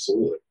 Yeah,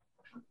 absolutely.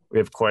 We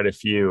have quite a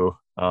few.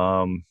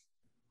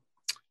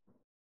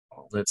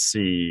 Let's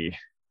see.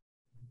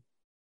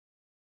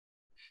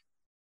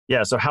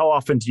 Yeah. So how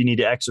often do you need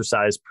to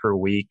exercise per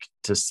week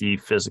to see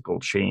physical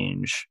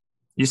change?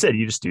 You said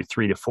you just do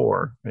 3 to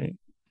 4, right?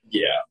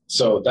 Yeah.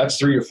 So that's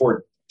 3 or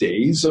 4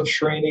 days of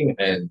training.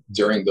 And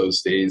during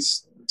those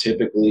days,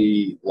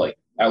 typically like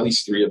at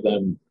least 3 of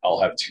them, I'll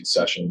have 2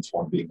 sessions,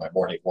 one being my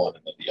morning one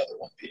and then the other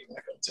one being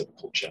like a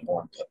typical gym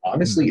one. But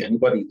honestly,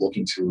 anybody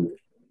looking to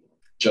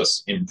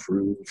just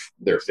improve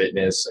their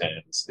fitness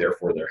and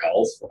therefore their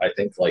health, I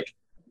think like,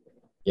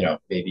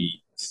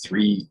 maybe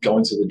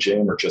going to the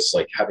gym or just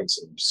like having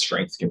some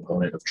strength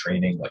component of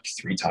training like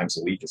 3 times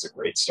a week is a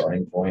great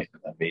starting point.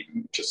 And then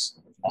maybe just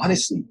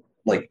honestly,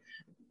 like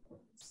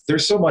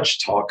there's so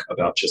much talk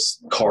about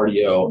just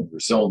cardio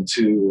and zone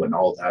 2 and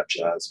all that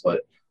jazz.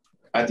 But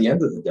at the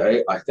end of the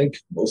day, I think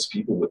most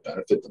people would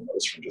benefit the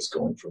most from just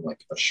going from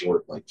like a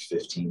short, like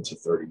 15 to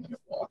 30-minute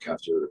walk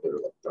after their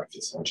like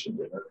breakfast, lunch, and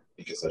dinner,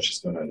 because that's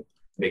just going to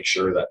make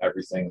sure that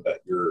everything that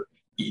you're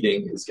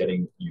eating is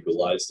getting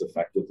utilized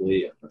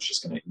effectively. And it's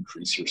just going to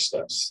increase your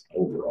steps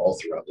overall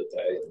throughout the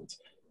day.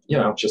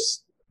 And,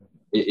 just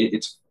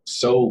it's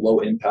so low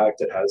impact.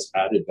 It has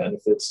added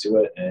benefits to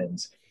it. And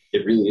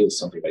it really is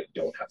something that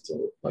you don't have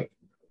to like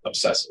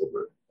obsess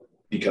over,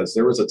 because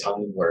there was a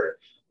time where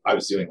I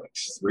was doing like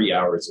 3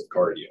 hours of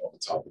cardio on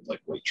top of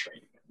like weight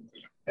training,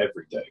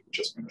 every day,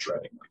 just been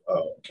treading. Like,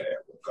 oh, okay,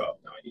 I woke up.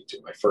 Now I need to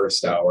do my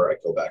first hour. I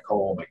go back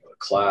home. I go to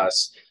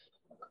class.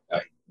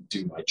 I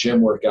do my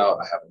gym workout.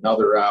 I have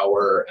another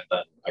hour, and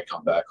then I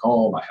come back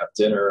home. I have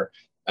dinner,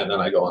 and then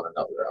I go on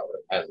another hour.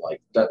 And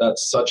like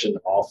that's such an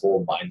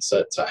awful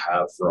mindset to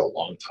have for a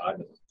long time.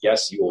 And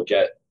yes, you will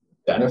get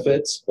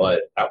benefits,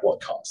 but at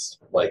what cost?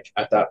 Like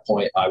at that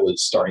point, I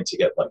was starting to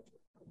get like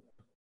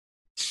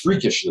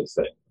freakishly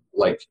thin.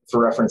 Like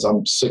for reference,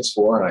 I'm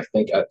 6'4", and I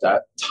think at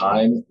that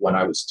time when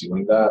I was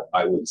doing that,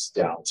 I was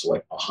down to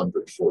like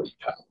 140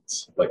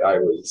 pounds. Like I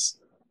was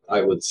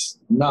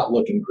not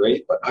looking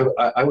great, but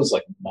I was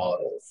like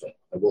model thin.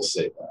 I will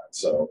say that.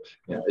 So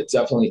it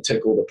definitely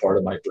tickled a part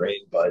of my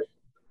brain, but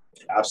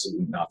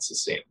absolutely not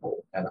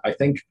sustainable. And I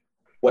think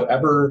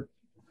whatever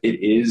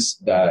it is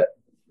that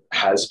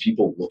has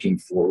people looking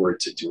forward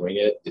to doing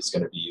it is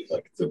going to be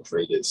like the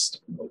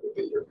greatest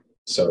motivator.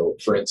 So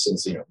for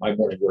instance, my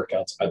morning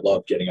workouts, I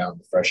love getting out in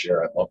the fresh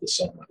air. I love the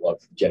sun. I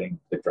love getting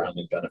the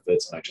grounding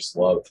benefits. And I just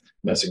love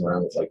messing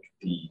around with like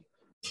the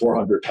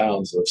 400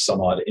 pounds of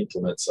some odd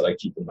implements that I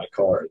keep in my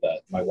car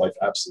that my wife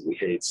absolutely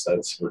hates,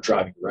 that we're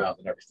driving around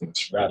and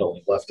everything's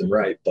rattling left and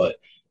right. But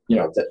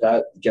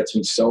that gets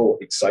me so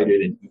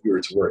excited and eager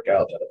to work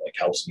out that it like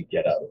helps me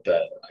get out of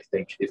bed. And I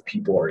think if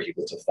people are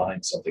able to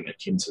find something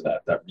akin to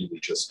that really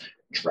just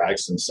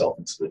drags themselves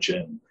into the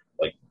gym,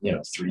 like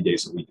 3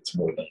 days a week, it's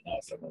more than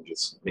enough. And then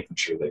just making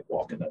sure they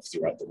walk enough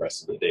throughout the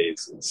rest of the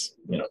days is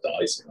the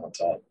icing on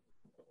top.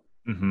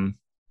 Mm-hmm.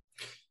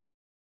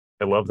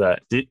 I love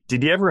that. Did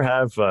you ever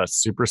have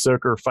super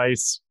soaker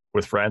fights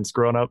with friends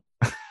growing up?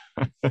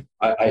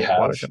 I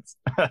have.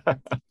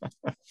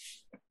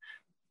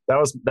 That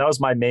was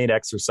my main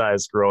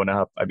exercise growing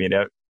up. I mean,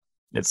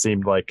 it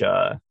seemed like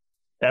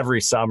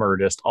every summer,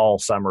 just all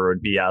summer,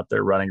 would be out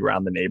there running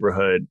around the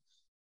neighborhood.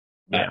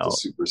 The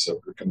super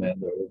soaker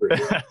commando over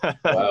here.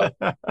 Wow.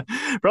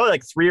 Probably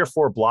like 3 or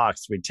 4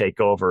 blocks we'd take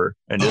over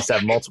and just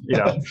have multiple,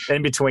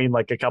 in between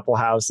like a couple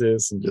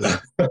houses and just.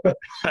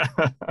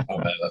 Oh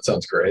man, that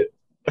sounds great.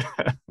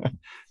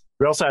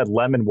 We also had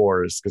lemon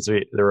wars because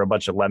there were a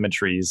bunch of lemon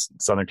trees in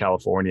Southern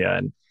California,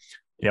 and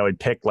we'd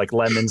pick like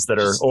lemons that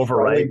are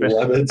overripe.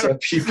 Lemons at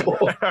people.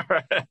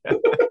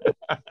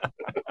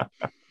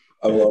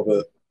 I love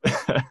it.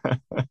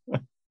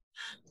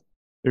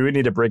 We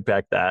need to bring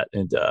back that,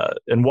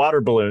 and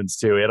water balloons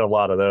too. We had a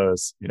lot of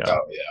those.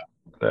 Oh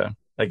yeah.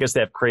 I guess they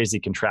have crazy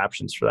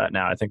contraptions for that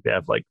now. I think they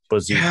have like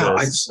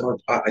bazookas. Yeah,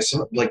 I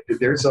saw like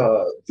there's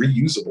a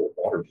reusable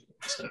water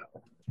balloons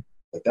now.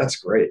 Like that's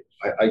great.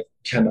 I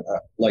can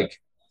like,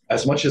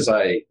 as much as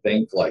I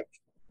think like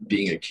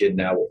being a kid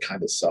now would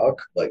kind of suck,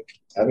 like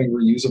having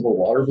reusable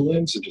water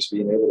balloons and just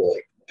being able to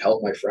like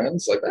help my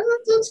friends, like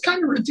that's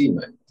kind of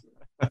redeeming.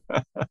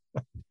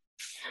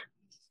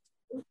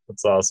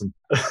 That's awesome.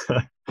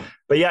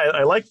 But yeah,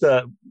 I like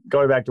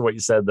going back to what you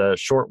said, the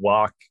short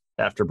walk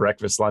after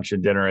breakfast, lunch,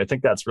 and dinner. I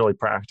think that's really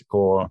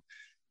practical.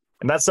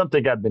 And that's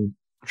something I've been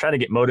trying to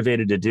get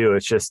motivated to do.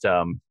 It's just,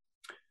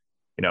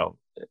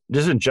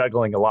 just been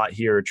juggling a lot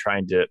here,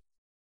 trying to,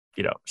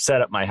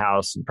 set up my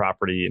house and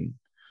property and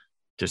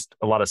just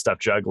a lot of stuff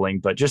juggling.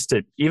 But just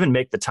to even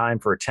make the time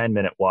for a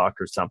 10-minute walk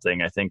or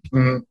something, I think,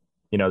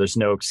 there's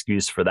no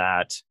excuse for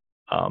that.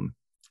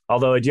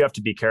 Although I do have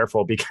to be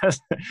careful because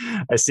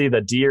I see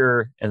the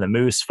deer and the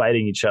moose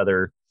fighting each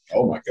other.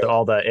 Oh my God.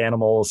 All the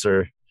animals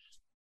are,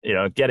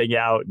 getting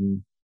out,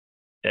 and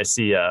I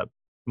see a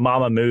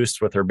mama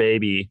moose with her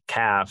baby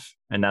calf,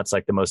 and that's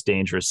like the most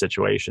dangerous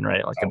situation,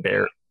 right? Like a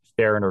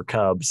bear and her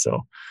cubs.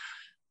 So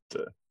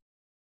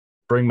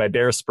bring my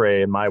bear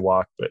spray in my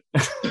walk, but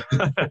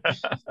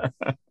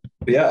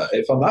But yeah,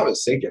 if I'm not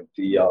mistaken,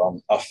 the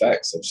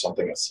effects of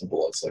something as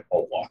simple as like a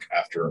walk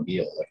after a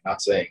meal, like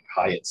not saying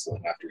high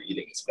insulin after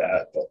eating is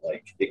bad, but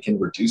like it can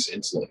reduce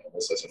insulin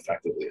almost as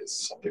effectively as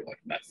something like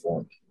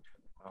metformin.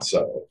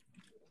 So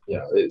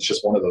yeah, it's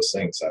just one of those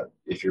things that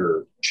if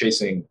you're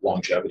chasing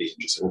longevity and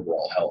just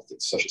overall health,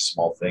 it's such a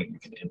small thing you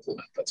can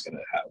implement that's going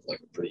to have like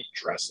a pretty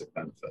drastic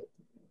benefit.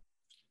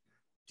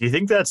 do you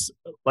think that's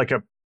like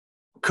a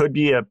could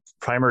be a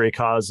primary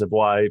cause of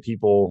why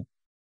people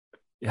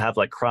have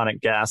like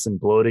chronic gas and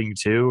bloating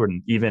too,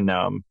 and even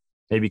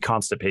maybe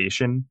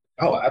constipation,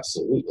 Oh,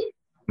 absolutely.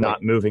 Like,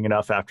 not moving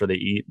enough after they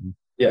eat?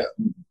 yeah,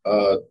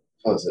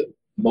 what is it?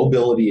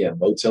 Mobility and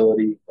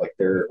motility, like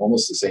they're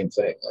almost the same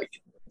thing. Like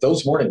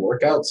those morning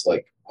workouts,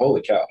 like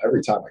holy cow,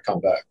 every time I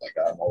come back, like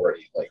I'm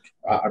already like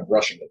I'm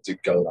rushing to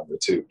go number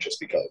two just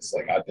because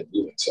like I've been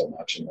moving so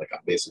much and like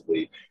I'm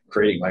basically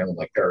creating my own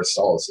like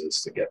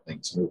peristalsis to get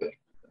things moving.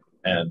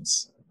 And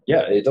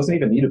yeah, it doesn't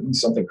even need to be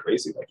something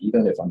crazy. Like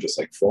even if I'm just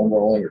like foam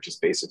rolling or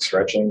just basic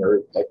stretching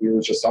or like we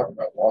were just talking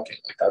about walking,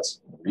 like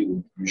that's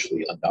really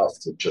usually enough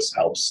to just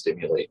help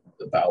stimulate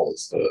the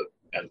bowels to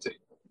empty.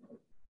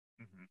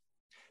 Mhm.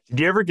 Did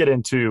you ever get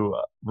into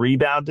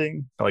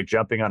rebounding, like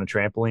jumping on a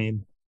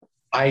trampoline?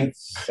 I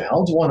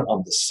found one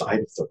on the side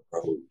of the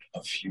road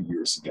a few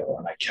years ago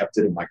and I kept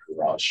it in my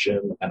garage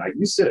gym and I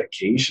used it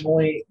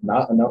occasionally,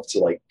 not enough to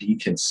like be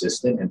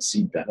consistent and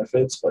see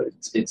benefits, but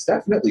it's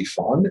definitely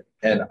fun.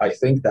 And I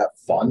think that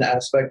fun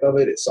aspect of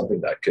it is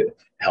something that could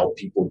help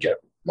people get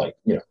like,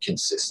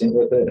 consistent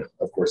with it. And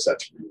of course,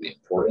 that's really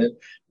important.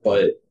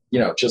 But,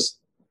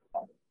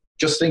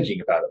 just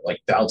thinking about it, like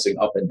bouncing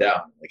up and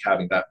down, like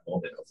having that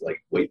moment of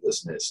like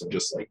weightlessness and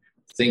just like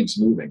things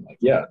moving, like,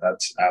 yeah,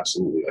 that's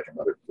absolutely like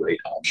another great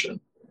option.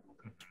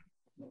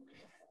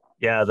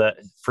 Yeah, that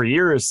for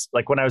years,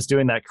 like when I was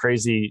doing that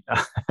crazy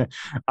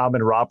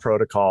almond raw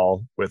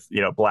protocol with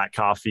black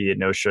coffee and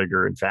no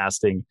sugar and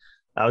fasting,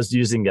 I was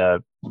using a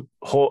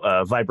whole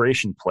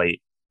vibration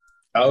plate.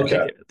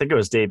 Okay. I think it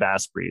was Dave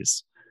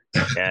Asprey's,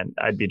 and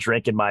I'd be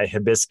drinking my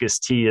hibiscus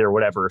tea or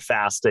whatever,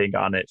 fasting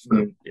on it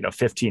for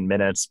 15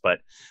 minutes. But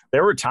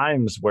there were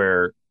times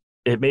where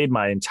it made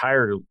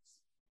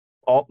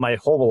all my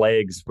whole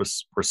legs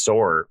were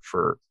sore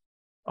for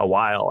a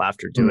while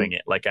after doing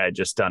it. Like I had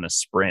just done a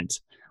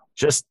sprint,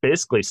 just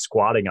basically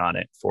squatting on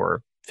it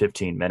for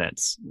 15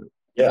 minutes.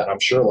 Yeah, I'm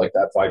sure like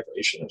that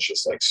vibration is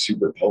just like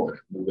super potent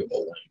moving the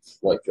length.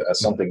 Like as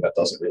something that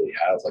doesn't really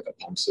have like a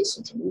pump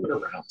system to move it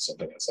around,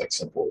 something that's like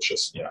simple, it's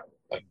just,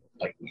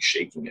 like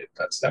shaking it,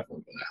 that's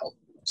definitely gonna help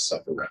move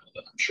stuff around.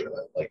 And I'm sure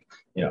that like,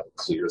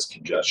 clears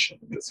congestion.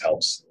 This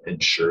helps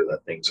ensure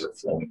that things are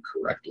flowing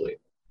correctly.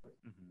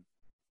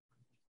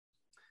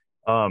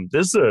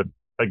 This is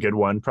a good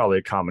one, probably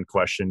a common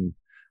question.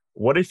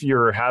 What if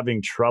you're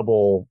having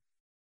trouble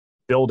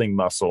building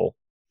muscle?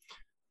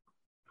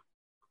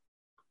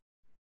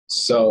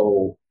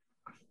 So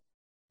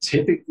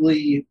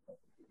typically,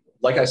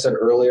 like I said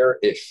earlier,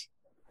 if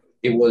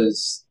it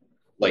was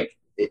like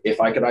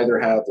if I could either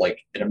have like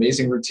an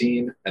amazing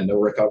routine and no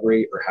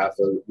recovery or half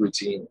a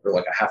routine or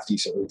like a half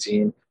decent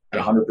routine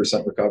and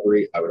 100%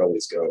 recovery, I would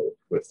always go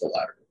with the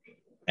latter.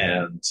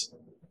 And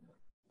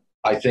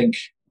I think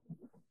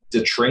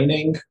the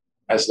training,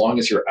 as long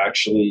as you're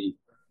actually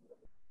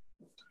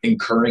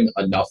incurring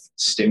enough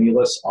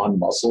stimulus on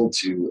muscle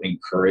to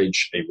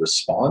encourage a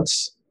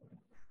response,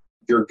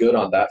 you're good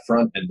on that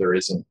front. And there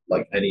isn't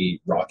like any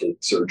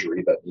rocket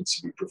surgery that needs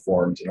to be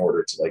performed in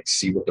order to like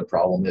see what the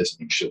problem is.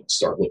 And you should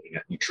start looking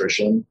at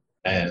nutrition.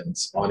 And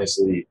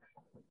honestly,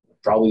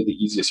 probably the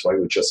easiest way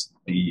would just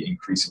be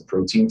increasing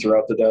protein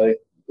throughout the day.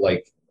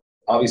 Like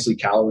obviously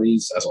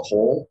calories as a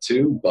whole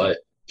too, but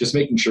just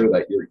making sure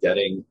that you're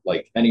getting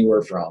like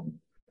anywhere from,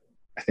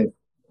 I think,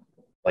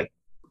 like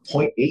zero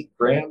point 0.8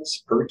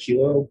 grams per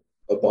kilo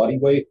of body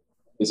weight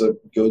is a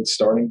good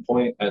starting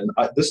point. And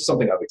this is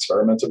something I've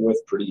experimented with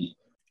pretty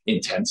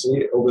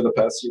intensely over the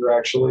past year,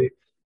 actually.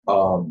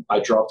 I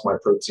dropped my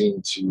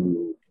protein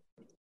to,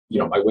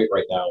 my weight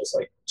right now is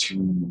like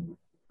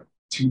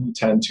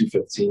 210,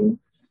 215.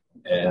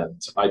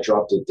 And I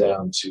dropped it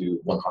down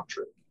to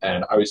 100.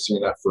 And I was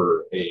doing that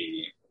for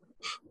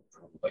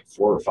like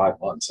 4 or 5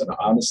 months. And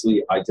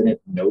honestly, I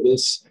didn't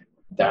notice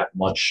that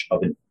much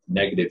of a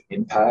negative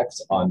impact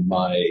on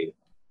my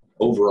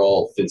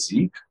overall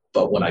physique.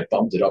 But when I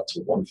bumped it up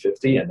to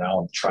 150 and now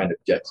I'm trying to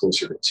get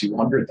closer to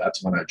 200,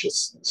 that's when I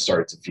just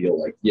started to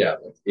feel like, yeah,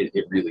 like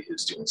it really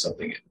is doing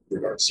something in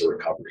regards to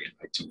recovery. And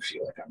I do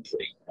feel like I'm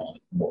putting on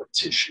more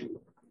tissue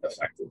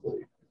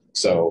effectively.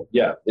 So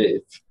yeah,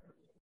 if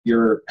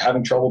you're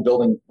having trouble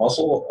building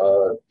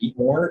muscle, eat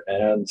more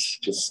and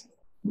just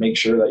make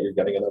sure that you're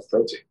getting enough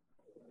protein.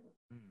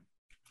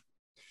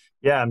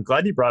 Yeah, I'm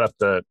glad you brought up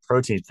the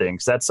protein thing,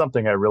 because that's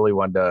something I really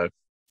wanted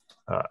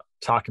to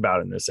talk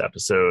about in this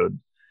episode.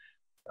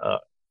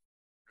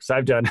 Because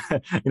I've done,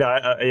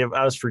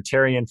 I was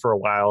fruitarian for a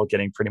while,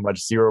 getting pretty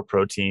much zero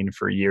protein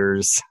for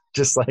years,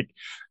 just like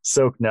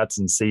soaked nuts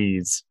and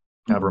seeds,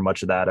 however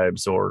much of that I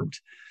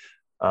absorbed.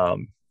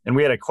 And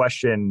we had a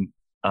question.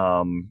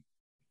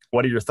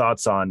 What are your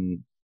thoughts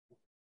on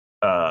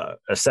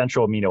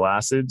essential amino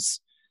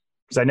acids?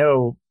 Because I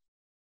know,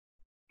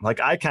 like,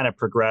 I kind of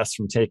progressed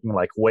from taking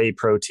like whey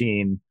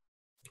protein,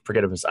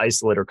 forget if it was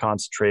isolate or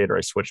concentrate, or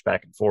I switched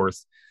back and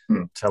forth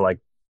to like,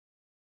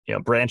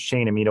 branched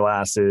chain amino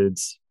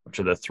acids, which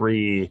are the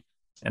 3.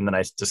 And then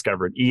I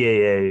discovered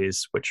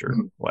EAAs, which are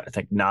I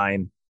think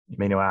 9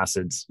 amino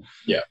acids.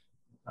 Yeah.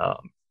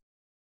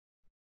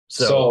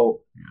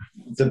 So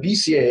the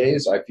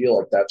BCAAs, I feel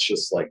like that's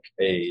just like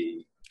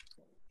a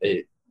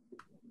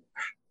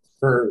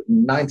for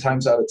 9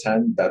 times out of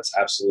 10, that's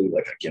absolutely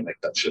like a gimmick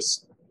that's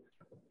just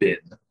been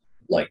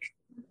like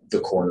the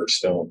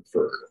cornerstone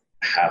for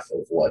half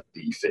of what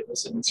the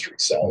fitness industry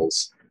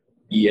sells.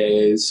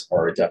 EAAs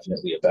are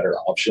definitely a better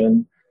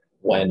option.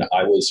 When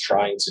I was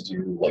trying to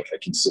do like a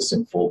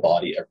consistent full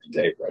body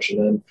everyday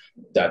regimen,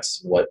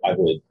 that's what I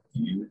would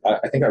use.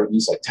 I think I would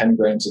use like 10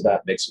 grams of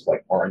that mixed with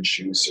like orange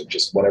juice or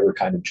just whatever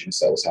kind of juice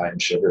that was high in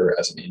sugar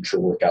as an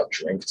intra-workout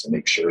drink to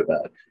make sure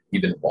that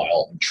even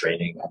while I'm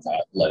training, I'm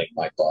not letting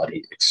my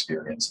body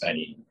experience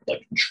any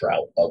like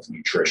drought of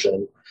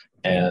nutrition.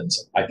 And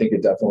I think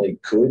it definitely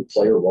could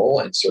play a role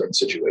in certain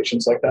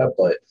situations like that.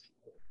 But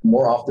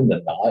more often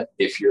than not,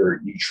 if your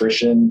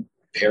nutrition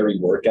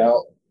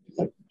peri-workout,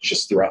 like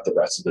just throughout the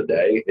rest of the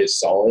day, is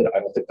solid, I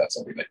don't think that's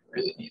something that you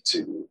really need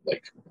to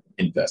like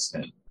invest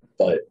in.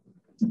 But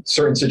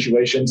certain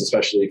situations,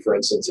 especially for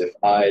instance, if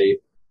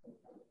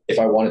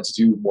I wanted to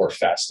do more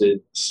fasted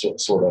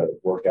sort of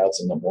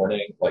workouts in the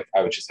morning, like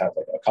I would just have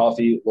like a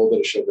coffee, a little bit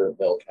of sugar,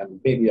 milk,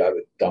 and maybe I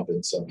would dump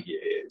in some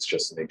EAAs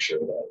just to make sure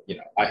that,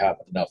 I have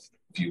enough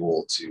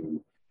fuel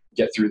to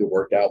get through the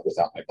workout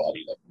without my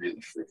body like really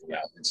freaking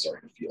out and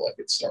starting to feel like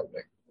it's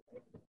starving.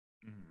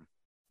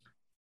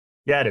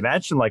 Yeah, I'd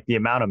imagine like the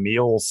amount of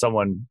meals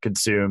someone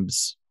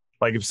consumes,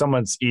 like if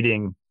someone's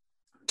eating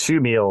 2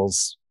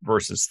 meals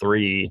versus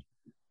 3,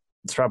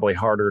 it's probably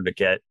harder to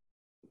get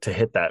to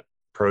hit that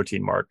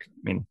protein mark.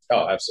 I mean,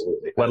 oh,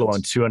 absolutely. Let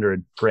alone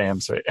 200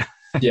 grams, right?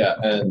 Yeah,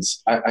 and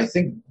I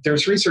think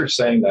there's research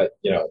saying that,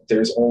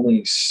 there's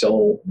only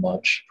so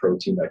much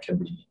protein that can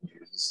be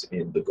used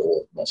in the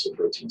goal of muscle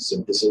protein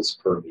synthesis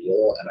per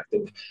meal. And I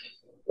think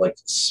like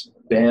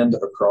spanned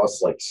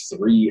across like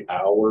 3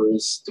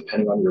 hours,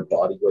 depending on your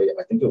body weight,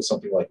 I think it was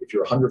something like if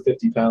you're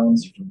 150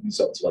 pounds, you can use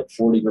up to like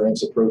 40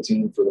 grams of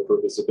protein for the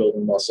purpose of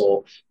building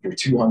muscle. If you're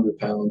 200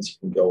 pounds, you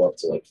can go up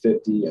to like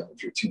 50. And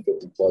if you're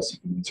 250 plus, you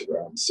can use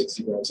around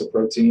 60 grams of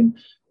protein.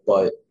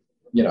 But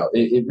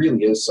it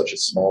really is such a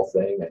small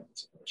thing, and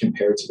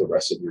compared to the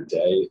rest of your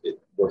day,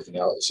 working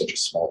out is such a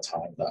small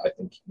time that I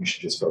think you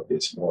should just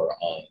focus more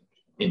on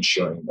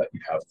ensuring that you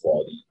have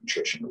quality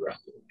nutrition around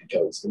it,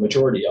 because the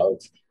majority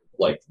of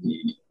like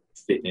the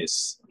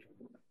fitness,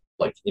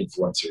 like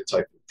influencer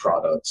type of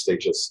products, they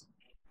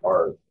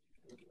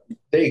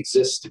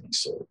exist to be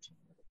sold.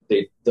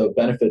 The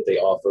benefit they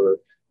offer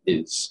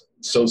is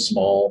so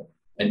small,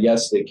 and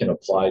yes, they can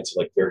apply to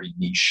like very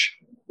niche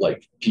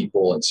like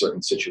people in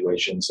certain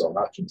situations, so I'm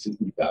not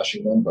completely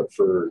bashing them, but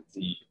for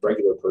the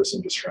regular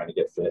person just trying to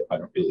get fit, I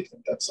don't really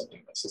think that's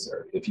something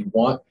necessary. If you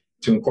want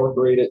to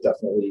incorporate it,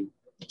 definitely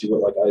do it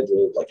like I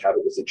did, like have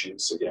it with the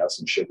juice so you have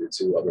some sugar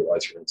too,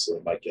 otherwise your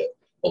insulin might get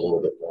a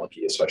little bit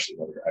wonky, especially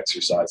when you're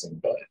exercising.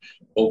 But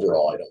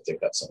overall, I don't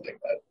think that's something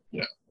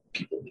that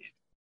people need.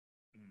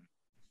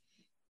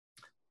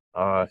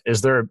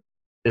 Is there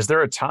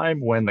a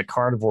time when the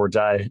carnivore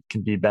diet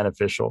can be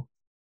beneficial?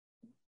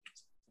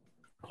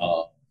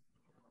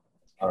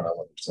 I don't know,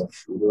 when there's no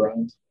fruit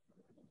around.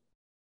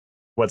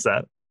 What's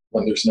that?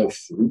 When there's no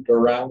fruit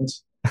around,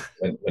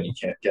 when you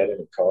can't get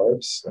any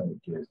carbs, and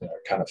you're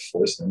kind of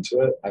forced into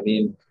it. I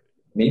mean,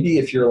 maybe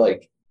if you're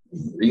like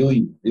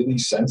really, really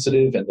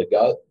sensitive in the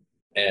gut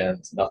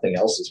and nothing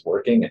else is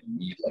working and you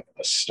need like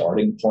a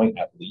starting point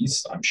at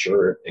least, I'm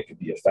sure it could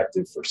be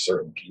effective for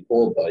certain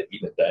people, but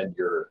even then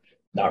you're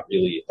not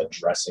really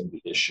addressing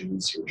the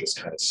issues, you're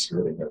just kind of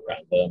skirting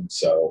around them.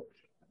 So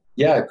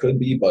yeah, it could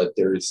be, but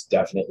there's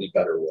definitely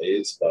better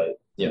ways. But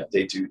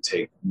they do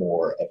take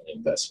more of an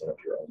investment of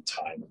your own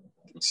time and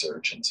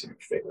research into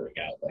figuring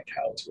out like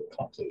how to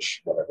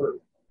accomplish whatever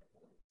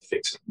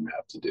fixing you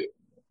have to do.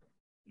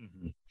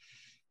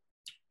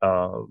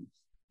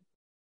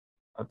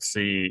 Let's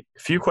see. A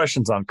few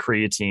questions on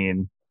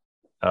creatine.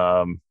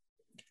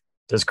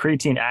 Does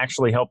creatine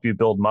actually help you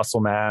build muscle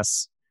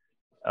mass?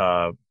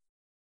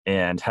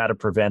 And how to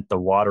prevent the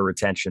water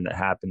retention that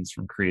happens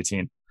from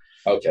creatine?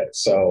 Okay,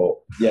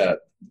 so yeah,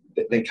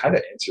 they kind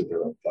of answered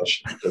their own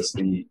question, because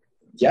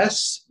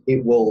yes,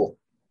 it will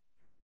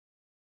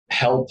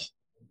help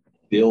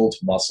build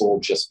muscle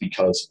just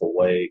because of the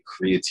way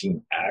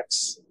creatine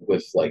acts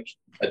with like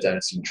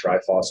adenosine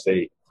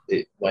triphosphate.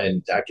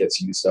 When that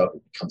gets used up,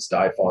 it becomes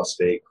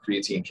diphosphate.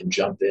 Creatine can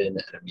jump in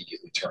and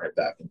immediately turn it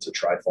back into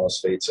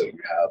triphosphate, so you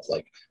have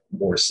like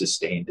more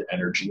sustained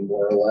energy,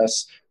 more or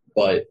less.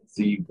 But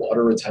the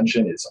water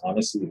retention is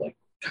honestly like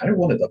kind of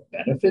one of the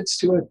benefits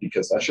to it,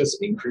 because that's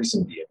just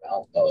increasing the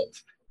amount of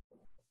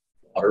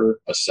water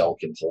a cell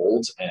can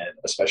hold. And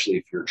especially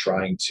if you're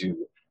trying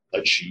to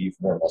achieve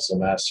more muscle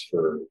mass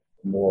for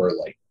more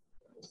like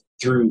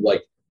through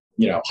like,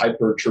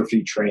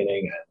 hypertrophy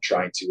training and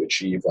trying to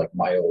achieve like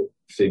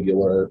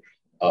myofibrillar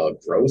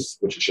growth,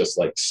 which is just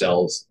like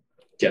cells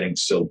getting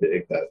so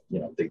big that,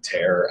 they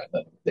tear and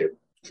then they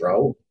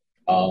grow.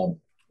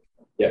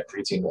 Yeah,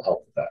 creatine will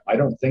help with that. I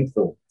don't think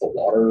the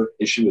water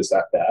issue is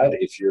that bad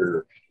if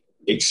you're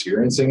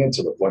experiencing it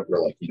to the point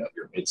where like,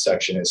 your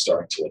midsection is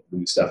starting to like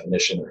lose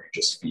definition, or you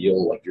just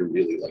feel like you're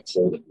really like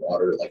holding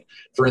water. Like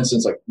for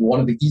instance, like one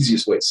of the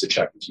easiest ways to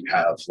check if you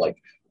have like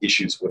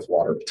issues with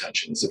water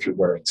retention is if you're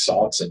wearing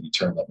socks and you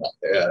turn them up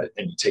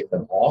and you take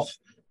them off.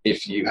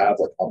 If you have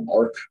like a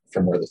mark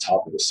from where the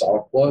top of the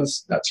sock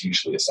was, that's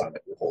usually a sign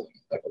that you're holding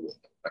like a little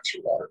bit of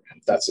extra water. And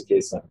if that's the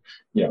case, then,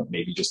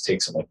 maybe just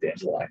take some like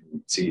dandelion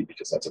root tea,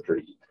 because that's a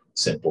pretty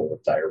simple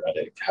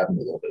diuretic. Having a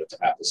little bit of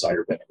apple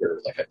cider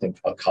vinegar, like I think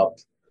a cup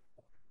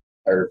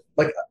or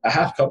like a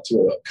half cup to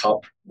a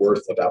cup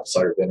worth of apple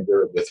cider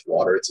vinegar with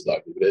water to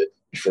dilute it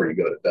before you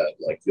go to bed.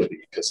 Like you'll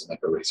be pissing like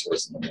a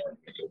racehorse in the morning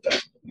and you'll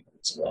definitely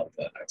lose a lot of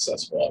that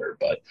excess water.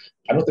 But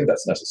I don't think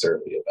that's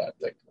necessarily a bad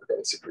thing in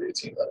regards to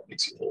creatine, that it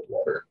makes you hold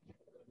water.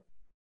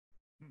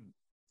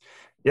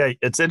 Yeah,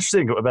 it's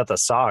interesting about the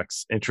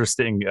socks.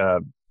 Interesting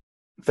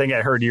thing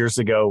I heard years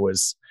ago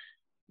was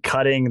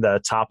cutting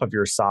the top of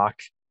your sock,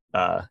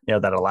 that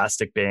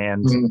elastic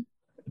band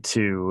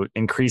to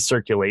increase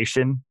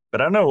circulation.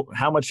 But I don't know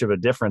how much of a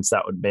difference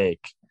that would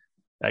make.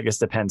 I guess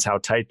depends how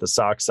tight the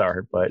socks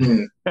are, but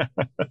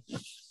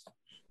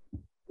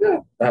yeah,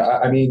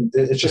 I mean,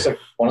 it's just like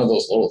one of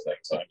those little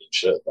things. I mean,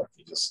 shit, like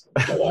you just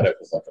go at it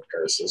with like a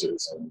pair of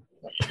scissors, and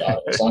like,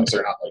 as long as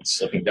they're not like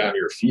slipping down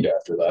your feet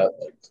after that,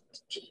 like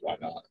just why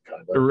not?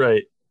 Kind of.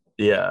 Right.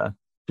 Yeah.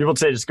 People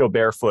say just go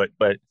barefoot,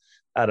 but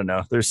I don't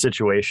know. There's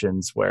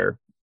situations where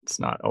it's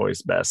not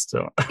always best.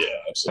 So yeah,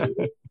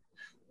 absolutely.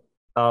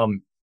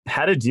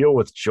 How to deal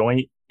with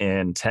joint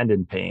and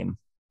tendon pain?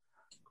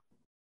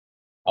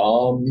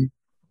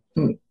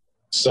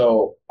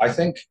 So I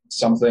think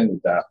something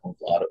that a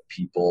lot of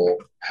people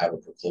have a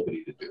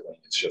proclivity to doing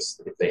is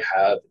just if they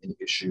have an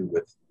issue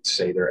with,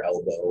 say, their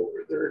elbow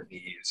or their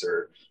knees,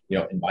 or,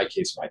 in my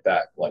case, my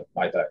back, like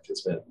my back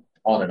has been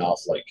on and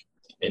off like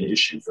an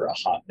issue for a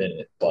hot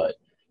minute, but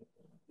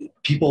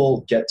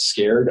people get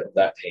scared of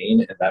that pain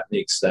and that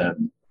makes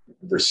them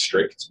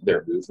restrict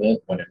their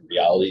movement, when in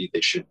reality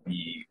they should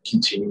be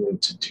continuing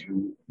to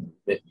do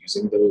movement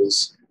using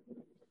those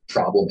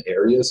problem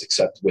areas,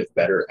 except with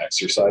better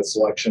exercise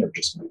selection or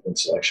just movement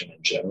selection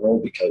in general.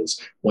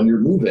 Because when you're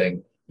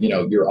moving,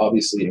 you're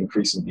obviously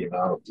increasing the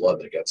amount of blood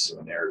that gets to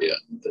an area.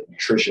 The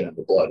nutrition in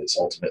the blood is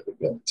ultimately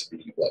going to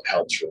be what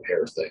helps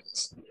repair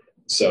things.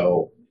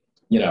 So,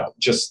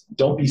 just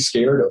don't be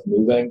scared of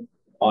moving.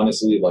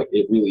 Honestly, like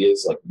it really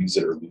is like use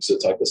it or lose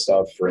it type of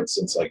stuff. For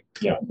instance, like,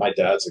 my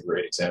dad's a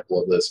great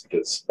example of this,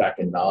 because back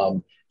in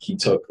Nam, he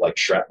took like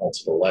shrapnel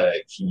to the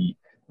leg. He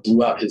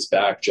blew out his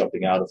back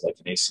jumping out of like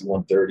an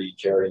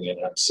AC-130 carrying an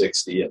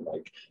M60, and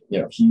like,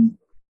 he,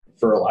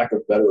 for a lack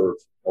of better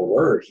a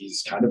word,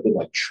 he's kind of been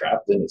like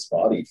trapped in his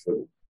body for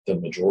the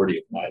majority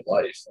of my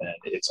life, and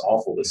it's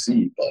awful to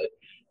see. But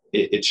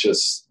it's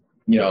just,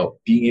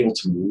 being able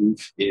to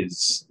move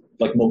is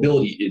like,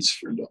 mobility is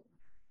freedom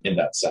in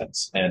that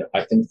sense. And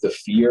I think the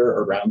fear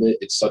around it,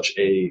 it's such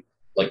a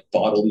like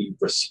bodily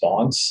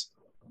response,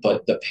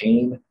 but the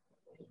pain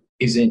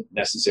isn't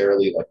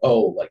necessarily like,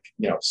 oh, like,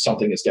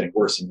 something is getting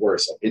worse and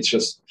worse. Like, it's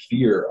just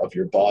fear of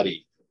your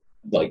body,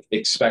 like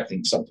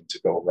expecting something to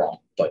go wrong.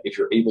 But if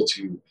you're able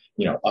to,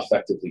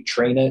 effectively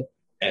train it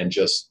and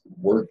just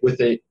work with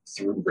it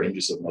through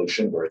ranges of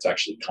motion where it's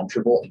actually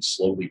comfortable, and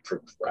slowly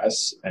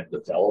progress and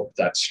develop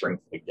that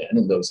strength again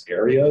in those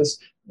areas,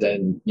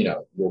 then,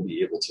 you'll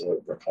be able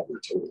to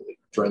recover totally.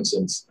 For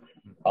instance,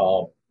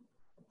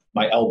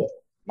 my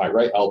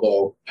right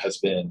elbow has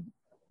been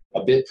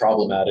a bit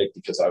problematic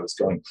because I was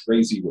going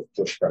crazy with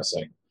push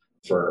pressing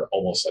for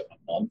almost like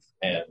a month.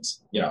 And,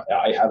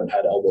 I haven't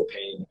had elbow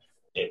pain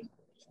in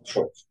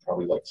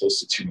probably like close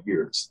to 2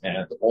 years.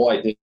 And all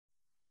I did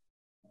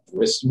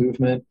wrist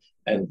movement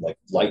and like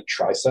light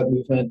tricep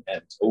movement.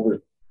 And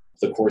over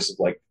the course of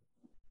like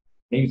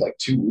maybe like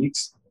 2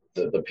 weeks,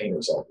 the pain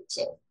resolved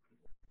itself.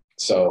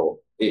 So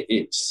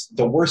it's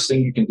the worst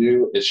thing you can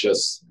do is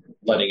just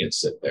letting it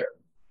sit there.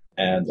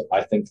 And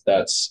I think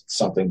that's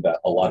something that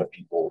a lot of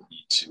people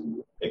need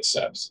to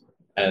accept.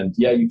 And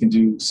yeah, you can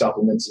do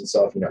supplements and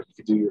stuff. You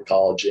can do your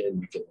collagen,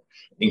 you can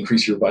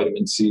increase your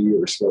vitamin C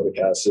or ascorbic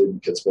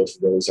acid, because both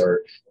of those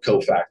are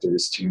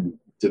cofactors to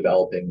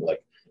developing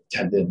like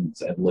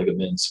tendons and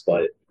ligaments.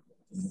 But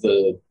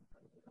the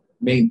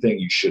main thing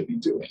you should be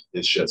doing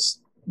is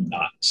just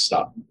not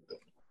stop moving.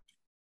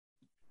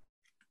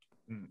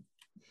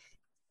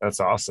 That's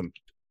awesome.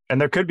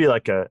 And there could be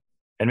like and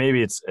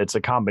maybe it's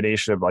a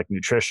combination of like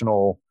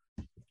nutritional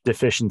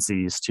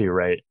deficiencies too,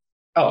 right?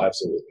 Oh,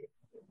 absolutely.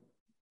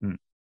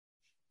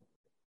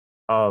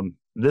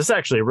 This is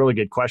actually a really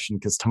good question,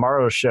 because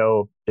tomorrow's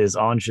show is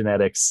on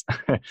genetics.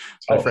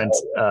 My friend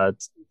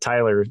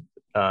Tyler.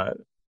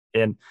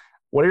 And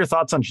what are your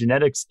thoughts on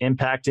genetics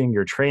impacting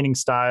your training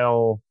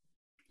style,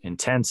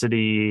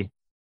 intensity,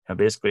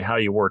 basically how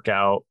you work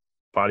out,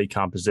 body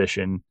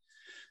composition.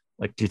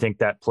 Like, do you think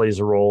that plays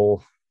a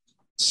role?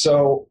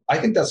 So I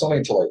think that's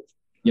something to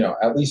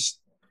at least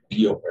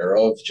be aware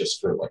of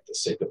just for like the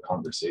sake of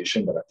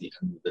conversation. But at the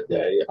end of the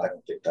day, I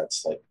don't think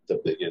that's like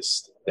the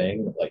biggest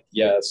thing. Like,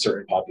 yeah,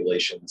 certain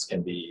populations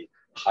can be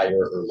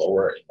higher or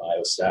lower in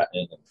myostatin.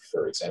 And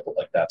for example,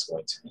 like that's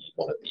going to be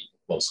one of the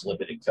most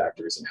limiting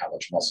factors in how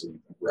much muscle you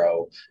can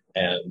grow.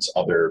 And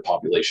other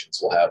populations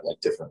will have like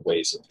different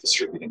ways of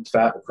distributing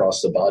fat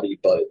across the body.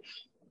 But,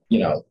 you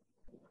know,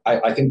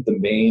 I think the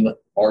main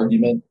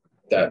argument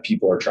that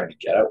people are trying to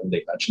get at when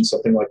they mention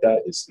something like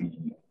that is the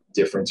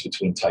difference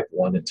between type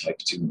 1 and type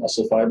 2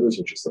 muscle fibers,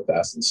 which is the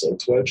fast and slow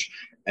twitch.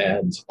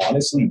 And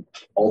honestly,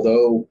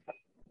 although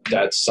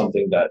that's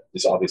something that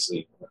is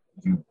obviously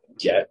you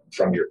get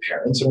from your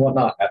parents and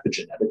whatnot,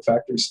 epigenetic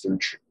factors through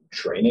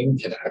training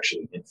can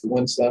actually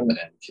influence them and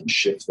can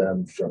shift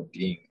them from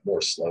being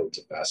more slow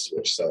to fast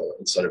twitch. So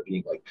instead of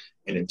being like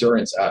an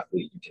endurance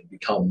athlete, you can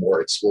become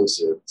more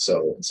explosive.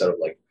 So instead of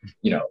like,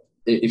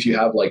 if you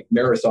have like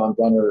marathon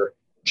runner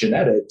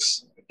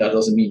genetics, that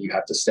doesn't mean you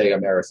have to stay a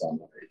marathon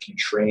runner. If you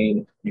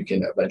train, you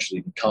can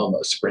eventually become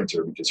a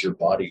sprinter because your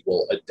body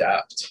will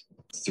adapt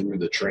through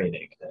the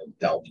training, and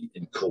that'll be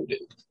encoded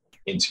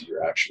into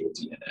your actual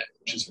DNA,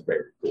 which is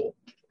very cool.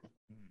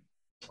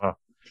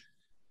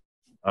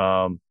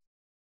 Wow.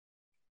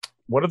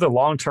 What are the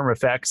long-term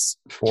effects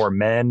for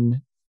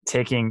men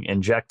taking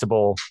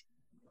injectable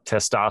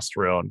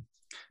testosterone?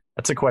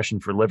 That's a question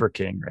for Liver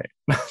King, right?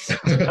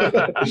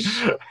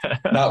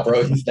 Nah,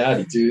 bro, he's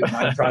natty, dude.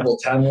 9 primal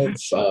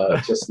tenants,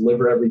 just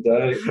liver every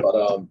day.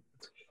 But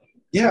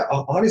yeah,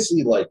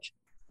 honestly, like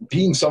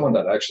being someone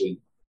that actually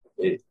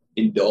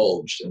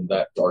indulged in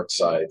that dark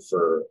side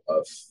for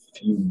a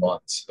few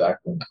months back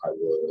when I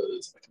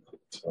was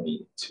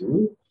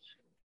 22,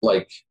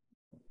 like,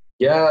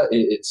 yeah,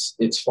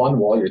 it's fun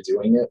while you're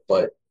doing it,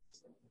 but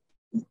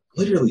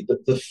literally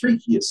the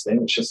freakiest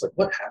thing is just like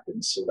what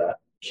happens to that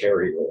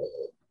carrier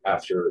oil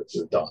after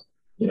you're done.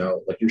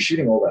 Like you're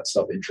shooting all that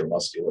stuff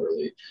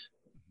intramuscularly,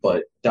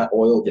 but that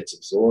oil gets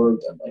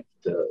absorbed, and like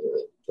the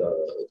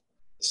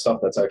stuff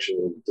that's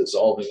actually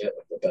dissolving it,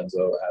 like the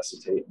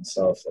benzoacetate and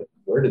stuff, like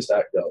where does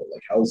that go?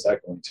 Like how is that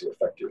going to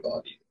affect your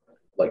body?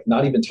 Like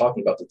not even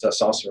talking about the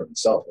testosterone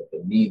itself, but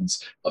the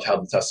means of how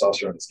the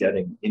testosterone is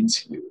getting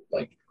into you.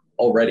 Like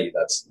already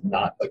that's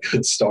not a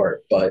good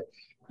start. But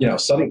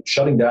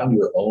shutting down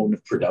your own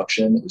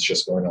production is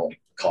just going to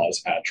like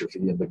cause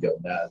atrophy in the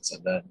gonads.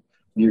 And then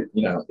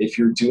if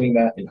you're doing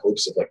that in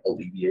hopes of like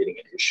alleviating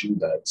an issue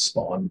that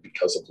spawned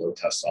because of low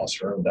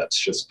testosterone, that's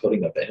just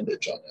putting a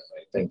bandage on it.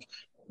 I think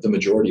the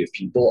majority of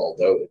people,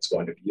 although it's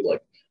going to be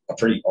like a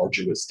pretty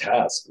arduous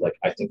task, like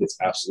I think it's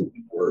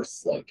absolutely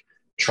worth like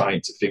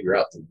trying to figure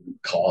out the root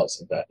cause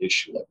of that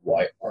issue. Like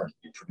why aren't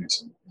you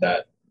producing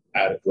that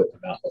adequate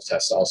amount of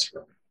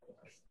testosterone?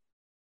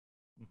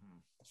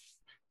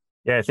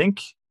 Yeah, I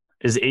think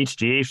is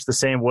HGH the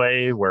same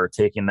way, where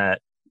taking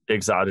that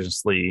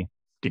exogenously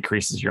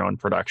decreases your own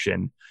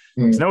production?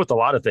 Because I know with a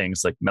lot of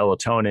things like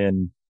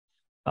melatonin,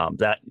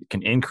 that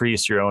can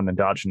increase your own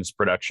endogenous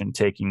production,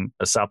 taking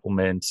a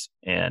supplement,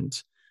 and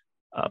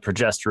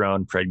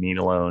progesterone,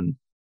 pregnenolone.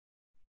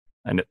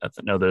 I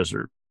know those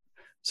are,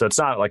 so it's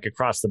not like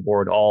across the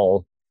board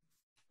all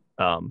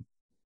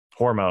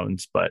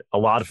hormones, but a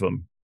lot of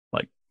them,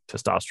 like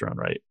testosterone,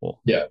 right? Well,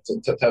 yeah,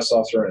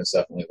 testosterone is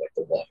definitely like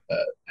the one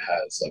that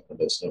has like the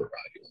most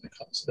notoriety when it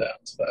comes down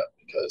to that,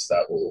 because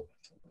that will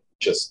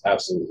just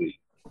absolutely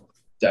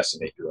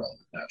decimate your own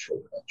natural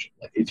production.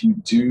 Like if you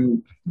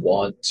do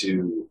want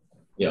to,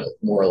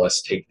 more or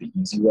less take the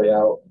easy way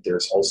out,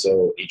 there's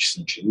also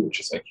HCG,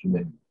 which is like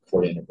human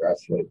chorionic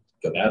graphite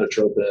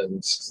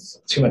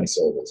gonadotropins. Too many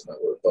syllables in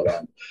that word,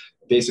 but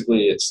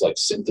basically it's like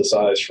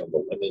synthesized from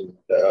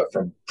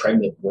from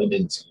pregnant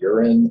women's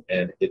urine,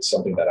 and it's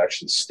something that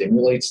actually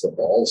stimulates the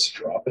balls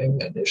dropping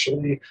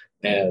initially,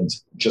 and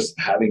just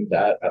having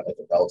that at like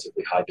a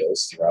relatively high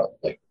dose throughout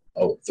like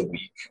the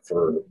week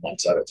for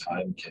months at a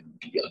time can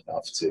be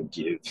enough to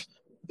give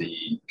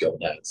the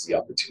gonads the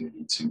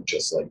opportunity to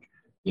just like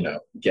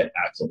get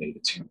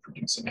acclimated to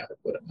producing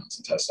adequate amounts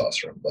of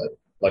testosterone. But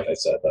like I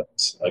said,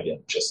 that's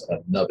again just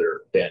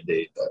another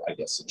band-aid, but I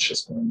guess it's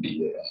just going to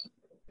be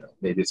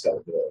maybe it's got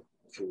a bit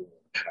of cool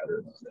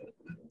pattern on it,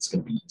 and it's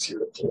going to be easier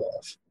to pull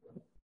off.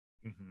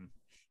 Mm-hmm.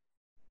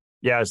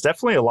 Yeah, it's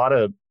definitely a lot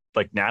of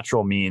like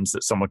natural means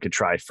that someone could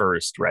try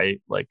first,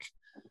 right? Like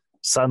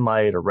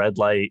sunlight or red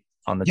light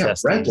on the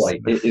testes. Red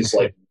light is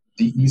like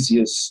the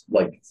easiest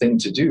like thing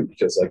to do,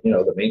 because like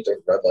the main thing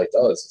red light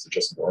does is it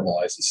just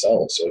normalizes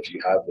cells. So if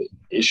you have an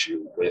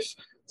issue with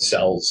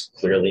cells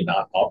clearly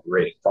not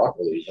operating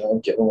properly,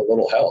 give them a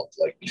little help.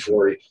 Like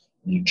before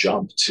you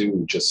jump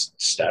to just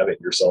stabbing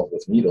yourself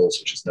with needles,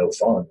 which is no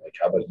fun. Like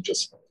how about you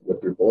just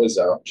whip your boys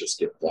out and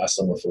just blast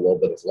them with a little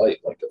bit of light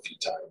like a few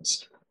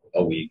times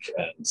a week,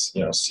 and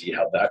see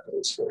how that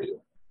goes for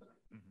you.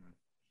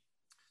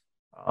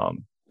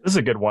 This is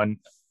a good one.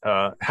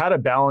 How to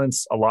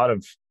balance a lot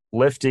of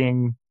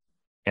lifting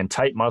and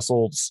tight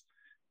muscles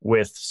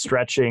with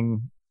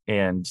stretching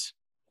and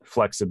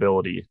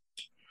flexibility?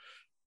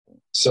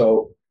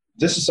 So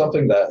this is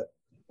something that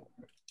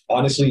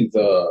honestly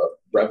the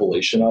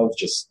revelation of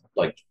just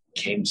like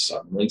came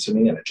suddenly to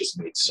me, and it just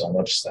made so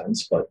much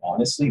sense. But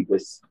honestly,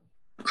 with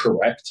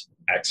correct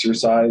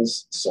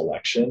exercise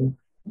selection,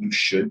 you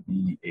should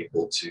be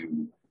able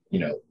to,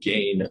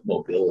 gain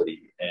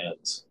mobility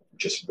and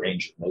just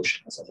range of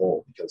motion as a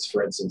whole. Because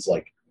for instance,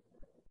 like,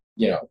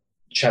 you know,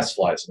 chest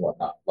flies and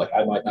whatnot. Like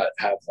I might not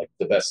have like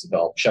the best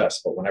developed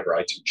chest, but whenever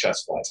I do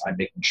chest flies, I'm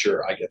making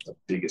sure I get the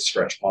biggest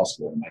stretch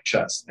possible in my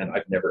chest. And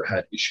I've never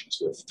had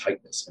issues with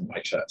tightness in my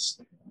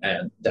chest.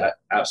 And that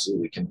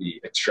absolutely can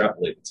be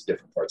extrapolated to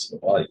different parts of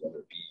the body, whether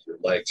it be your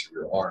legs or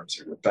your arms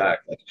or your back.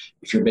 Like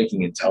if you're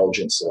making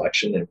intelligent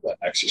selection in what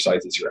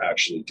exercises you're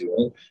actually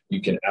doing,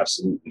 you can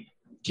absolutely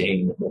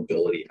gain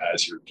mobility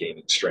as you're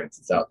gaining strength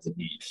without the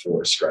need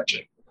for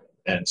stretching.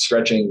 And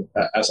stretching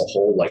as a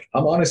whole, like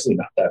I'm honestly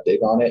not that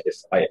big on it. If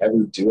I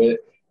ever do it,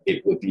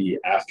 it would be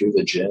after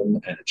the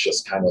gym, and it's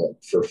just kind of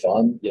for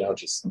fun,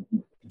 just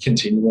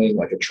continuing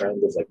like a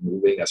trend of like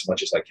moving as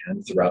much as I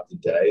can throughout the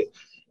day.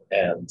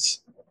 And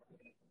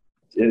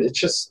it's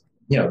just,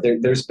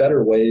 there's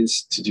better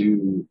ways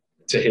to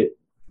hit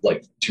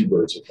like two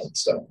birds with one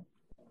stone.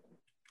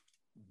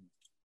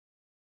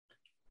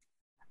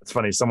 It's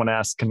funny. Someone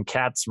asked, can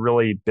cats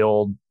really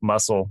build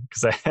muscle?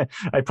 Because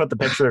I put the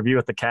picture of you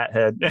with the cat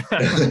head.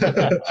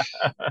 I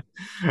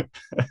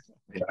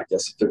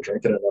guess if they're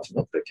drinking enough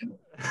milk, they can.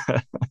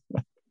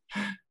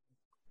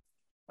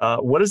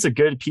 What is a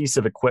good piece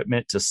of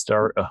equipment to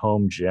start a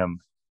home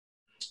gym?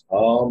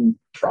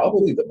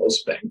 Probably the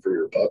most bang for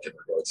your buck in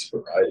regards to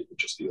variety would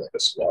just be like a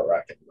squat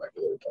rack and a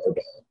regular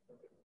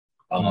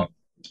barbell.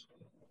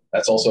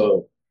 That's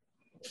also,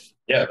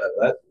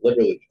 that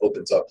literally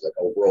opens up like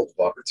a world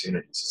of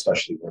opportunities,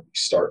 especially when you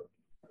start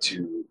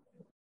to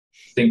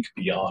think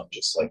beyond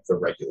just like the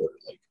regular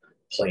like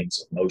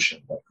planes of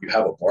motion. Like you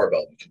have a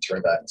barbell, you can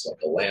turn that into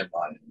like a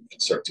landmine, and you can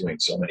start doing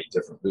so many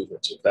different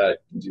movements with that.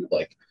 You can do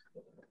like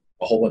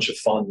a whole bunch of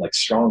fun, like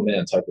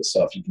strongman type of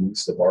stuff. You can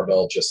use the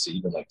barbell just to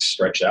even like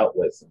stretch out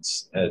with.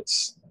 And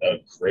it's a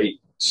great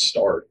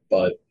start.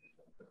 But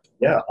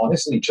yeah,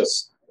 honestly,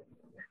 just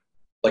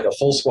like a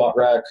full squat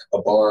rack,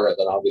 a bar, and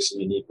then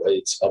obviously you need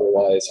weights.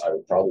 Otherwise, I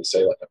would probably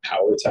say like a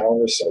power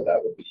tower. So that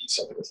would be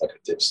something with like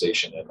a dip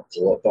station and a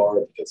pull-up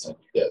bar, because then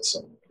you get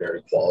some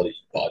very quality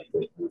body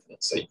weight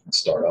movements that you can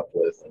start up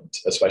with. And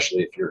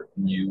especially if you're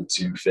new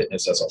to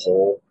fitness as a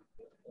whole,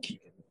 you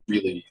can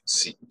really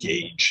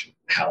gauge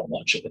how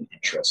much of an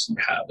interest you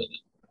have in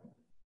it.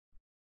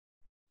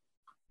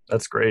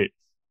 That's great.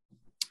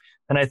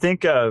 And I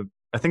think I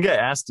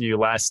asked you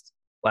last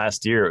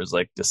year, it was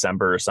like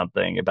December or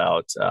something,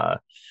 about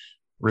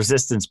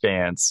resistance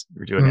bands.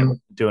 We were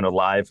doing a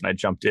live, and I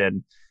jumped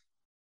in,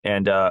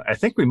 and I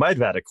think we might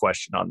have had a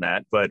question on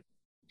that. But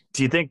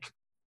do you think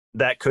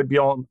that could be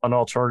an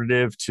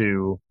alternative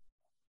to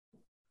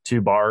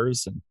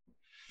bars? And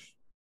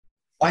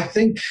I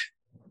think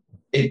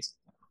it's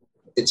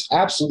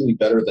absolutely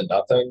better than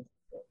nothing,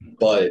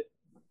 but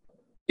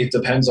it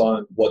depends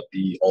on what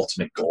the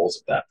ultimate goals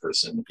of that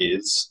person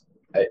is.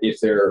 If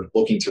they're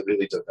looking to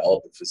really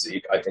develop a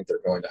physique, I think they're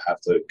going to have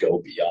to go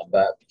beyond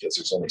that, because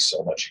there's only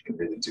so much you can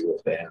really do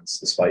with bands,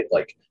 despite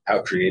like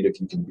how creative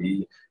you can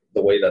be.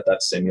 The way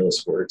that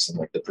stimulus works and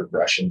like the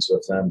progressions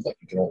with them, like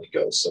you can only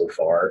go so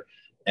far.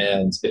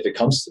 And if it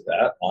comes to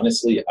that,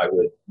 honestly, I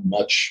would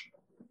much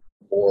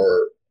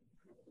more,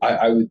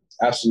 I would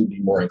absolutely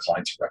be more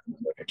inclined to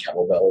recommend like a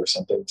kettlebell or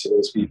something to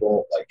those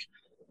people. Like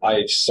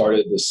I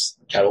started this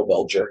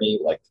kettlebell journey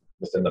like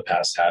within the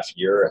past half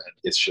year, and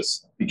it's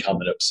just become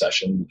an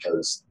obsession,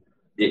 because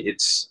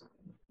it's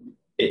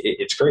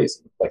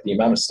crazy. Like the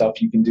amount of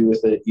stuff you can do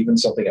with it, even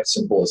something as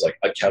simple as like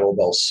a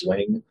kettlebell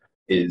swing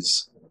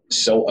is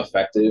so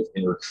effective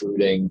in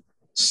recruiting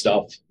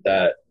stuff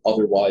that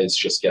otherwise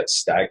just gets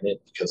stagnant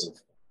because of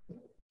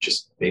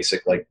just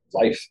basic like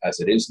life as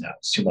it is now.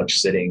 It's too much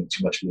sitting,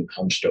 too much being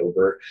hunched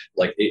over.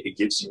 Like it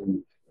gives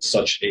you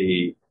such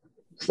a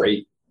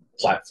great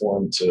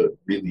platform to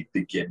really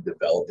begin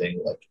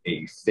developing like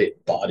a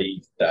fit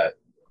body that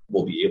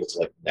will be able to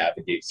like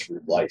navigate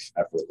through life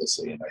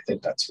effortlessly. And I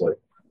think that's what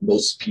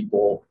most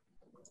people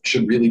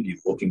should really be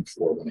looking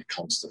for when it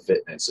comes to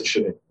fitness. It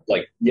shouldn't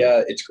like,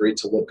 yeah, it's great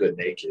to look good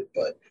naked,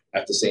 but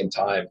at the same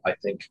time, I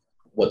think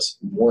what's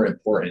more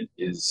important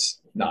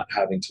is not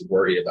having to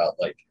worry about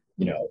like,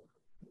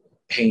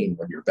 pain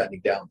when you're bending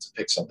down to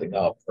pick something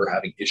up, or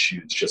having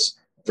issues just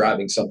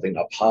grabbing something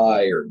up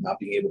high, or not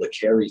being able to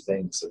carry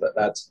things. So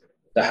that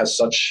has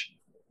such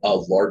a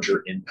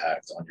larger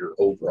impact on your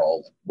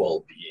overall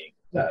well-being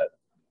that,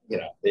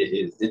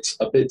 it's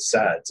a bit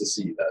sad to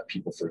see that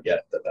people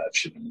forget that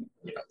should be,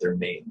 their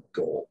main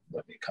goal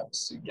when it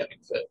comes to getting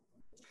fit.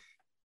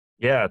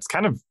 Yeah, it's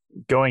kind of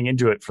going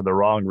into it for the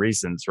wrong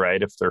reasons,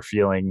 right? If they're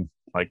feeling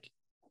like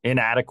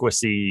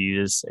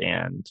inadequacies,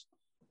 and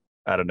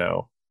I don't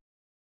know,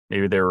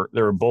 maybe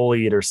they're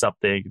bullied or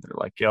something. They're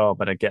like, "Yo, I'm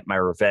gonna get my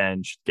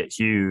revenge, get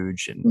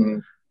huge,"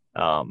 and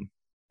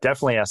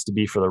definitely has to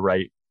be for the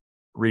right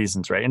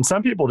reasons, right? And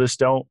some people just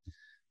don't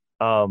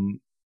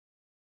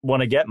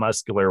want to get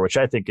muscular, which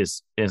I think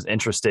is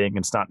interesting.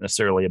 It's not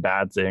necessarily a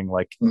bad thing.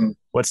 Like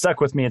what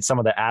stuck with me in some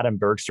of the Adam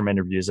Bergstrom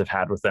interviews I've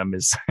had with them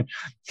is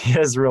he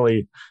has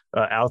really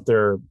out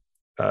there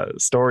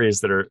stories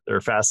that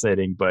are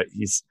fascinating. But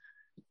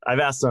I've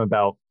asked him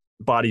about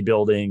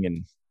bodybuilding,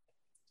 and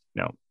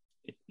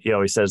he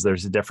always says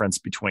there's a difference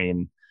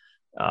between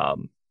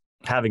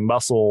having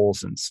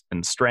muscles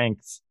and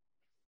strength.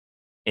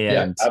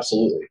 And yeah,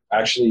 absolutely.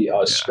 Actually,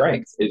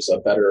 strength is a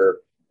better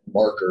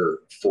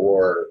marker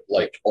for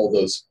like all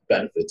those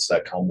benefits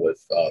that come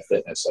with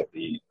fitness, like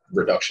the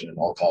reduction in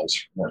all-cause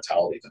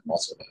mortality than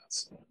muscle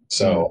mass.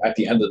 So at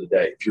the end of the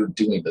day, if you're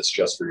doing this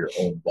just for your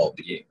own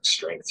well-being,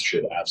 strength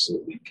should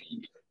absolutely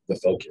be the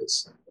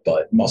focus.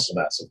 But muscle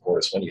mass, of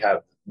course, when you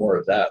have more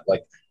of that,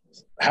 like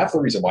half the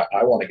reason why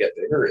I want to get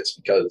bigger is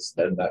because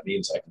then that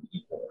means I can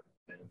eat more.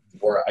 And the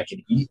more I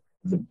can eat,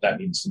 that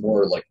means the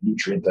more like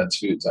nutrient dense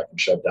foods I can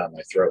shove down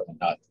my throat and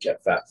not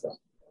get fat from.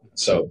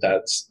 So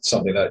that's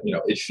something that,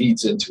 it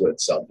feeds into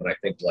itself. And I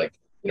think like,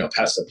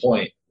 past the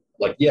point,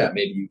 like, yeah,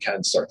 maybe you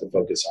can start to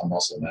focus on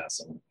muscle mass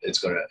and it's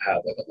going to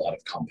have like a lot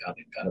of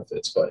compounding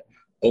benefits, but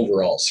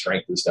overall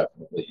strength is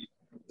definitely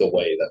the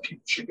way that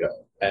people should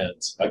go. And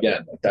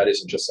again, like, that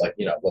isn't just like,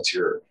 what's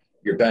your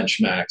bench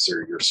max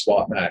or your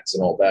squat max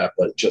and all that,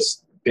 but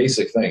just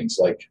basic things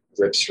like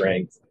grip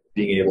strength,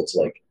 being able to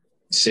like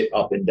sit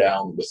up and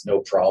down with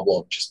no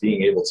problem, just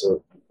being able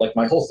to, like,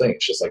 my whole thing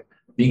is just like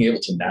being able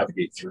to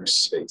navigate through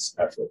space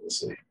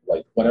effortlessly.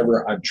 Like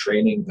whenever I'm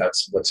training,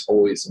 that's what's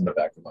always in the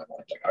back of my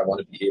mind. Like I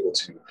want to be able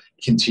to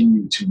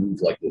continue to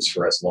move like this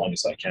for as long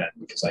as I can,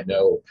 because I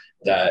know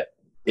that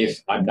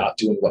if I'm not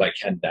doing what I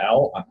can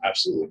now, I'm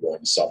absolutely going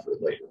to suffer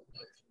later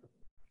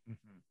in life.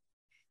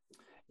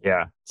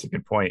 Yeah, it's a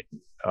good point.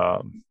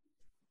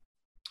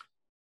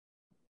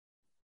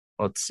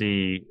 Let's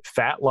see,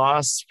 fat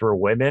loss for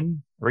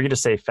women. We're going to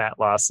say fat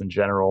loss in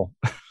general.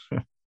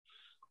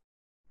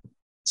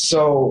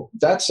 So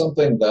that's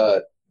something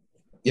that,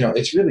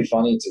 it's really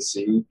funny to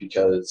see,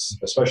 because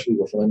especially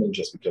with women,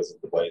 just because of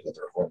the way that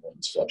their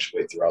hormones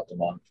fluctuate throughout the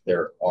month,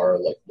 there are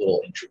like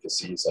little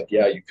intricacies. Like,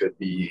 yeah, you could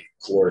be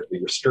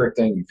calorically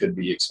restricting, you could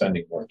be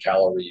expending more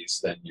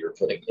calories than you're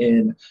putting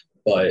in,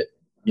 but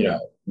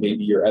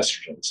maybe your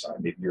estrogen is high,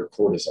 maybe your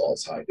cortisol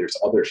is high. There's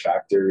other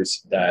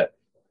factors that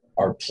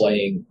are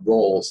playing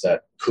roles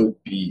that could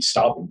be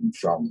stopping you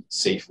from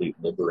safely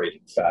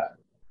liberating fat.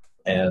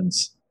 And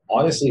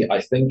honestly,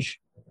 I think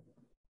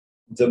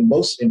the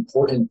most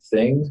important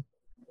thing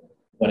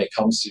when it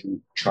comes to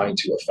trying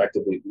to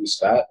effectively lose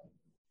fat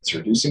is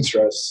reducing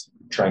stress,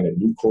 trying to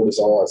nuke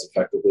cortisol as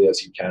effectively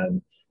as you can,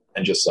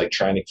 and just like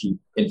trying to keep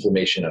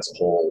inflammation as a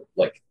whole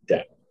like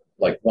down.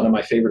 Like one of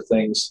my favorite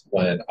things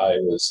when I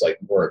was like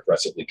more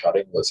aggressively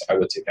cutting was I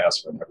would take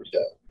aspirin every day.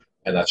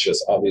 And that's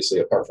just obviously,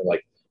 apart from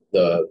like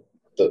the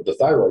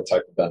thyroid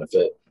type of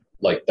benefit,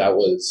 like that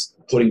was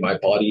putting my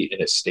body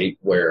in a state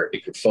where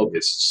it could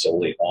focus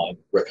solely on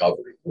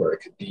recovery, where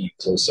it could be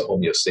close to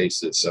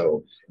homeostasis.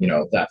 So,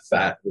 that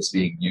fat was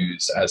being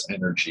used as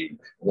energy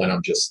when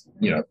I'm just,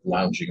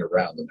 lounging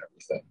around and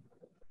everything.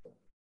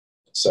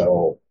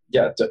 So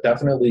yeah,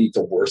 definitely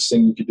the worst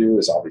thing you could do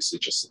is obviously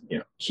just,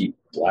 keep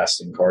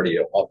blasting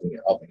cardio, upping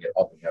it,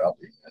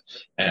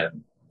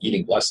 and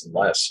eating less and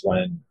less,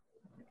 when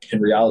in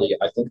reality,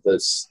 I think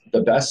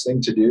the best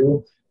thing to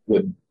do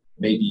would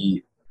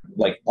maybe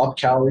like up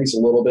calories a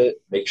little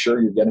bit, make sure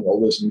you're getting all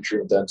those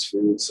nutrient dense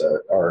foods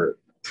that are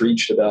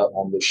preached about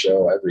on this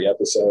show every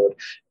episode,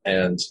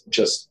 and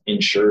just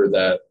ensure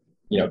that,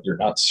 you're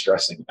not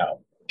stressing out.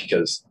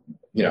 Because,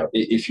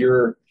 if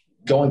you're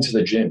going to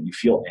the gym, you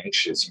feel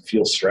anxious, you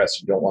feel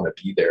stressed, you don't want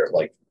to be there.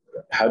 Like,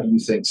 how do you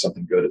think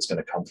something good is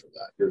going to come from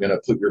that? You're going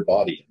to put your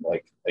body in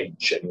like a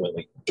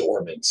genuinely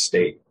dormant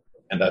state,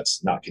 and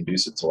that's not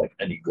conducive to like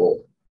any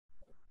goal.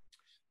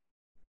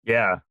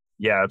 Yeah,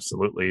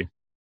 absolutely.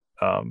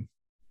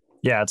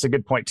 Yeah, it's a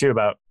good point too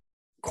about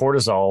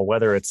cortisol,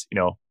 whether it's,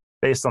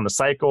 based on the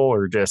cycle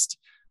or just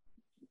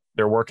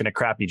they're working a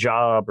crappy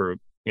job or,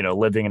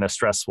 living in a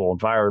stressful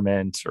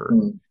environment or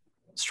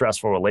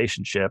stressful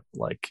relationship.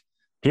 Like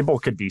people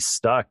could be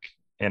stuck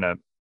in a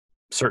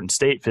certain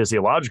state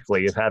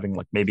physiologically of having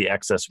like maybe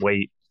excess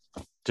weight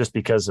just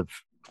because of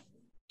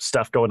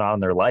stuff going on in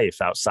their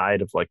life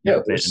outside of like,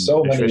 there's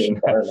so many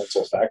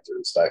environmental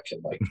factors that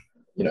can like,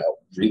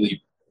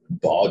 really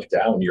bog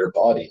down your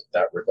body in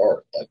that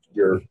regard. Like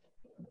your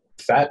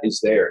fat is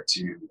there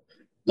to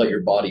let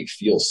your body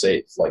feel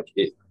safe. Like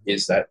it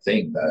is that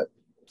thing that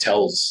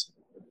tells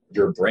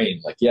your brain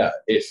like, yeah,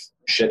 if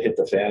shit hit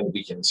the fan,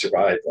 we can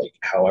survive like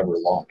however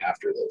long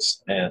after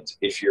this. And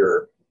if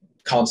you're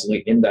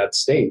constantly in that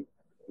state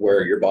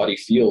where your body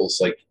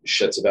feels like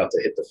shit's about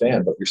to hit the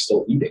fan, but you're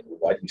still eating,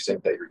 why do you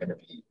think that you're going to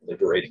be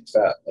liberating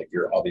fat? Like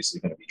you're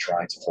obviously going to be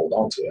trying to hold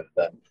on to it.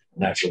 Then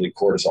naturally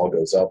cortisol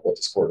goes up. What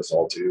does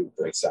cortisol do? It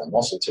breaks down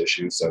muscle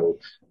tissue. So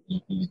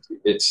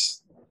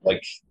it's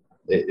like,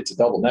 it's a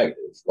double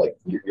negative. Like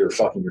you're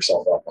fucking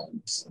yourself up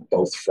on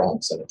both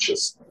fronts, and it's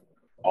just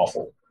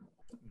awful.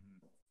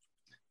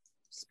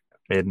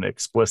 made an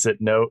explicit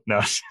note.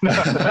 No.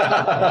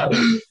 I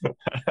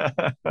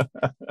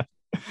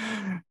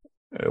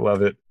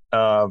love it.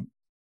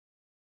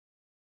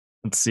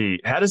 Let's see.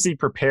 How does he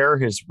prepare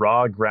his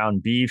raw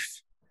ground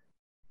beef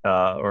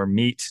or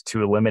meat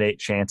to eliminate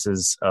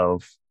chances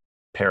of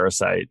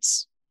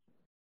parasites?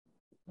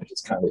 I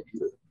just kind of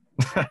eat it.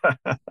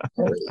 I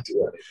don't really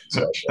do anything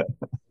special.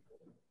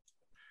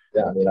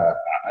 Yeah, I mean,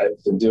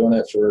 I've been doing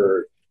it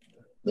for,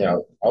 I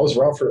was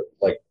raw for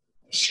like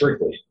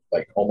strictly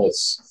like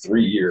almost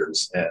 3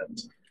 years,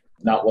 and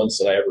not once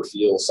did I ever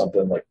feel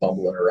something like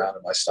bumbling around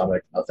in my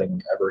stomach.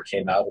 Nothing ever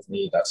came out of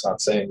me. That's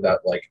not saying that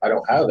like I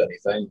don't have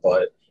anything,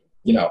 but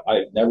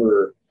I've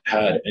never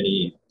had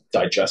any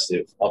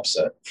digestive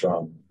upset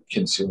from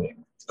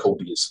consuming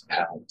copious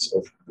pounds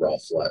of raw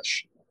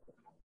flesh.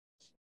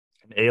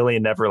 An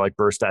alien never like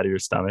burst out of your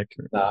stomach.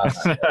 Nah.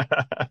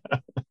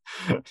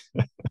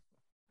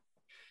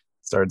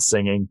 Started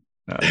singing.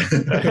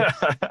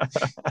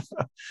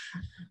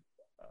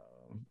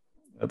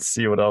 Let's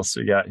see what else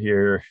we got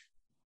here.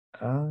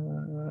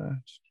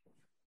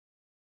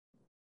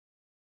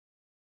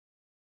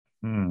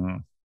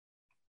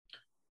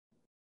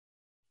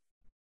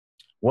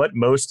 What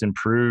most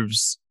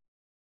improves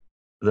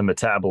the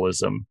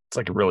metabolism? It's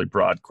like a really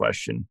broad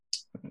question.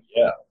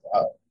 Yeah.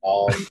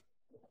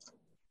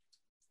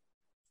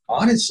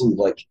 Honestly,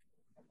 like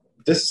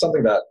this is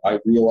something that I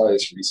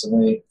realized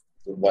recently,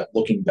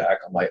 looking back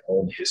on my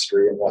own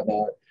history and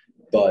whatnot.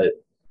 But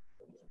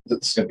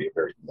it's going to be a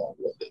very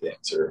long-winded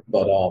answer.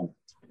 But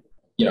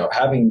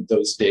having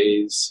those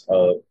days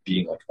of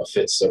being like a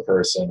fitsta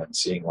person and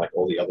seeing like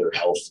all the other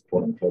health,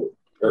 quote unquote,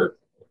 or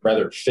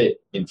rather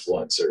fit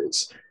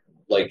influencers,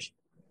 like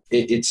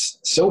it's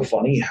so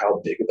funny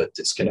how big of a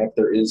disconnect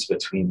there is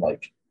between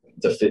like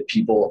the fit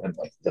people and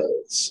like the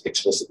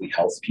explicitly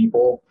health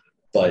people.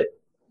 But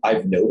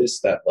I've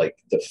noticed that like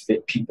the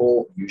fit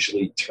people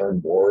usually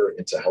turn more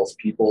into health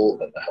people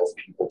than the health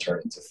people turn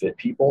into fit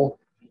people.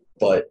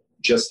 But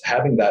just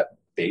having that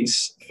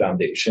base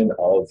foundation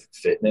of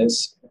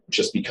fitness,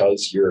 just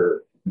because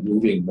you're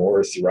moving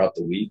more throughout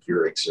the week,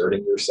 you're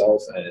exerting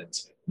yourself and,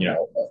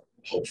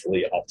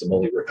 hopefully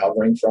optimally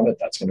recovering from it,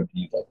 that's going to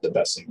be like the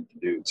best thing you can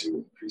do to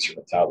increase your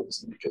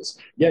metabolism. Because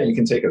you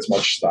can take as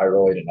much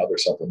thyroid and other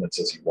supplements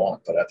as you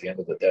want, but at the end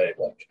of the day,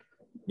 like,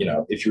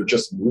 if you're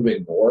just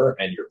moving more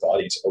and your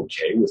body's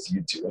okay with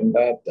you doing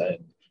that, then,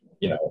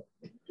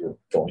 you're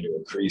going to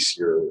increase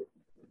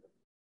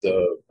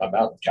the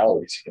amount of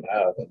calories you can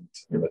have, and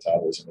your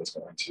metabolism is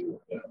going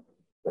to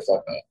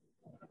reflect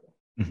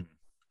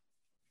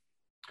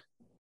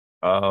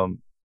that.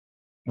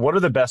 What are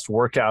the best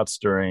workouts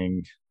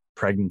during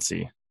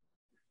pregnancy?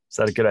 Is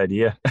that a good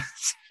idea?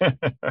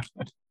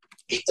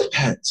 It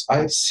depends.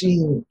 I've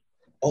seen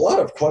a lot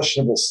of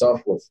questionable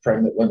stuff with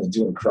pregnant women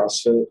doing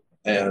CrossFit,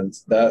 and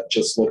that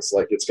just looks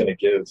like it's going to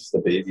give the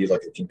baby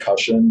like a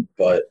concussion.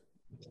 But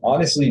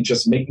honestly,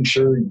 just making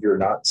sure you're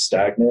not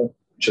stagnant,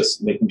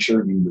 just making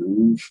sure you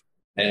move.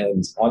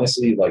 And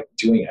honestly, like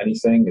doing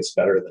anything is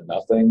better than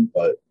nothing.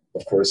 But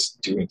of course,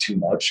 doing too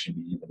much can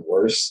be even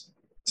worse.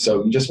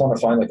 So you just want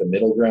to find like a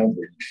middle ground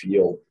where you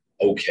feel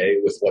okay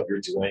with what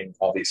you're doing.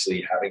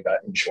 Obviously, having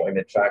that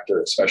enjoyment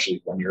factor,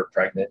 especially when you're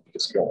pregnant,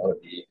 because you don't want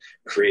to be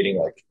creating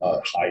like a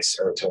high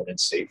serotonin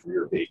state for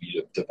your baby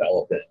to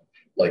develop in.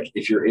 Like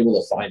if you're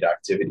able to find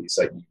activities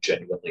that you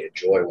genuinely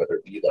enjoy, whether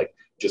it be like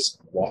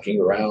just walking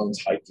around,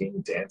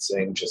 hiking,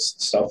 dancing,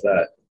 just stuff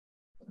that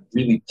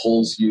really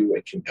pulls you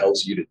and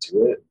compels you to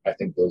do it, I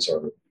think those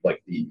are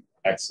like the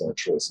excellent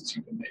choices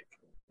you can make.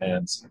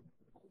 And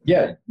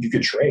you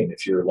could train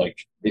if you're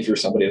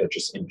somebody that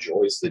just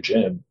enjoys the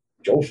gym,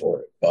 go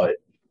for it. But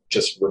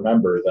just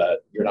remember that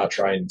you're not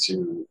trying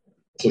to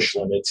push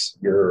limits.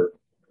 You're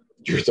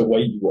the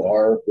way you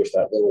are with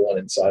that little one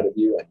inside of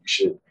you, and you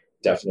should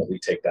definitely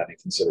take that in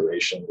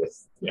consideration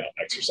with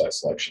exercise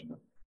selection,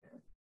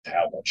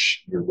 how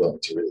much you're willing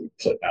to really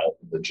put out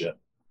in the gym.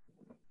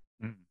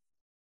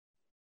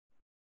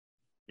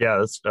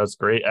 Yeah, that's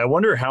great. I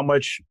wonder how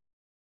much,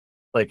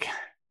 like,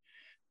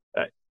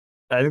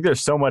 I think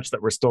there's so much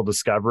that we're still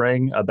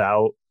discovering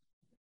about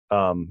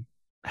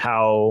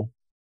how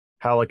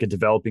like a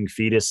developing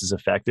fetus is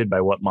affected by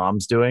what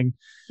mom's doing.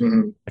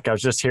 Like I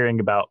was just hearing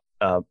about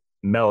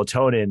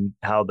melatonin,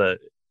 how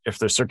if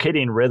the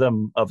circadian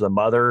rhythm of the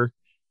mother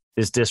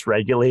is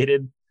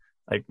dysregulated,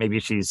 like maybe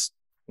she's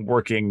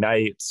working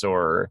nights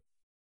or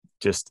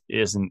just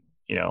isn't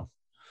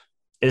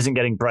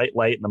getting bright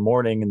light in the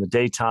morning, in the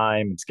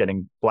daytime, it's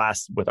getting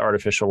blasted with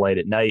artificial light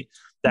at night,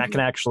 that can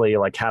actually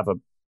like have a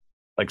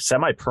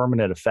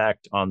semi-permanent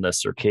effect on the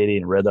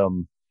circadian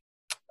rhythm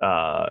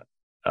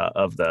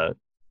of the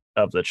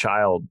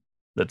child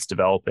that's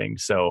developing.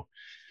 So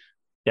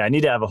I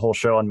need to have a whole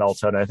show on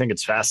melatonin. I think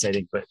it's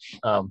fascinating, but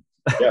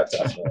yeah,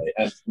 definitely.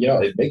 And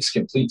it makes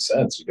complete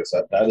sense, because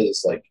that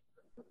is like,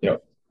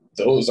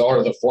 those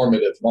are the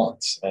formative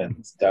months,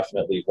 and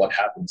definitely what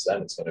happens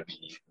then is going to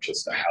be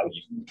just how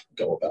you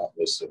go about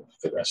most of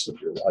the rest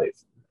of your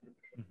life.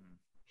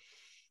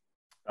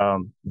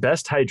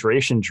 Best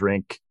hydration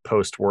drink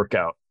post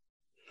workout.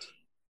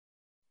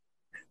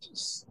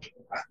 just,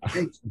 I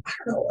don't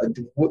know.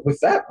 With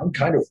that, I'm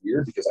kind of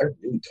weird because I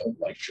really don't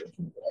like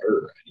drinking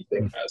water or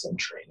anything as I'm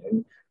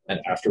training. And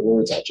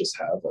afterwards, I'll just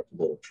have like a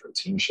little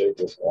protein shake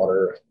with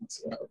water, and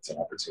it's an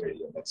opportunity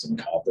to get some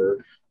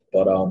copper.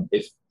 But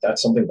if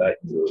that's something that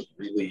you're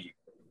really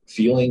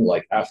feeling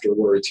like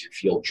afterwards, you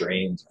feel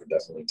drained, you can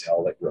definitely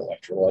tell that your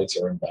electrolytes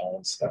are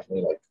imbalanced.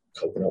 Definitely like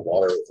coconut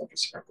water with like a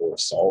sprinkle of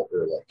salt,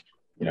 or like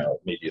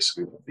maybe a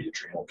scoop of the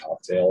adrenal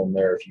cocktail in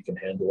there if you can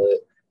handle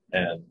it.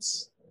 And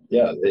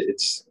yeah,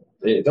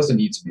 it doesn't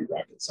need to be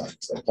rocket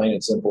science. Like plain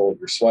and simple,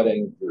 you're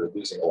sweating, you're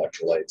losing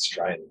electrolytes,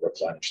 try and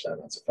replenish them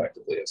as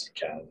effectively as you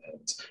can,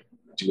 and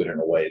do it in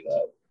a way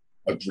that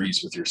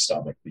agrees with your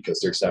stomach, because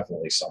there's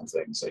definitely some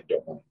things that you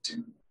don't want to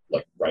do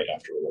like right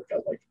after a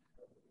workout, like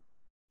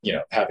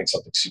having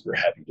something super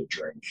heavy to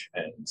drink,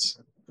 and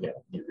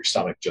your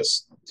stomach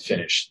just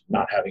finished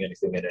not having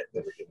anything in it,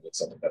 then you're giving it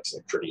something that's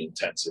like pretty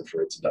intensive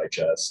for it to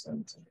digest,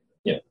 and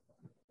you know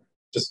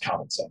just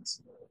common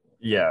sense.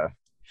 Yeah.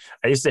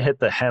 I used to hit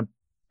the hemp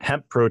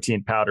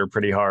protein powder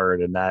pretty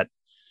hard, and that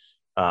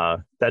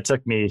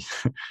took me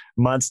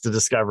months to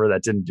discover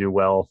that didn't do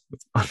well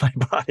on my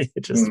body.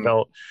 It just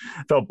felt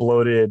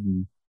bloated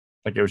and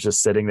like it was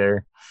just sitting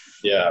there.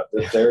 Yeah,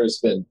 there's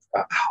been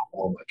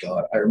oh my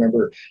god, I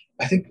remember,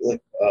 I think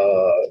like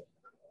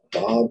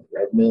Bob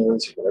Red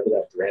Mills or whatever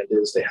that brand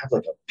is, they have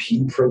like a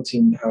pea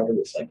protein powder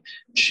with like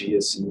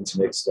chia seeds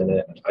mixed in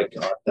it. And I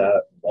got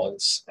that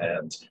once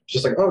and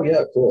just like, oh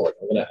yeah, cool. Like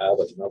I'm gonna add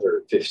like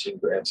another 15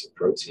 grams of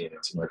protein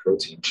into my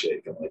protein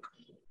shake. I'm like,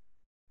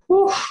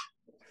 whew,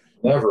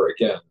 never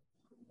again.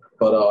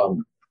 But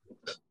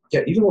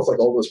yeah, even with like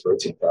all those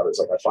protein powders,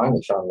 like I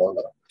finally found one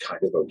that I'm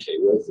kind of okay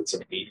with. It's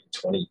an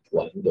 80-20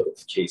 blend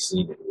of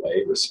casein and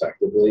whey,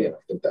 respectively. And I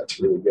think that's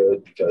really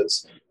good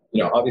because,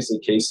 obviously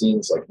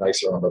casein's like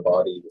nicer on the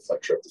body with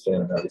like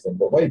tryptophan and everything,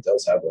 but whey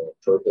does have a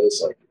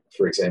purpose. Like,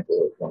 for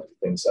example, one of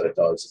the things that it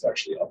does is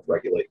actually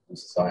upregulate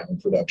glutathione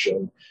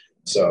production.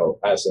 So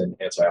as an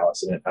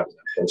antioxidant, having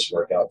that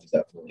post-workout to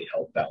definitely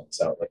help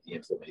balance out like the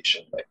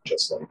inflammation that you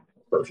just like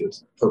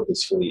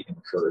purposefully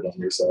incurred on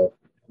yourself.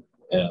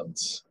 And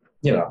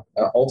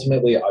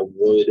ultimately, I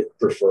would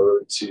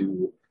prefer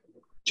to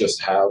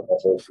just have a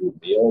whole food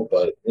meal,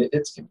 but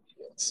it's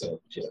convenient. So,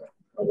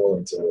 I'm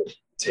willing to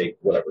take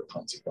whatever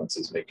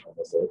consequences may come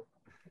with it.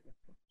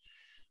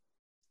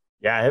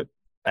 Yeah,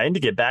 I need to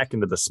get back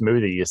into the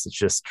smoothies. It's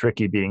just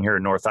tricky being here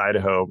in North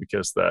Idaho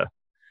because the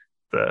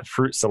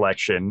fruit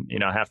selection,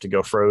 I have to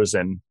go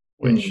frozen,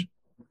 which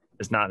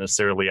is not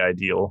necessarily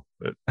ideal.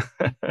 But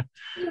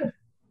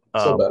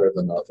Still better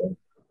than nothing.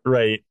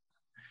 Right.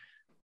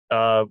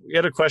 We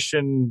had a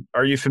question.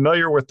 Are you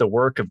familiar with the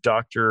work of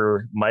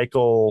Dr.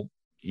 Michael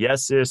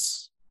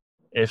Yesis?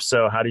 If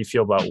so, how do you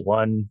feel about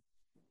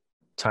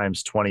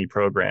 1x20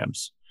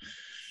 programs?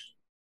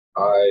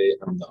 I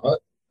am not.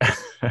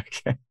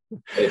 Okay.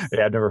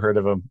 Yeah, I've never heard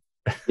of them.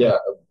 Yeah,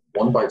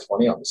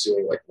 1x20, I'm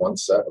assuming like one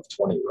set of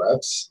 20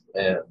 reps.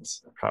 And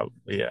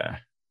probably, yeah.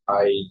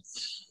 I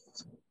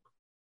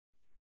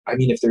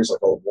mean, if there's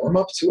like a warm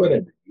up to it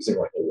and you're using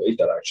like a weight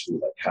that actually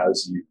like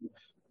has you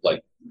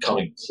like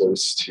coming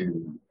close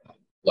to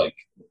like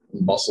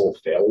muscle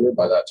failure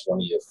by that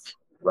 20th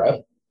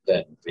rep,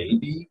 then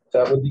maybe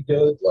that would be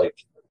good. Like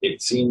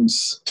it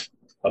seems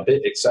a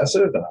bit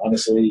excessive, and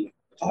honestly,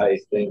 I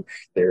think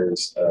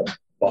there's a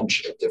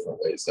bunch of different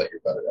ways that you're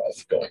better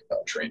off going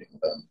about training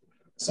than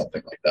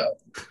something like that.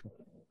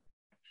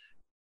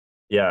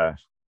 Yeah.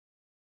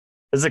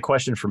 This is a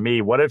question for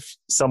me. What if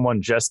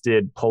someone just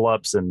did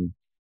pull-ups and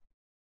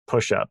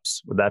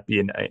push-ups? Would that be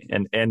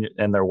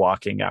and they're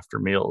walking after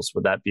meals?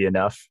 Would that be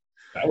enough?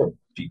 That would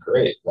be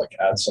great. Like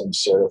add some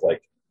sort of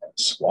like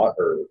squat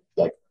or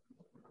like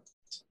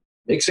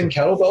mixing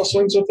kettlebell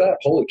swings with that.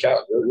 Holy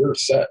cow, you're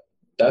set.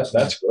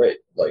 That's great.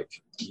 Like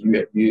you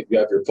have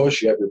your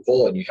push, you have your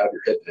pull, and you have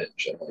your hip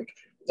hinge, and like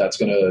that's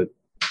gonna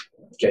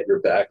get your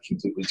back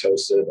completely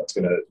toasted. That's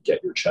gonna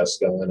get your chest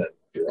going and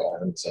your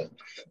arms, and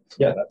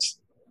yeah, that's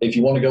if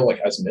you want to go like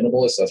as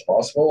minimalist as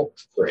possible,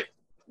 great.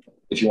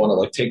 If you want to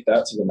like take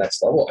that to the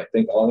next level, I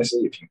think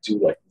honestly, if you do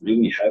like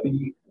really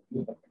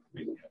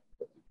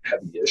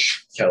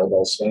heavy-ish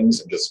kettlebell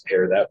swings and just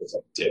pair that with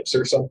like dips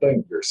or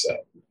something, you're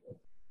set.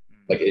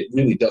 Like it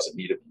really doesn't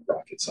need to be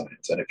rocket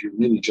science. And if you're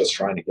really just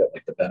trying to get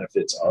like the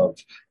benefits of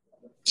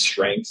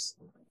strength,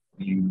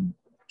 you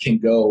can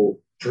go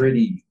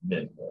pretty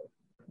minimal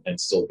and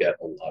still get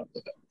a lot of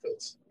the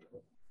benefits.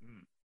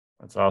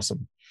 That's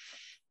awesome.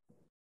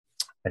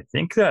 I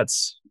think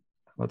let's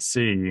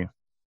see.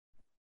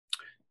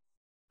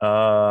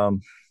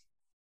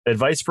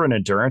 Advice for an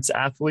endurance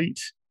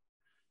athlete.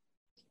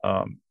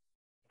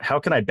 How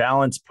can I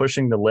balance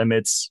pushing the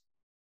limits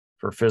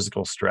for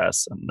physical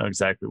stress? I don't know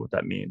exactly what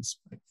that means.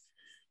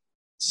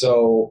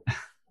 So,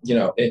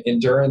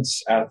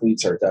 endurance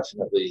athletes are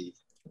definitely,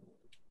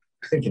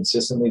 I think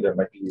consistently there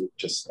might be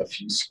just a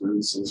few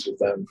screws loose with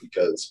them,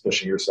 because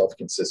pushing yourself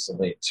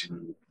consistently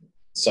to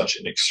such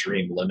an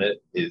extreme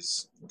limit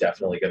is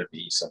definitely going to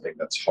be something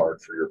that's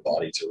hard for your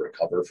body to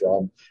recover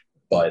from.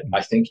 But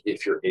I think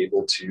if you're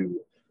able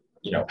to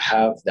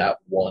have that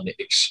one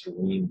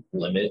extreme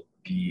limit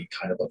be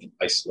kind of like an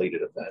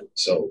isolated event.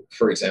 So,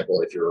 for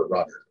example, if you're a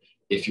runner,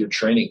 if you're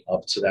training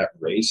up to that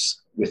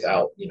race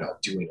without,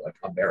 doing like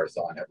a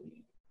marathon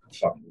every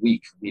fucking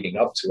week leading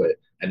up to it,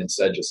 and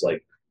instead just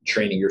like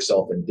training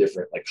yourself in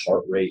different like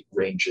heart rate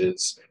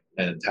ranges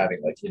and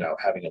having like,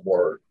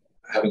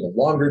 having a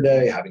longer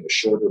day, having a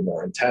shorter,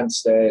 more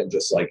intense day, and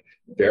just like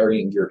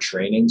varying your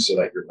training so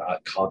that you're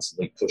not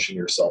constantly pushing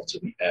yourself to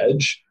the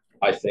edge.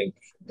 I think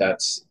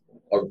that's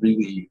a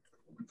really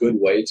good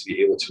way to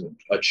be able to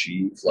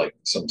achieve like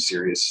some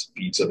serious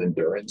feats of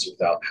endurance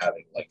without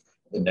having like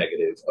the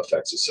negative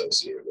effects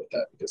associated with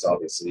that. Because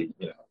obviously,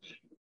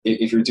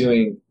 if you're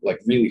doing like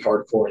really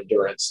hardcore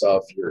endurance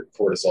stuff, your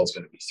cortisol is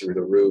going to be through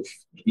the roof.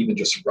 Even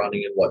just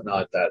running and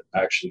whatnot, that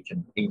actually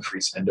can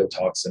increase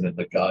endotoxin in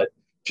the gut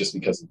just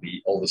because of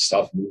all the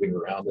stuff moving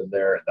around in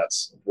there. And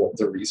that's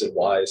the reason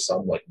why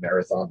some like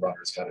marathon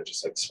runners kind of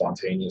just like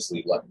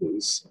spontaneously let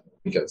loose,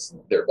 because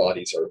their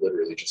bodies are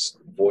literally just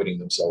voiding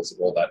themselves of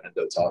all that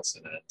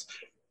endotoxin. And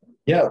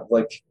yeah,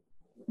 like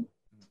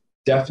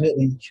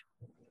definitely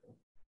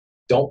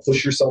don't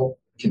push yourself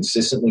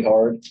consistently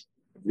hard.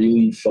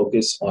 Really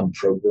focus on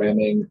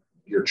programming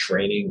your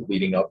training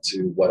leading up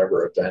to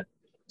whatever event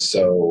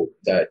so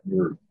that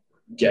you're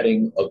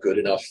getting a good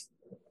enough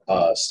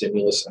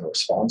stimulus and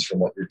response from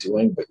what you're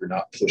doing, but you're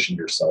not pushing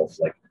yourself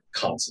like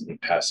constantly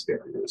past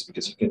barriers,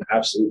 because you can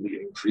absolutely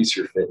increase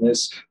your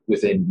fitness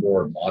within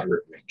more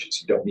moderate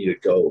ranges. You don't need to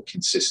go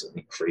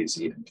consistently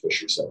crazy and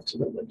push yourself to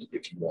the limit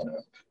if you want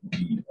to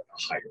be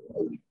a higher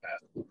elite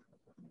athlete.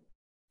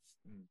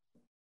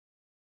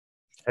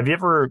 Have you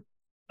ever,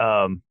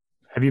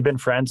 have you been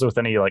friends with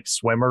any like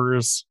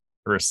swimmers,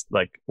 or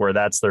like where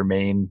that's their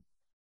main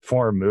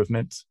form of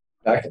movement?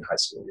 Back in high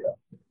school,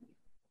 yeah.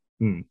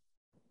 Hmm.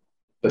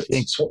 But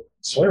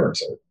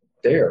swimmers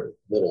they're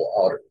little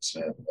otters,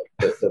 man.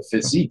 Like the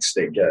physiques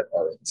they get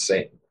are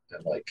insane.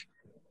 And like,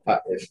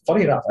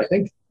 funny enough, I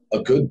think a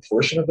good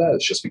portion of that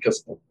is just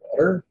because of the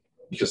water,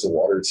 because the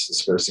water is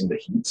dispersing the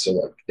heat. So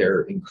like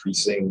they're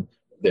increasing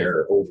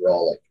their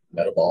overall like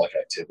metabolic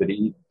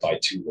activity by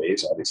two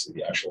ways. Obviously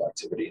the actual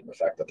activity and the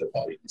fact that their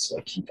body needs to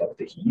like keep up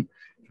the heat.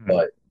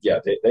 But yeah,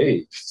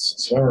 they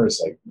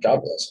swimmers, like,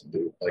 God bless them,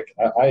 dude. Like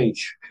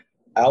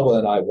Alba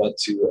and I went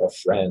to a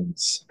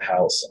friend's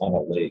house on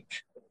a lake,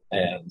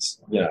 and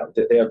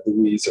they have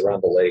buoys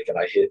around the lake, and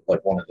I hit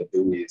like one of the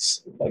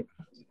buoys, like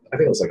I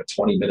think it was like a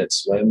 20-minute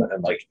swim,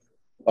 and like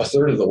a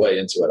third of the way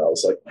into it I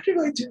was like, why did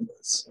I do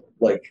this?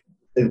 Like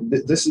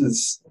this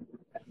is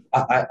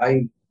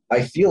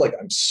I feel like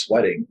I'm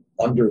sweating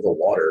under the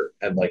water,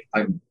 and like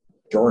I'm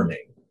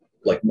burning,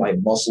 like my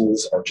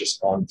muscles are just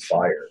on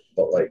fire.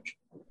 But like,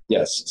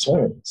 yes,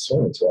 swimming's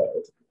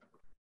wild.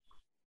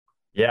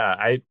 Yeah,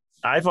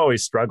 I've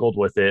always struggled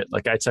with it.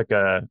 Like I took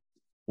a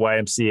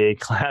YMCA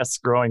class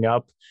growing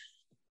up,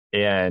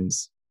 and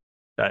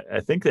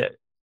I think that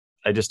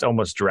I just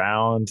almost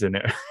drowned.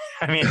 And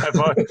I mean,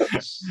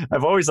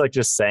 I've always like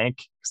just sank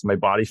because my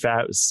body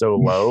fat was so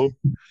low.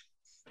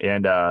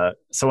 And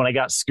so when I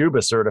got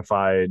scuba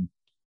certified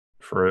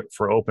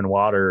for open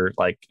water,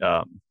 like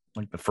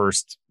the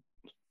first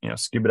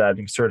scuba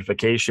diving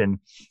certification,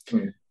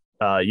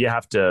 you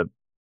have to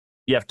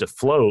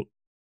float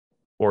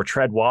or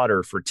tread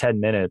water for 10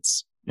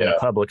 minutes in a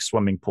public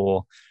swimming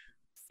pool.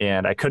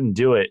 And I couldn't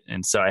do it.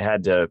 And so I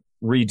had to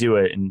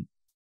redo it. And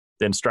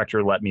the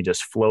instructor let me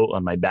just float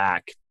on my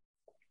back,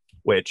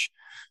 which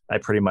I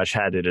pretty much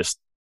had to just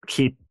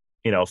keep,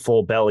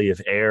 full belly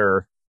of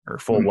air or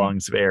full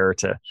lungs of air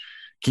to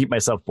keep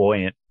myself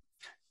buoyant.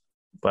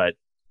 But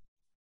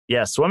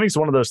yeah, swimming's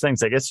one of those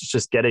things. I guess it's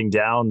just getting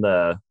down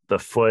the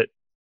foot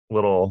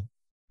little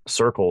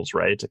circles,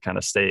 right? To kind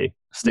of stay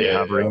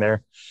hovering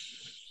there.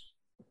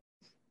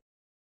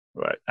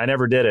 But I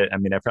never did it. I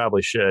mean, I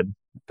probably should,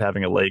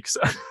 having a lake.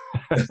 So.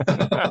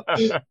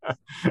 I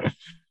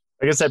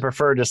guess I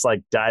prefer just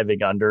like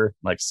diving under,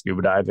 like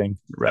scuba diving,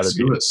 rather than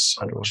scuba is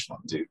so much fun,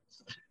 dude.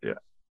 Yeah.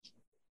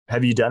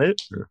 Have you done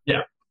it?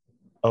 Yeah.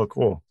 Oh,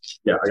 cool.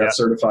 Yeah, I got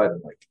certified,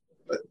 and like,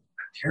 but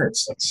my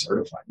parents like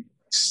certified me in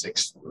like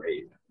sixth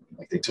grade.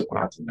 Like they took me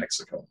out to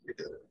Mexico. We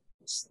did it.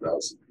 That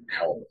was a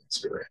hell of an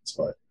experience.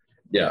 But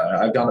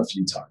yeah, I've gone a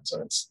few times,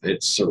 and it's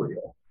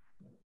surreal.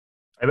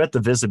 I bet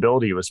the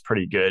visibility was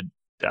pretty good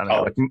down there.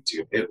 Oh,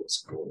 dude, it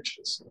was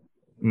gorgeous.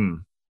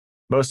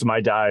 Most of my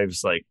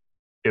dives, like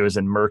it was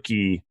in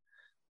murky,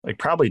 like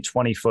probably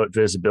 20-foot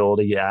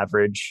visibility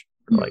average,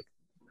 like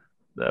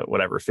the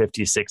whatever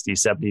 50, 60,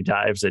 70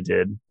 dives I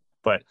did.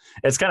 But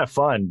it's kind of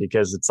fun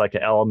because it's like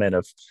an element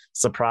of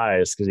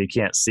surprise because you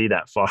can't see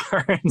that far.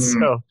 And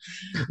so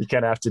you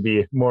kind of have to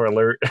be more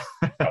alert.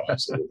 Oh,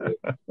 absolutely.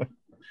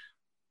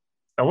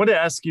 I wanted to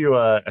ask you,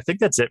 I think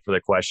that's it for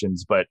the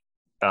questions, but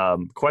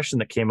question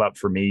that came up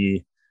for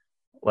me,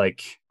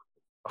 like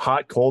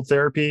hot cold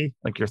therapy,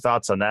 like your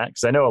thoughts on that?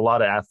 Because I know a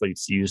lot of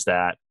athletes use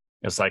that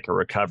as like a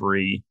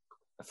recovery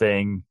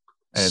thing,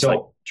 and it's like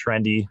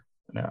trendy.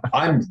 No.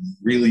 I'm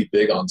really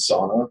big on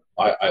sauna.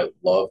 I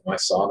love my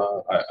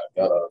sauna. I've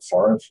got a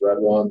far infrared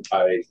one.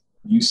 I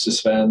used to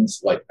spend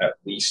like at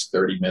least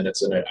 30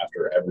 minutes in it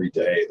after every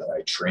day that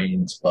I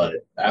trained.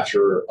 But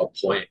after a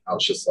point, I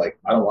was just like,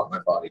 I don't want my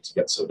body to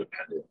get so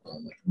dependent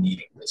on like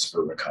needing this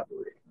for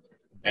recovery.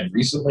 And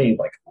recently,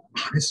 like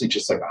honestly,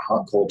 just like a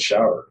hot cold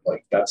shower,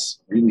 like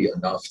that's really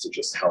enough to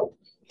just help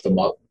the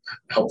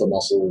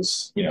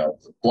muscles,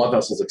 blood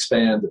vessels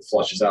expand. It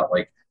flushes out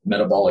like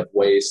metabolic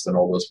waste and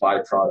all those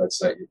byproducts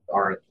that you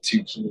aren't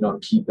too keen on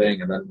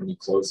keeping. And then when you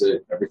close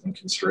it, everything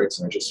constricts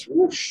and it just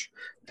whoosh.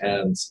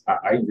 And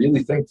I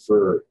really think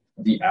for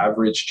the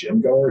average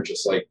gym goer,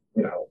 just like,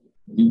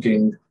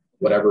 nuking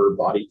whatever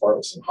body part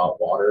with some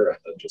hot water and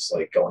then just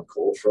like going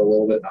cold for a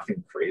little bit,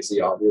 nothing crazy,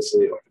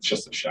 obviously. Like it's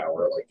just a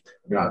shower. Like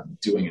you're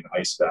not doing an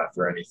ice bath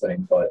or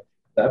anything, but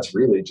that's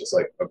really just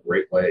like a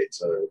great way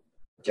to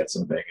get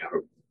some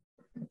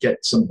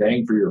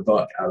bang for your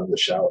buck out of the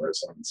shower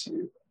as long as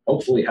you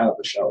hopefully have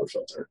a shower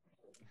filter.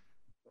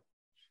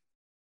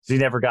 So you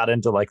never got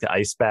into like the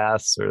ice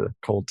baths or the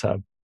cold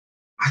tub?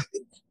 I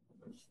think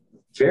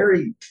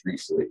very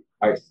briefly.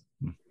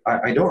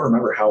 I don't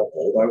remember how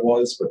old I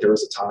was, but there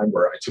was a time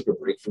where I took a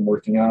break from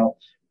working out.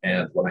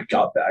 And when I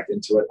got back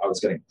into it, I was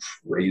getting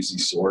crazy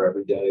sore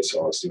every day.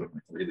 So I was doing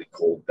like really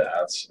cold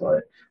baths,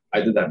 but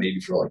I did that maybe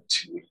for like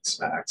 2 weeks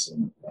max.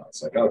 And I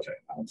was like, okay,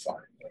 I'm fine.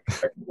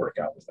 Like I can work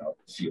out without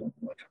feeling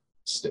like I'm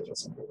stiff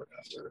as a board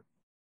after.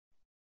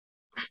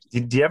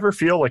 Do you ever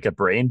feel like a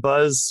brain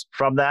buzz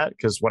from that?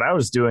 Because when I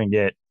was doing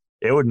it,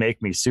 it would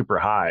make me super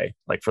high,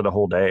 like for the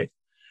whole day.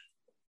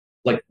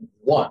 Like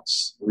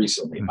once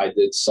recently, I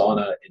did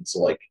sauna into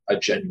like a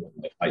genuine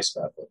like ice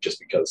bath, like, just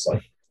because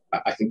like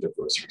I think the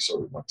grocery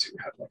store we went to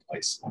had like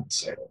ice on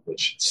sale,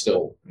 which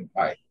still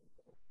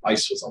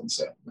ice was on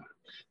sale.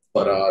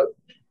 But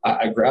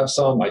I grabbed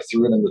some, I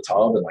threw it in the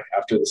tub, and like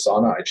after the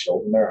sauna, I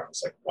chilled in there. And I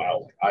was like,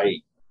 wow,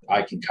 like,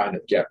 I can kind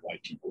of get why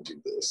people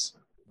do this,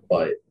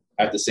 but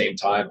at the same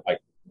time,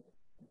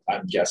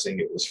 I'm guessing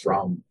it was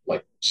from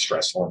like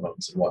stress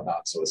hormones and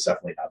whatnot. So it's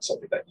definitely not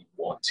something that you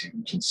want to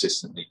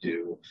consistently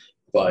do.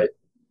 But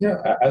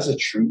yeah, as a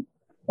treat,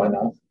 why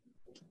not?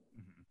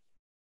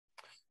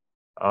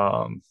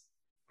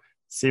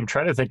 See, I'm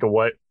trying to think of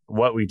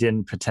what we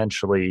didn't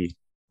potentially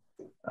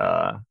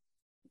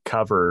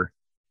cover.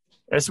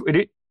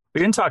 We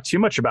didn't talk too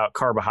much about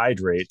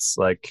carbohydrates,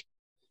 like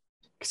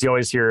because you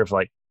always hear of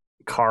like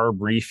carb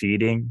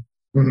refeeding.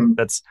 Mm-hmm.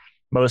 That's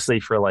mostly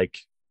for like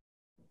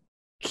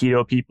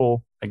keto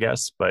people, I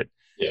guess, but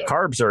Yeah.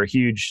 carbs are a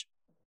huge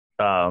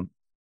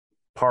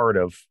part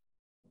of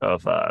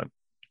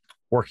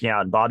working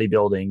out and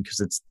bodybuilding because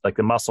it's like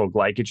the muscle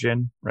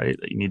glycogen, right?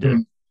 That you need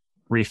to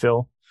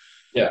refill.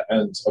 Yeah,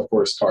 and of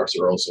course, carbs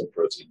are also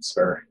protein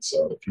sparing.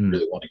 So if you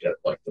really want to get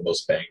like the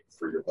most bang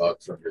for your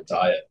buck from your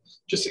diet,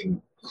 just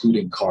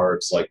including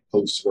carbs like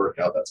post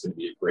workout, that's going to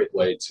be a great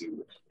way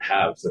to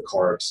have the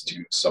carbs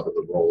do some of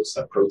the roles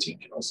that protein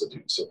can also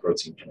do. So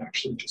protein can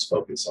actually just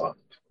focus on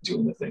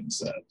doing the things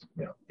that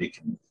it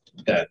can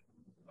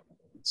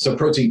so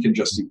protein can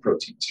just do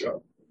protein's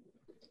job.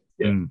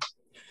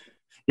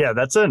 Yeah,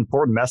 that's an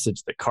important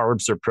message that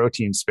carbs are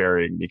protein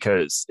sparing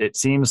because it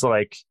seems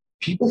like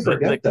people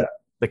forget that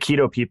the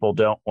keto people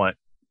don't want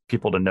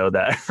people to know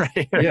that,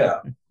 right? Yeah.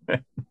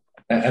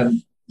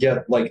 And yeah,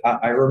 like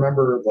I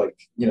remember like,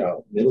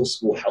 middle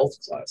school health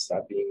class,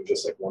 that being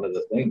just like one of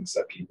the things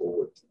that people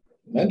would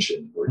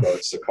mention in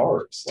regards to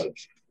carbs. Like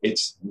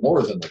it's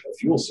more than like a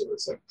fuel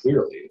source. Like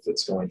clearly, if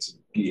it's going to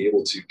be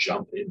able to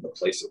jump in the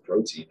place of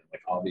protein,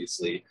 like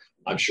obviously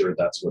I'm sure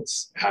that's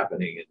what's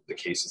happening in the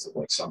cases of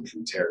like some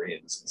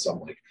fruitarians and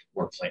some like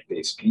more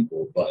plant-based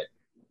people. But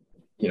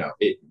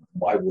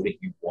why wouldn't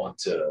you want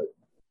to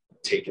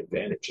take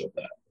advantage of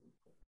that?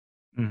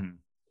 Mm-hmm.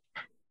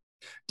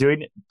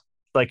 Doing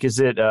like, is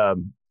it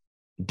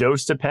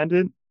dose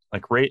dependent?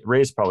 Like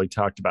Ray's probably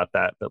talked about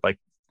that, but like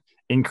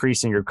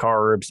increasing your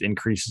carbs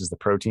increases the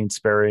protein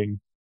sparing.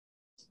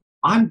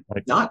 I'm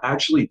not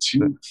actually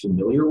too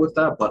familiar with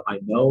that, but I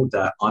know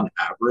that on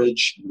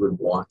average, you would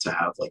want to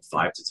have like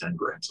 5 to 10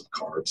 grams of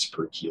carbs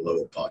per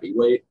kilo of body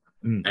weight.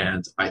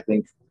 And I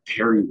think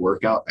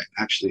peri-workout, I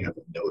actually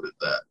haven't noted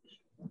that.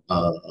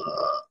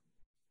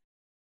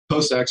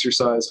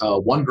 Post-exercise,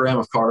 1 gram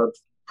of carb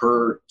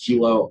per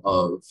kilo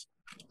of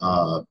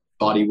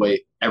body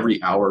weight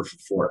every hour for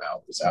 4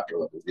 hours after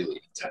like a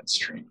really intense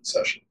training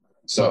session.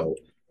 So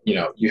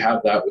you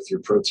have that with your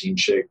protein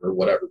shake or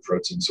whatever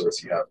protein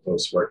source you have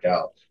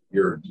post-workout.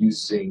 You're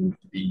using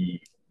the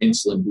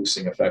insulin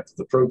boosting effect of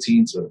the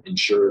protein to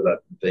ensure that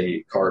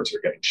the carbs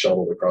are getting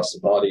shuttled across the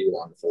body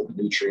along with all the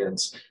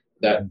nutrients.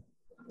 That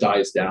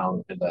dies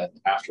down, and then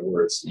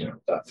afterwards,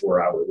 that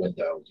 4-hour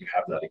window, you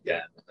have that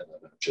again, and then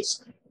it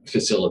just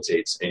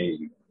facilitates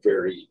a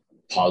very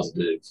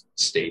positive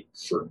state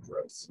for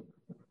growth.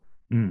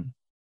 Did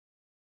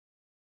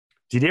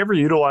you ever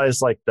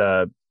utilize like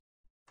the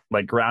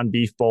ground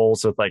beef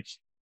bowls with like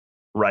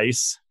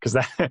rice?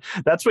 Because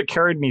that's what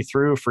carried me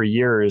through for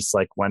years.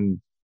 Like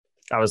when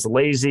I was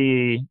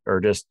lazy or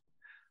just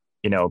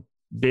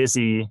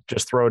busy,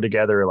 just throw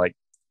together like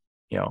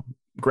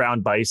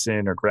ground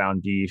bison or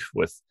ground beef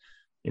with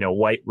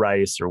white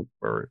rice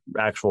or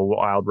actual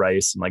wild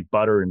rice and like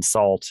butter and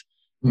salt.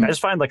 I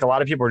just find like a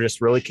lot of people are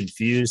just really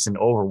confused and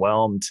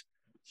overwhelmed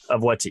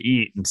of what to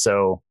eat. And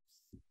so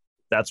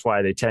that's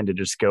why they tend to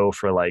just go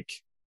for like,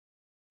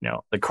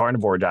 the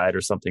carnivore diet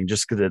or something,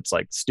 just because it's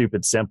like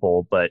stupid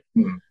simple, but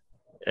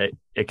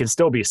it can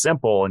still be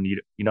simple and you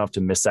don't have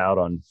to miss out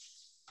on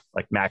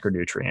like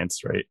macronutrients,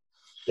 right?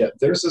 Yeah,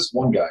 there's this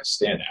one guy,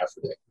 Stan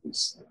Affording,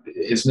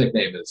 his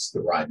nickname is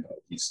the Rhino.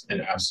 He's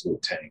an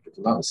absolute tank. If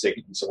I'm not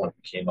mistaken, he's the one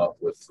who came up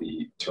with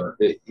the term.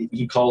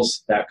 He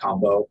calls that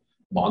combo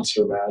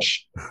monster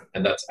mash,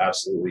 and that's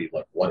absolutely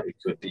like what it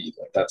could be.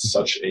 Like that's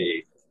such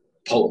a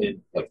potent,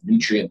 like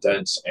nutrient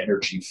dense,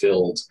 energy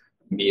filled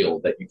meal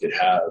that you could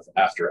have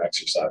after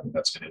exercising.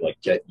 That's going to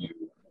like get you,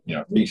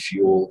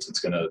 refueled. It's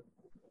going to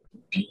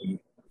be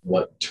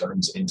what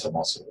turns into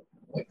muscle,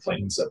 like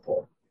plain and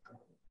simple.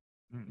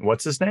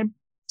 What's his name?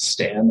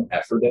 Stan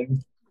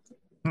Efferding.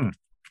 I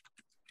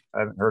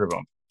haven't heard of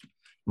him.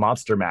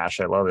 Monster Mash.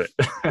 I love it.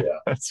 Yeah.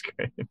 That's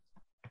great.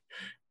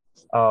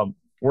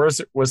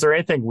 Was there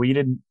anything we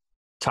didn't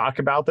talk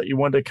about that you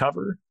wanted to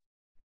cover?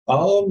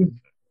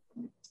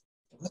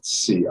 Let's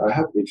see. I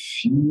have a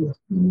few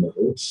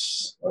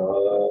notes.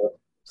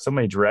 So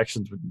many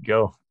directions we can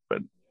go,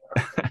 but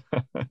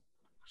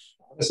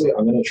honestly,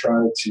 I'm going to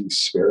try to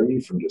spare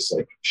you from just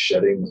like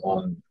shedding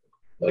on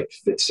like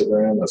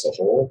fitstagram as a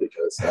whole,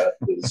 because that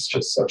is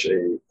just such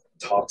a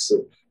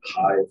toxic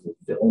hive of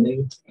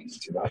villainy.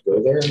 Do not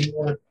go there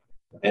anymore.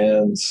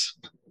 And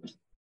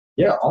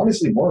yeah,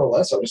 honestly, more or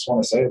less, I just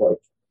want to say like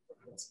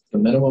the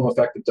minimum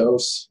effective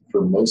dose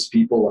for most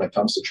people when it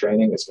comes to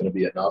training is going to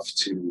be enough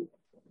to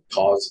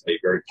cause a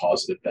very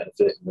positive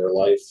benefit in their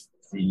life.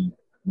 The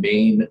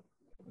main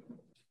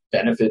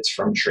benefits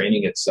from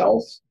training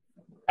itself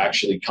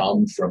actually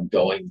come from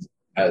going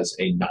as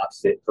a not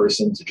fit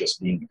person to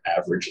just being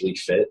averagely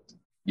fit.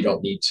 You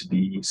don't need to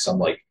be some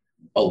like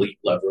elite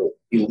level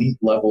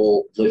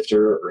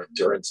lifter or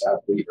endurance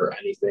athlete or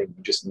anything.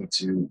 You just need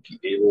to be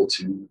able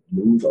to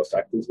move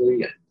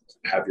effectively and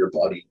have your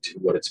body do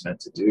what it's meant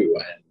to do.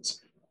 And,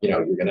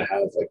 you're going to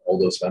have like all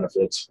those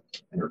benefits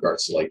in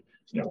regards to like,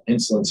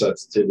 insulin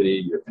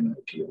sensitivity. You're going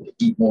to be able to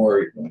eat more.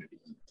 You're going to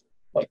be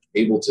like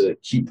able to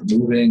keep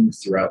moving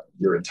throughout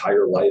your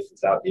entire life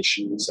without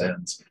issues.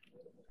 And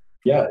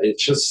yeah,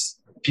 it's just,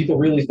 people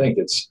really think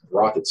it's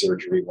rocket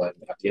surgery when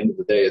at the end of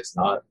the day, it's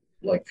not.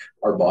 Like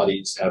our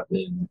bodies have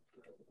been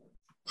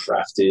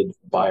crafted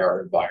by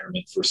our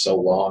environment for so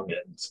long.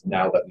 And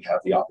now that we have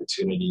the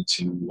opportunity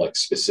to like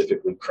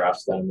specifically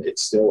craft them, it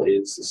still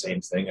is the same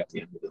thing at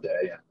the end of the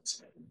day.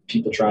 And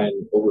people try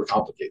and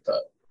overcomplicate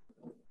that.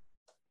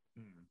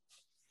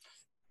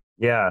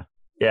 Yeah,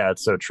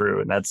 it's so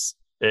true. And that's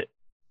it.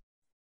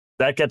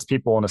 That gets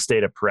people in a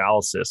state of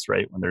paralysis,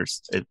 right? When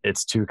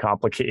it's too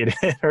complicated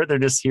or they're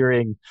just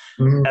hearing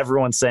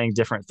everyone saying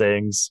different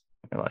things.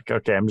 They're like,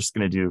 okay, I'm just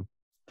going to do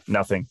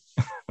nothing.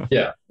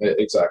 Yeah,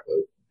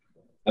 exactly.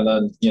 And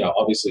then,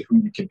 obviously who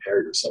you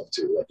compare yourself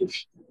to.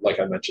 Like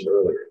I mentioned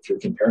earlier, if you're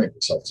comparing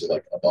yourself to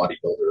like a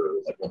bodybuilder or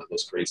like one of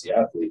those crazy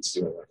athletes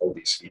doing like all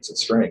these feats of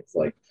strength,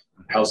 like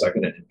how's that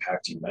going to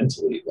impact you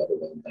mentally, let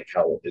alone like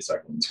how is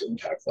that going to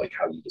impact like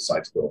how you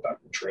decide to go about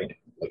your training?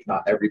 Like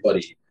not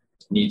everybody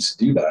needs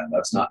to do that. And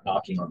that's not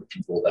knocking on the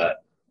people that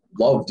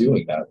love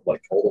doing that,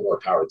 like all the more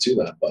power to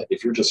them. But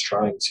if you're just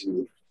trying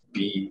to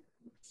be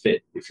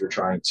fit, if you're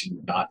trying to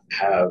not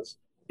have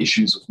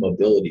issues with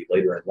mobility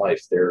later in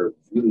life, there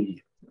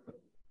really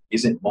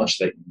isn't much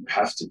that you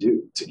have to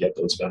do to get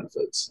those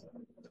benefits.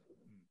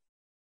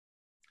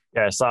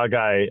 Yeah, I saw a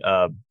guy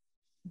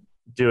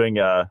doing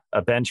a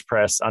bench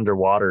press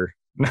underwater.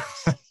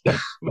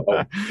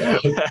 Oh,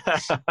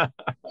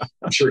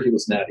 I'm sure he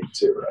was natty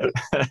too, right?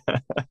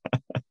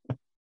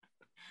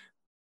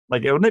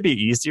 Like, wouldn't it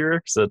be easier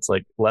because it's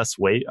like less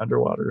weight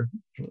underwater?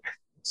 I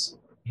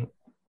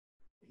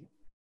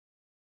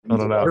don't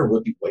know. The water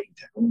would be weighing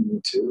down on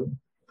you too.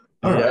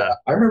 I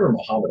remember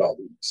Muhammad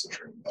Ali used to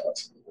train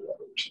boxing in the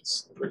water, which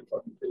is pretty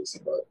fucking crazy.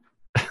 But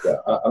yeah,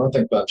 I don't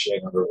think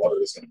benching underwater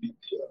is going to be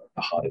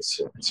the hottest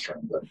fitness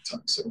trend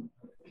anytime soon.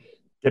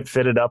 Get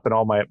fitted up in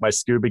all my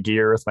scuba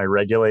gear with my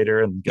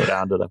regulator and go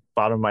down to the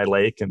bottom of my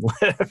lake and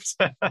lift.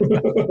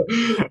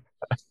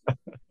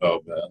 Oh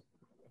man.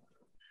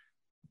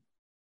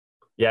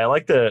 Yeah, I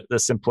like the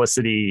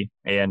simplicity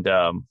and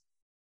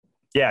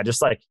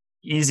just like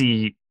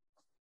easy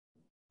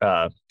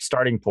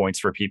starting points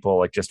for people,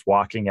 like just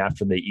walking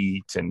after they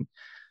eat. And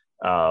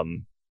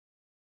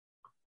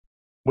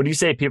what do you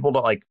say people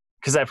don't like?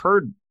 Because I've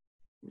heard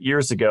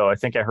years ago, I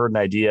think I heard an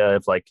idea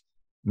of like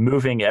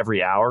moving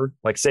every hour.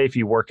 Like say if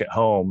you work at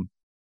home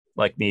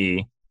like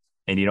me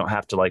and you don't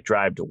have to like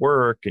drive to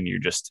work and you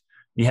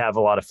have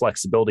a lot of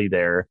flexibility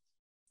there,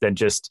 then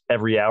just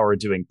every hour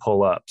doing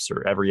pull-ups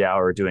or every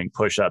hour doing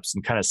push-ups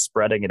and kind of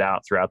spreading it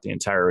out throughout the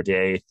entire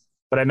day.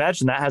 But I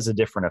imagine that has a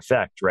different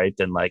effect, right?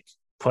 Than like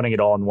putting it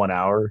all in 1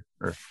 hour.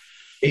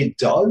 It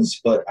does,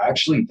 but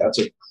actually that's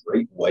a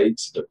great way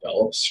to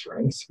develop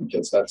strength,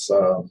 because that's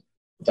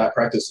that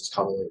practice is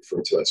commonly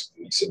referred to as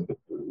greasing the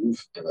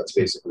groove. And that's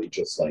basically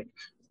just like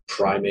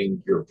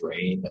priming your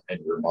brain and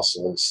your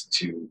muscles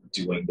to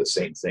doing the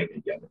same thing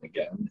again and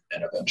again.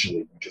 And eventually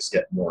you just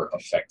get more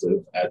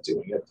effective at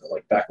doing it.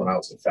 Like back when I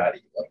was a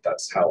fatty, like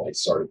that's how I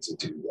started to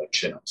do like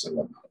chin-ups and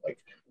whatnot. Like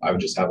I would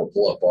just have a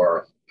pull-up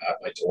bar at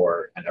my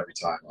door, and every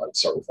time I'd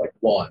start with like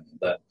one, and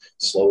then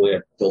slowly I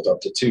built up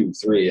to 2,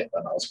 3, and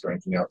then I was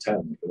cranking out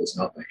 10. It was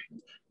nothing.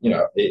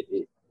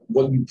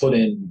 What you put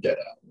in, you get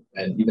out.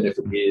 And even if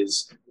it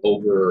is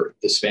over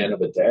the span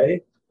of a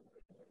day,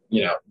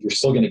 you're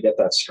still going to get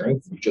that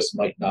strength. You just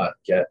might not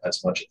get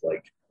as much of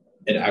like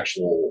an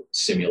actual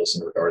stimulus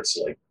in regards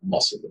to like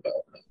muscle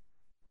development.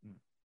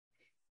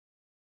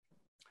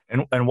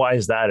 And why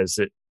is that? Is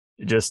it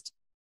just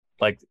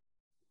like,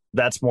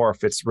 that's more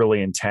if it's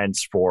really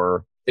intense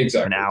for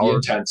exactly an hour? The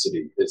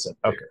intensity isn't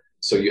there. Okay.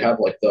 So you have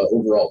like the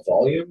overall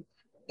volume,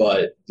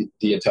 but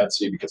the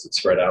intensity, because it's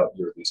spread out,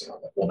 you're losing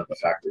on like one of the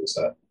factors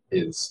that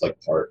is like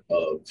part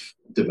of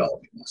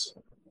developing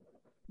muscle.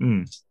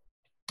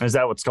 Is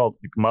that what's called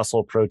like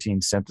muscle protein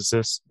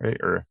synthesis, right?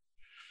 Or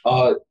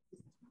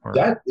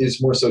that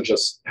is more so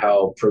just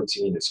how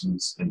protein is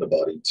used in the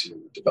body to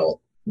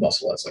develop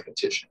muscle as like a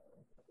tissue.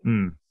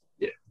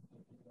 Yeah.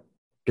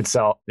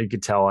 You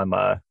could tell I'm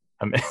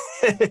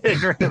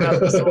ignorant about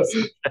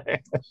this.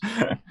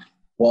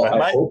 Well,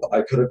 I hope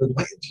I could have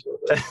enlightened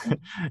you.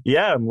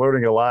 Yeah, I'm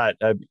learning a lot.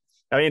 I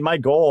mean, my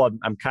goal,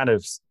 I'm kind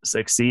of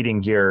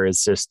succeeding here,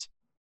 is just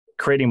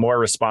creating more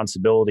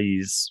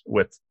responsibilities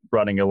with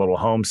running a little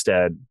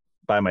homestead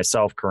by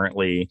myself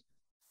currently,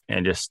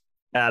 and just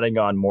adding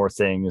on more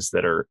things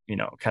that are,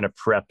 kind of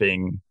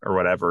prepping or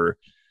whatever.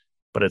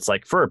 But it's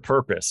like for a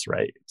purpose,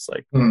 right? It's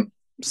like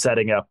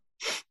setting up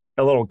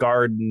a little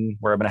garden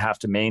where I'm going to have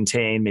to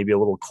maintain maybe a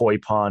little koi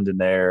pond in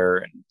there,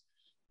 and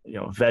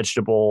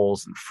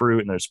vegetables and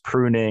fruit, and there's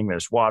pruning,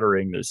 there's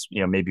watering, there's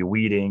maybe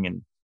weeding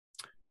and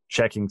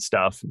checking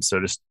stuff. And so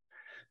just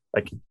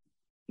like,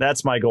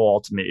 that's my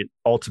goal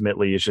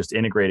ultimately, is just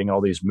integrating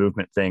all these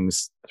movement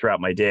things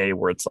throughout my day,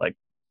 where it's like,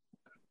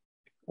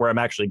 where I'm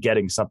actually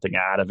getting something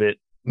out of it.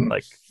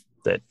 Like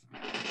that,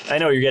 I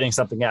know you're getting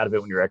something out of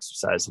it when you're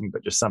exercising,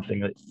 but just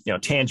something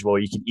that, tangible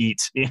you can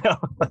eat,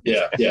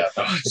 Yeah,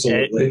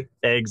 absolutely.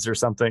 Eggs or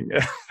something.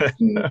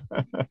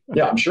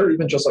 Yeah, I'm sure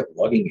even just like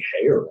lugging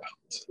hay around,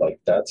 like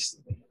that's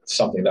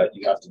something that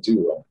you have to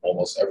do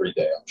almost every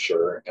day, I'm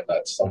sure. And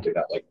that's something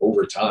that like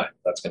over time,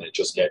 that's going to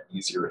just get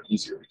easier and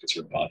easier, because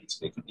your body's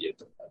making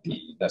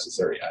the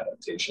necessary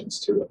adaptations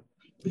to it.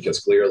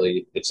 Because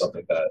clearly it's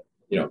something that,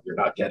 you're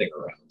not getting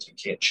around. You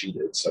can't cheat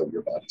it. So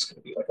your body's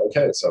going to be like,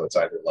 okay, so it's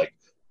either like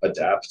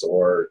adapt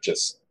or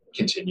just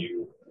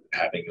continue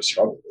having a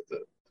struggle with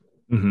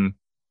it. Mm-hmm.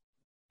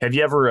 Have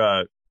you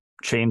ever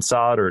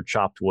chainsawed or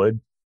chopped wood?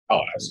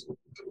 Oh,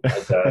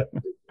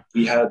 absolutely.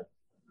 we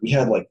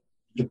had like,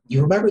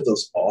 you remember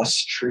those os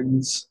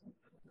trees?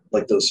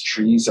 Like those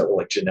trees that were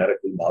like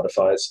genetically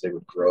modified, so they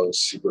would grow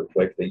super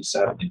quick. They used to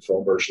have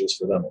infomercials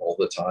for them all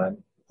the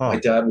time. My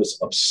dad was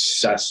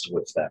obsessed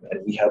with them,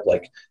 and we had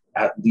like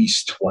at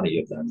least 20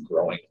 of them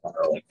growing on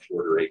our like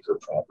 1/4-acre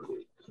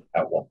property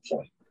at one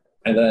point.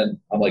 And then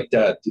I'm like,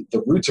 Dad,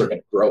 the roots are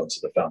going to grow into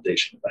the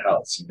foundation of the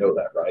house. You know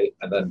that, right?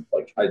 And then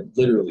like I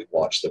literally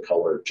watched the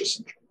color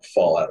just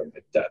fall out of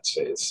my dad's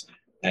face.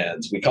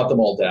 And we cut them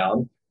all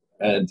down.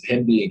 And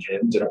him being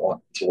him, didn't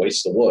want to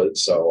waste the wood.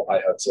 So I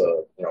had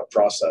to,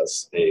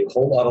 process a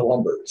whole lot of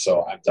lumber.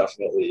 So I'm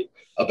definitely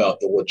about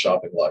the wood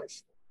chopping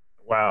life.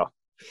 Wow.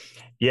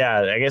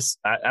 Yeah, I guess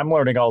I'm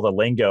learning all the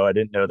lingo. I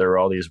didn't know there were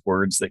all these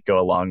words that go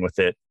along with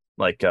it.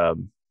 Like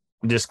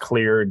just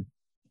cleared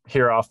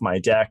here off my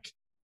deck,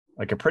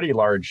 like a pretty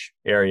large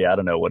area. I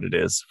don't know what it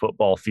is,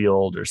 football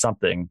field or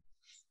something.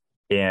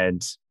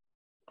 And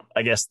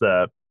I guess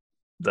the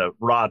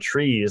raw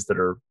trees that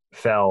are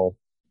fell,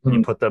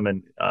 you put them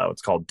in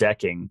what's called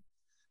decking,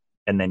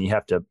 and then you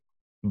have to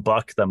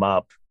buck them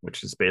up,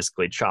 which is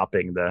basically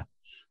chopping the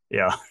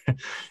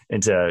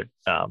into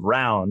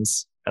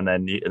rounds, and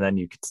then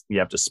you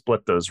have to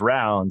split those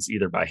rounds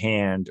either by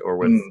hand or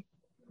with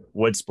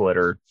wood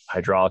splitter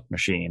hydraulic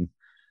machine.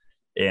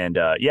 And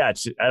I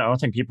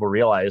don't think people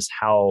realize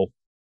how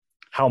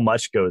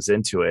much goes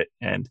into it.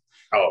 And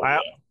I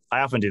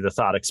often do the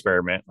thought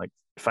experiment, like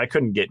if I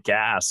couldn't get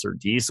gas or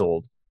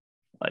diesel,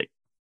 like,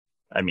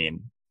 I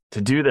mean,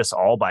 to do this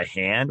all by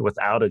hand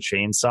without a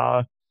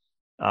chainsaw,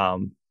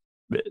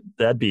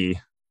 that'd be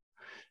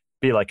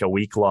like a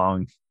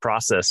week-long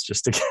process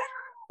just to get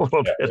a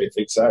little bit.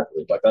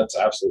 Exactly. Like that's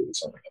absolutely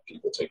something that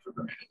people take for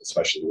granted,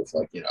 especially with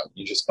like,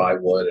 you just buy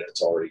wood and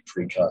it's already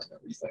pre-cut and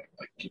everything.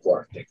 Like people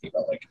aren't thinking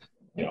about like,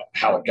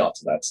 how it got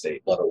to that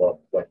state, let alone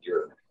when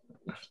you're,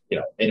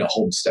 in a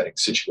homesteading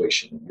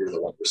situation and you're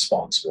the one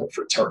responsible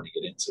for turning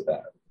it into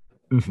that.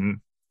 Mm-hmm.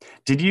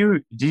 Did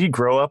you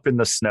grow up in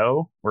the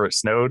snow where it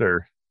snowed,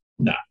 or?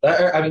 Nah,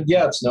 I mean,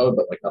 yeah, it snowed,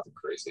 but like nothing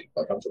crazy.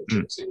 Like I'm from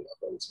Jersey,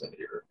 I've always been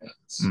here, and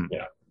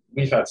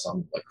we've had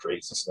some like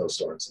crazy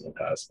snowstorms in the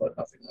past, but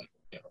nothing like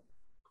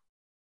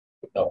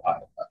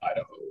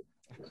Idaho.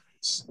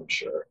 I'm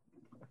sure.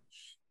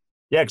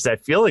 Yeah, because I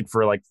feel like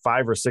for like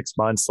 5 or 6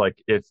 months,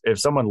 like if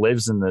someone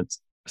lives in the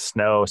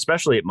snow,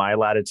 especially at my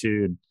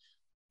latitude.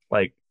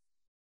 Like,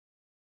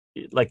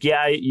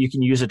 yeah, you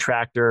can use a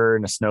tractor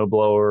and a snow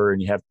blower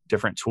and you have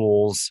different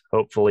tools,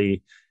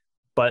 hopefully,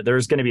 but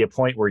there's going to be a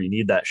point where you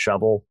need that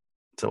shovel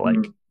to like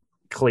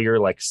clear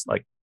like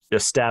the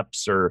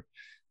steps or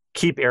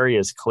keep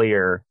areas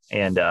clear.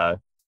 And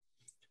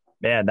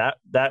man,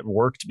 that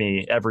worked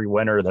me every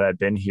winter that I've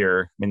been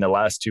here. I mean, the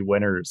last 2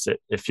 winters,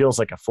 it feels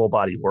like a full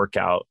body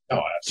workout,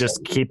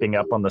 just keeping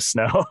up on the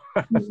snow.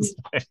 I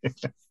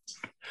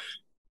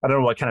don't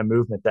know what kind of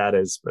movement that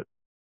is, but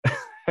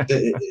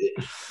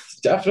it's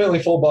definitely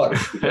full body,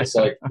 because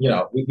like, you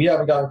know, we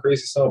haven't gotten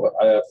crazy snow, but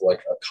I have like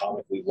a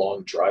comically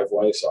long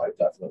driveway, so I've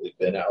definitely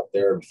been out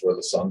there before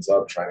the sun's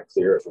up trying to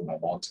clear it for my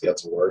mom to get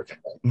to work, and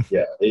like,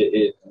 yeah,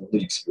 it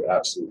leaves you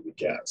absolutely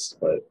gassed.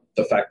 But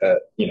the fact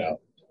that, you know,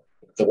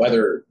 the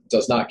weather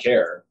does not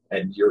care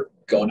and you're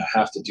going to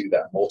have to do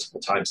that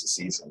multiple times a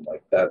season,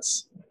 like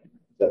that's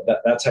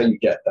how you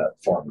get that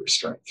farmer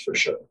strength for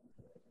sure.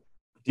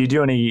 Do you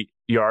do any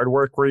yard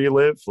work where you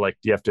live? Like,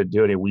 do you have to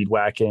do any weed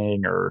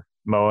whacking or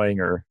mowing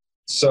or?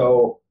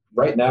 So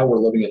right now we're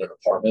living in an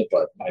apartment,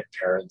 but my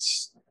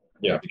parents,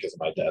 you know, because of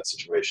my dad's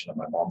situation and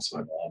my mom's my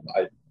mom,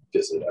 I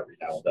visit every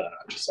now and then.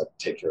 I just like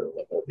take care of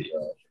like all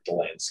the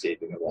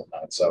landscaping and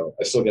whatnot. So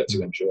I still get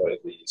to enjoy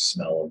the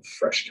smell of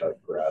fresh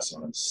cut grass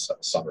on a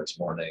summer's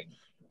morning,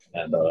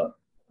 and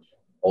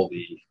all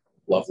the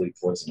lovely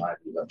poison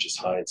ivy that just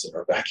hides in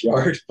our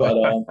backyard. But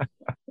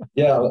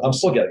yeah, I'm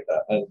still getting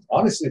that. And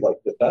honestly, like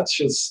that's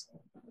just,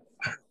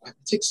 I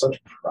take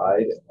such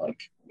pride in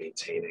like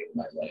maintaining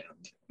my land.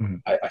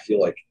 I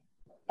feel like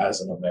as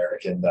an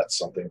American, that's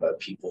something that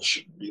people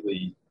should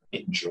really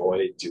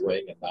enjoy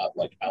doing and not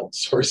like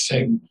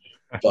outsourcing.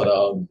 But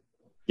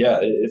yeah,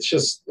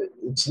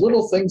 it's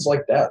little things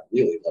like that,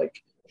 really.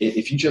 Like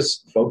if you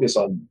just focus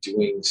on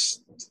doing,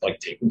 like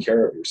taking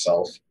care of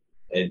yourself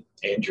and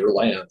your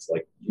land,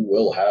 like you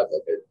will have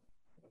like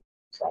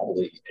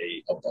probably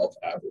a above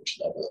average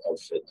level of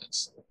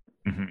fitness.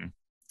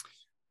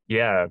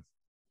 Yeah.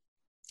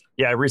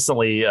 I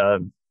recently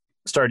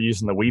started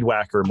using the weed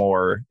whacker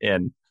more,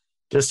 and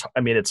just,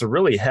 I mean, it's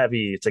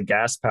a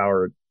gas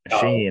powered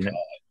machine,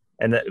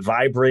 and it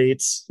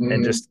vibrates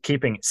and just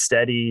keeping it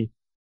steady.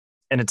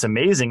 And it's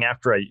amazing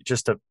after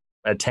just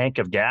a tank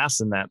of gas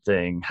in that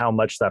thing, how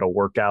much that'll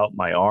work out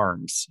my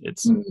arms.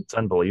 It's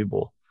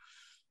unbelievable.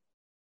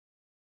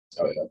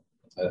 Oh yeah.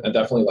 And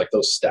definitely like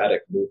those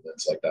static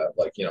movements like that,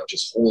 like, you know,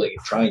 just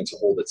trying to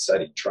hold it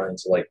steady, trying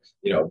to like,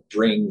 you know,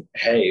 bring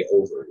hay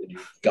over, and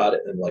you've got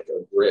it in like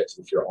a grip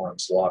with your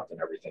arms locked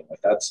and everything. Like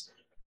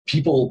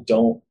people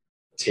don't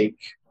take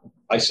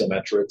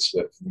isometrics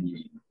with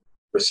the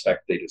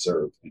respect they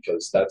deserve,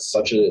 because that's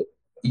such a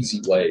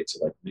easy way to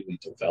like really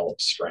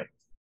develop strength.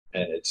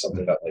 And it's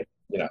something that, like,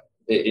 you know,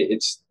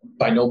 it's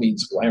by no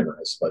means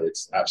glamorous, but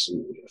it's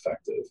absolutely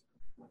effective.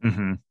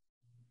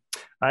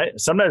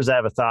 Sometimes I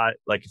have a thought,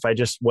 like if I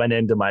just went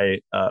into my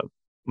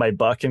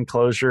buck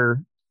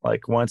enclosure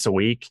like once a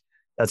week,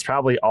 that's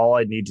probably all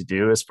I need to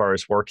do as far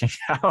as working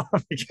out.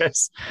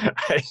 Because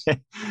I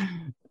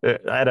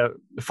had a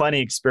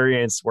funny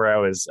experience where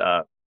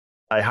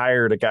I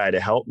hired a guy to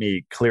help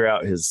me clear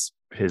out his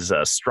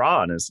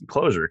straw in his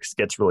enclosure, because it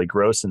gets really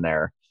gross in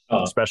there,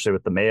 especially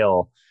with the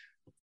male.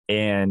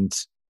 And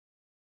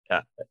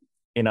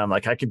you know, I'm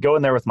like, I could go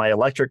in there with my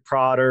electric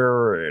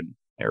prodder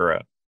or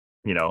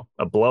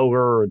a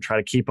blower and try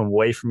to keep him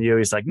away from you.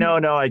 He's like, no,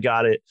 I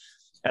got it.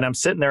 And I'm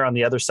sitting there on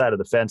the other side of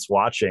the fence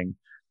watching,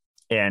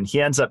 and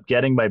he ends up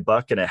getting my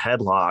buck in a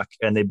headlock,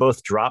 and they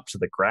both drop to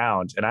the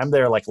ground, and I'm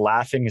there like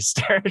laughing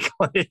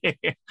hysterically.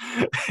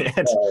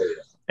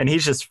 And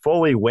he's just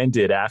fully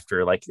winded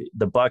after, like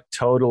the buck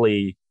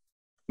totally,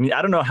 I mean,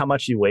 I don't know how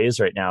much he weighs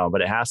right now,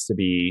 but it has to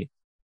be,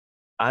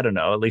 I don't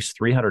know, at least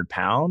 300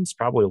 pounds,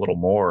 probably a little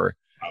more.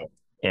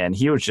 And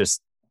he was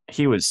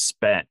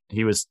spent.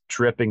 He was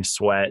dripping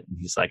sweat. And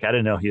he's like, I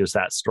didn't know he was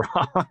that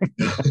strong.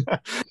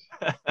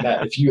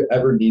 Matt, if you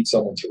ever need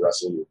someone to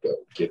wrestle your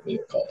goat, give me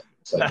a call.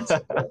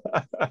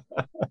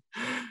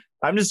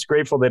 I'm just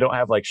grateful they don't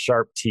have like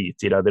sharp teeth.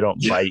 You know, they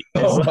don't bite.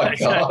 Oh my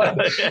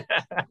God.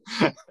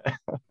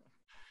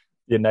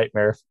 Be a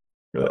nightmare.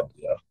 Yeah.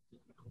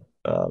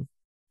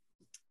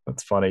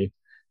 That's funny.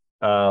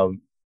 Yeah.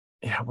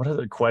 What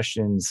other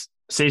questions?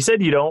 So you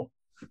said you don't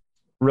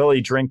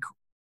really drink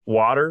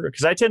water,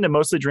 because I tend to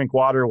mostly drink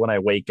water when I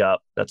wake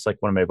up. That's like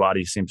when my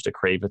body seems to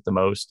crave it the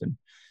most, and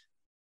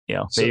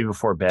maybe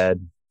before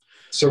bed.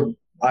 So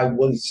I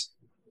was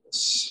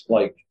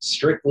like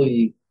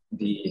strictly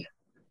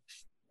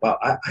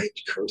I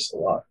curse a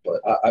lot,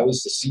 but I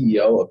was the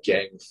CEO of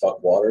Gang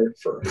Fuck Water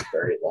for a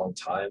very long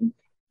time.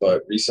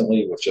 But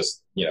recently, with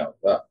just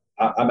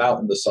I'm out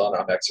in the sun,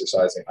 I'm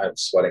exercising, I'm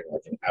sweating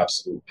like an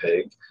absolute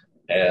pig,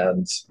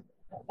 and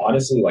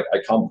honestly, like I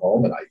come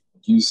home and I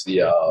use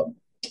the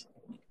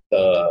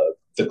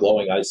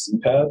glowing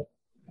IC pad,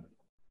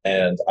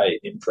 and I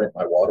imprint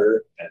my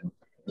water, and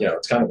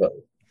it's kind of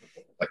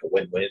like a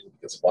win-win,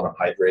 because one, I'm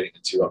hydrating,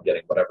 and two, I'm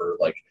getting whatever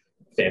like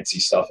fancy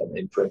stuff I'm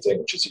imprinting,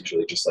 which is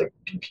usually just like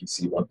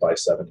BPC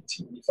 157 and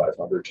TE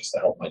 500 just to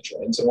help my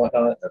joints and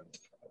whatnot. And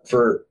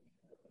for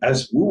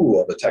as woo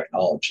of a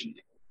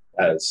technology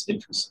as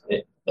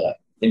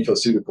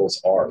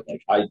infoceuticals are,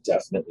 like I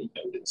definitely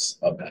notice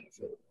a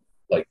benefit.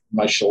 Like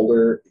my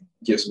shoulder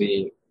gives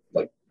me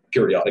like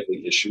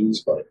periodically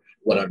issues, but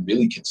when I'm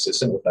really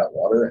consistent with that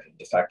water and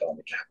the fact that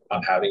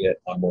I'm having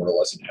it on more or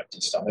less an empty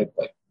stomach,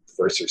 like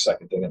first or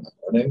second thing in the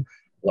morning,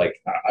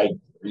 like I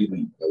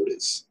really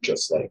notice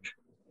just like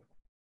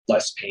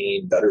less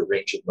pain, better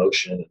range of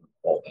motion, and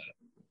all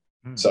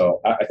that. So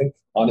I think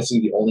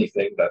honestly, the only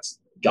thing that's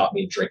got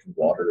me drinking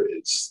water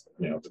is,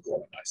 the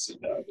glowing I see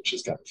now, which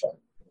is kind of fun.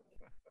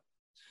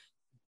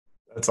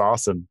 That's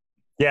awesome.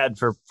 Yeah. And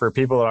for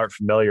people that aren't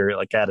familiar,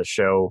 like at a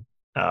show,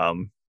 I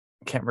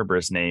can't remember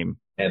his name.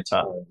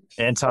 Anton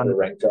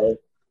Renko.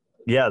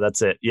 Yeah,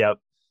 that's it. Yep.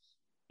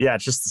 Yeah.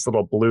 It's just this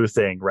little blue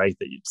thing, right?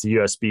 That it's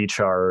USB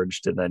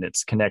charged and then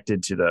it's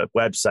connected to the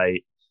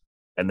website.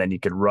 And then you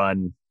can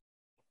run,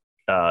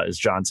 as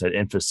John said,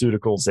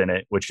 infoceuticals in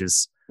it, which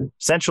is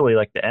essentially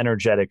like the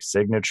energetic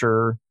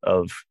signature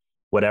of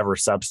whatever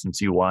substance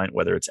you want,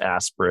 whether it's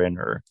aspirin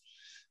or,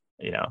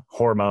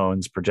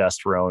 hormones,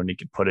 progesterone, you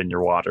can put in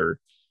your water,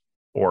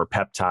 or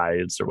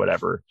peptides or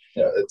whatever.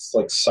 Yeah, it's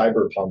like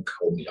cyberpunk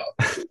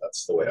homeopathy.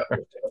 That's the way I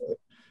look at it.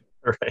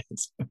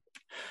 Right.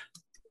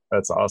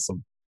 That's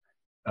awesome.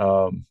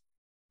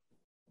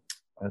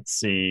 Let's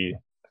see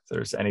if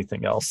there's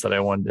anything else that I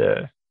wanted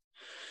to.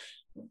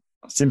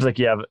 Seems like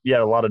you have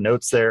a lot of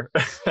notes there.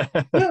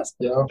 Yeah,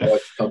 I like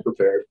to come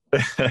prepared.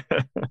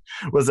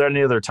 Was there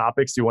any other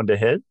topics you wanted to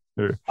hit?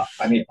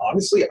 I mean,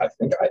 honestly, I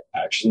think I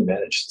actually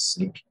managed to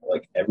sneak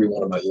like every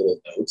one of my little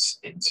notes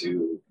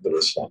into the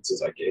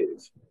responses I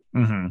gave.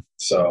 Mm-hmm.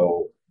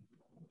 So,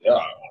 yeah,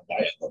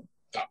 I'm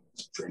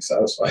pretty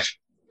satisfied.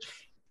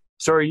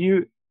 So, are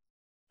you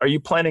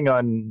planning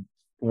on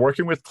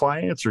working with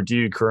clients, or do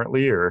you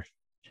currently, or?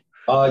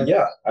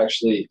 Yeah,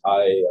 actually,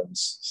 I am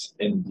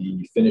in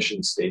the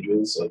finishing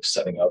stages of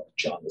setting up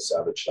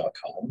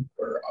johnthesavage.com,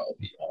 where I'll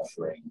be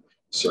offering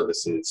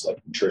services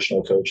like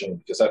nutritional coaching,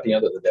 because at the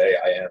end of the day,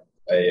 I am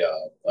a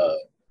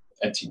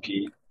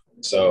NTP.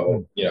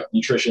 So,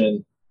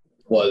 nutrition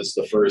was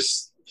the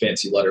first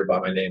fancy letter by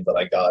my name that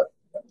I got.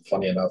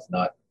 Funny enough,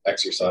 not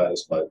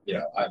exercise, but,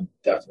 I'm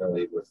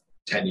definitely, with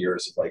 10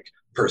 years of like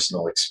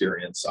personal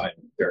experience, I'm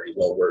very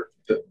well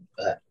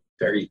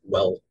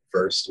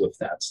versed with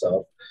that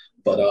stuff.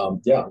 But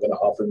yeah, I'm going to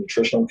offer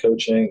nutritional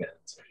coaching,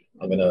 and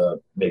I'm going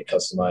to make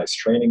customized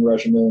training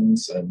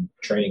regimens and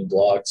training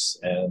blocks,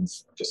 and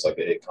just like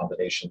a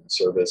combination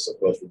service of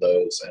both of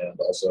those, and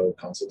also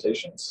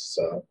consultations.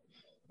 So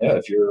yeah,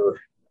 if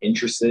you're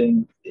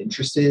interested,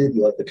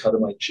 you like the cut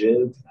of my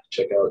jib,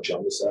 check out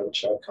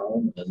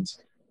johnthesavage.com, and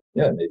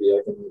yeah, maybe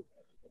I can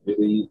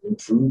really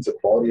improve the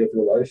quality of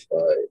your life by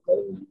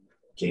letting you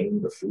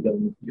gain the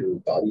freedom your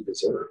body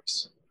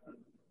deserves.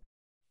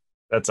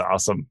 That's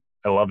awesome.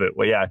 I love it.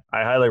 Well, yeah,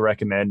 I highly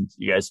recommend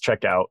you guys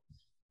check out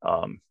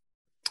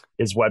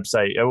his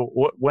website.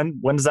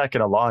 When is that going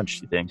to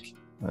launch, you think?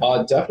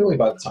 Definitely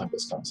by the time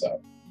this comes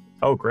out.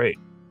 Oh, great.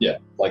 Yeah,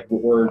 like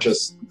we're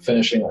just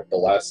finishing like the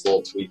last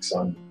little tweaks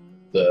on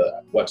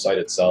the website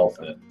itself,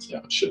 and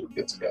it should be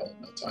good to go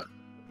in no time.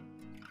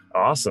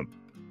 Awesome.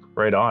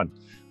 Right on.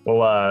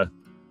 Well,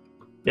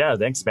 yeah,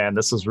 thanks, man.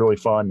 This was really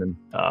fun, and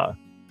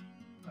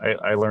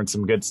I learned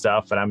some good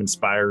stuff, and I'm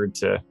inspired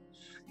to,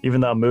 even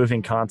though I'm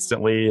moving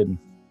constantly, and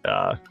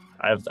I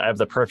have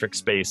the perfect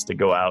space to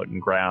go out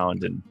and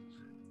ground and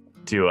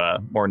do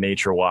more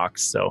nature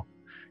walks. So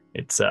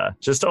it's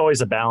just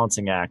always a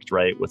balancing act,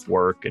 right, with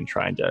work and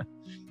trying to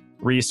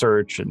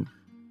research and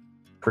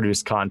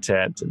produce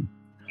content and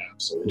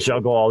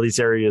juggle all these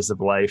areas of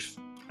life.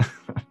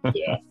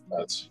 Yeah,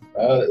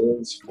 that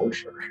is for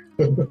sure.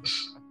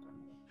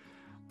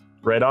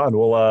 Right on.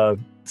 We'll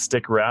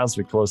stick around as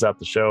we close out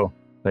the show.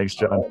 Thanks,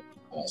 John.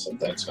 Awesome.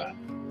 Thanks, man.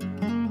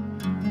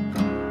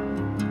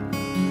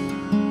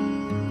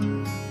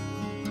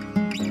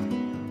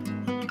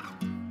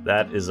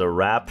 That is a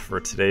wrap for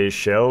today's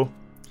show.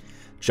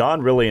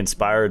 John really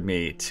inspired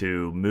me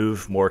to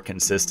move more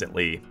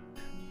consistently.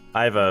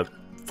 I have a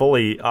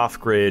fully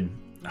off-grid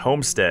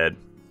homestead,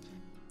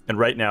 and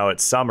right now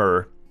it's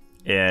summer,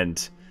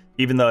 and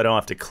even though I don't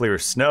have to clear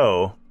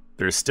snow,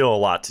 there's still a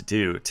lot to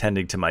do,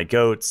 tending to my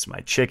goats, my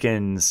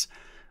chickens.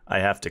 I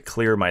have to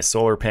clear my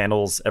solar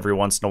panels every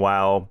once in a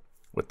while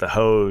with the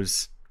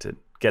hose to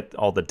get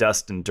all the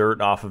dust and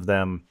dirt off of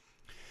them,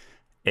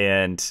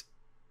 and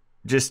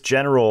just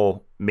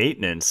general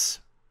maintenance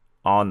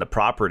on the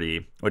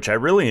property, which I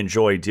really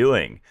enjoy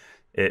doing.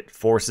 It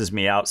forces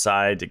me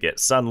outside to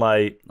get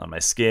sunlight on my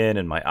skin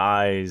and my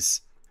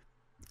eyes,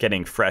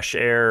 getting fresh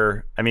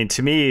air. I mean,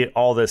 to me,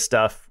 all this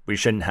stuff we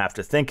shouldn't have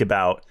to think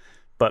about,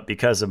 but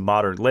because of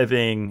modern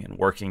living and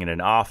working in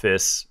an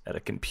office, at a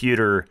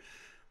computer,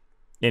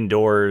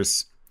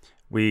 indoors,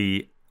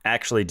 we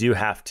actually do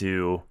have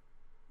to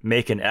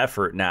make an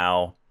effort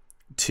now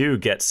to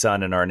get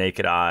sun in our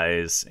naked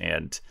eyes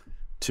and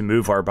to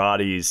move our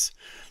bodies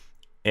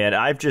And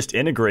I've just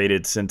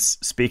integrated, since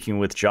speaking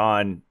with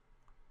John,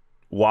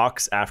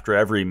 walks after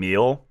every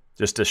meal,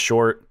 just a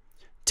short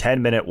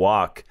 10-minute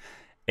walk.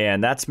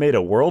 And that's made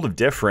a world of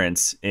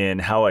difference in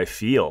how I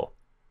feel,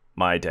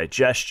 my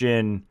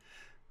digestion,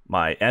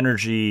 my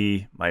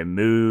energy, my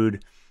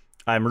mood.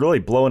 I'm really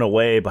blown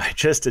away by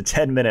just a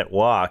 10-minute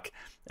walk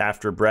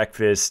after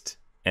breakfast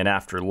and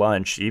after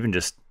lunch, even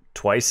just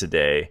twice a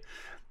day,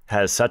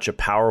 has such a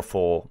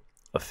powerful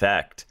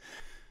effect.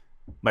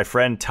 My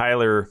friend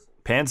Tyler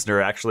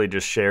Pansner actually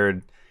just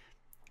shared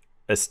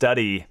a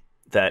study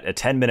that a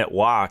 10-minute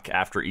walk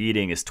after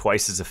eating is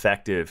twice as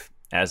effective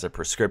as a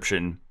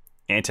prescription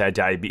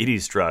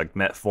anti-diabetes drug,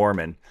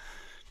 metformin.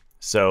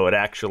 So it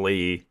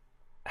actually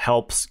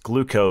helps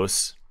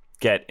glucose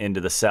get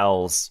into the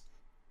cells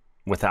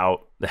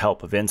without the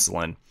help of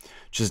insulin,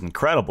 which is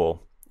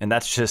incredible. And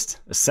that's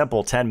just a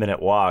simple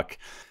 10-minute walk.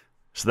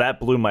 So that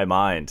blew my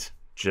mind,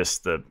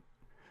 just the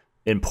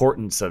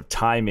importance of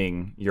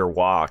timing your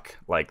walk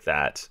like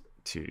that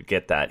to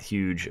get that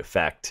huge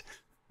effect.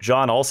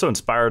 John also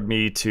inspired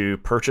me to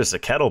purchase a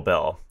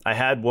kettlebell. I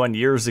had one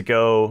years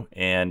ago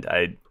and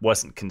I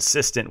wasn't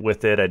consistent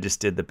with it. I just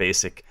did the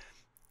basic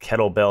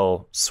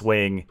kettlebell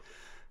swing,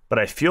 but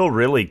I feel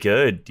really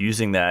good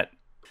using that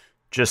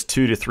just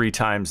 2 to 3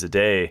 times a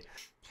day.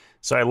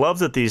 So I love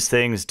that these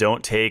things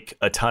don't take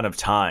a ton of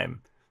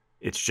time.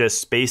 It's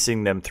just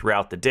spacing them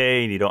throughout the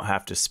day, and you don't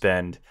have to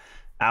spend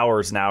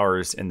hours and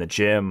hours in the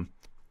gym.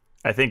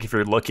 I think if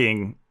you're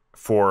looking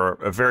for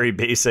a very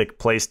basic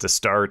place to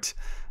start,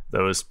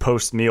 those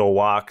post-meal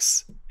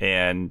walks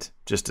and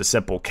just a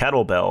simple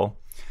kettlebell,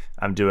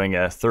 I'm doing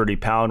a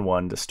 30-pound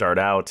one to start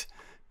out,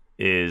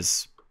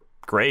 is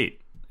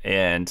great.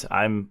 And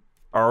I'm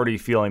already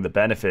feeling the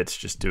benefits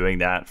just doing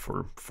that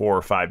for 4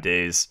 or 5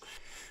 days.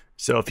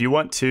 So if you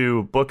want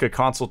to book a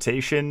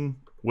consultation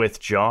with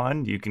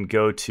John, you can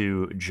go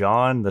to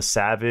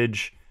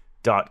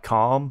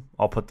johnthesavage.com.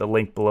 I'll put the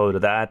link below to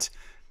that.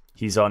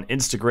 He's on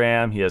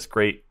Instagram. He has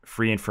great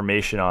free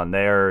information on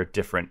there,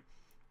 different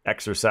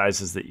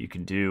exercises that you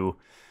can do.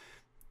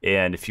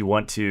 And if you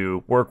want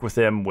to work with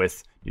him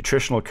with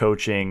nutritional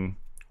coaching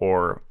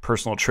or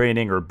personal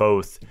training or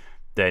both,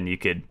 then you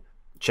could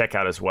check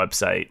out his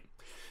website.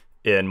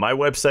 And my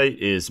website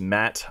is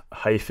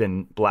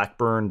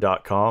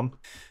matt-blackburn.com.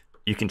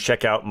 You can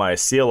check out my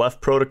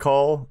CLF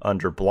protocol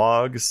under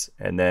blogs,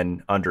 and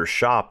then under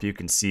shop, you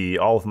can see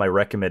all of my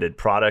recommended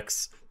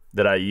products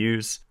that I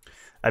use.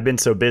 I've been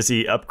so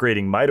busy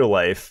upgrading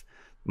Mitolife,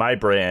 my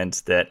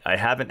brand, that I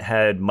haven't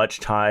had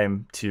much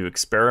time to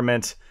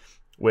experiment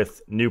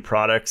with new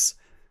products,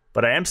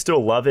 but I am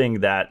still loving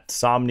that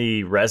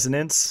Somni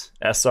Resonance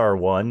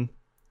SR1,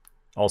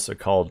 also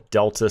called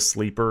Delta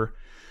Sleeper,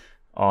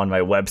 on my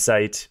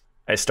website.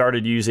 I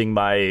started using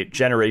my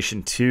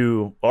Generation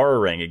 2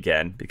 Oura Ring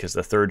again because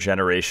the 3rd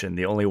generation,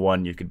 the only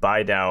one you could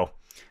buy now,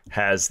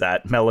 has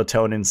that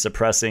melatonin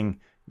suppressing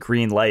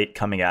green light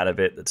coming out of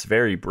it that's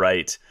very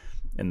bright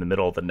in the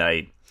middle of the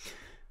night.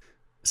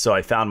 So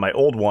I found my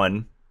old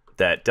one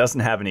that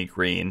doesn't have any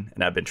green,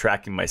 and I've been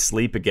tracking my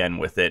sleep again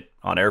with it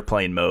on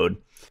airplane mode.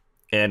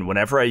 And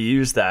whenever I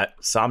use that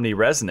Somni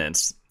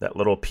Resonance, that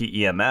little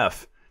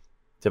PEMF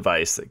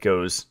device that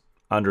goes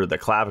under the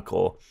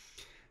clavicle,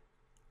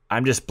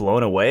 I'm just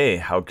blown away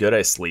how good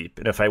I sleep.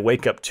 And if I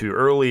wake up too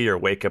early or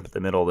wake up in the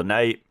middle of the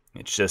night,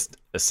 it's just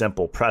a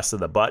simple press of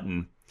the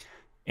button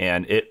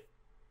and it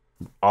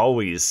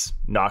always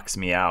knocks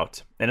me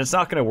out. And it's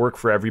not going to work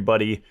for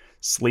everybody.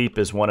 Sleep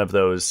is one of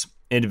those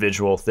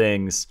individual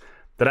things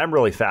that I'm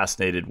really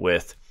fascinated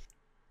with.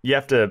 You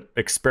have to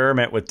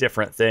experiment with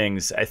different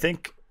things. I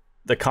think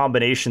the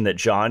combination that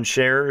John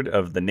shared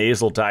of the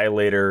nasal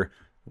dilator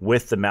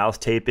with the mouth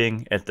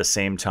taping at the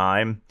same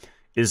time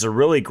is a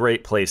really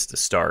great place to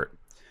start.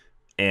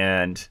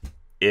 And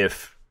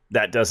if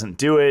that doesn't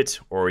do it,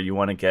 or you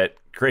want to get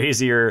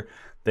crazier,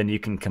 then you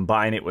can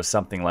combine it with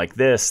something like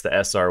this, the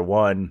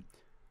SR1,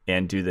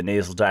 and do the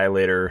nasal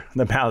dilator,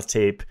 the mouth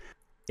tape,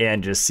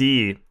 and just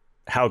see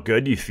how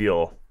good you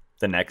feel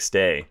the next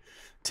day.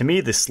 To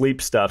me, the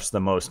sleep stuff's the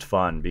most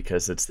fun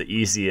because it's the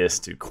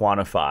easiest to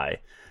quantify.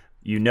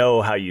 You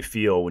know how you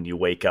feel when you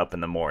wake up in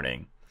the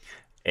morning.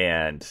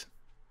 And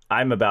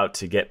I'm about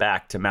to get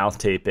back to mouth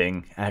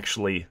taping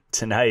actually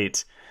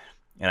tonight,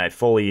 and I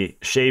fully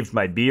shaved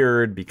my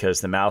beard because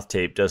the mouth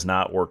tape does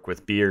not work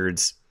with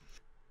beards.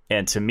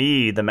 And to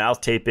me, the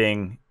mouth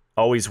taping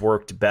always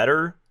worked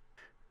better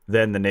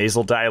than the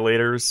nasal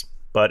dilators,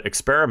 but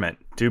experiment.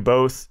 Do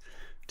both,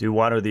 do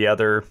one or the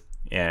other,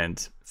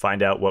 and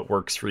find out what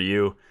works for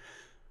you.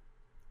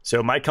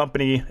 So my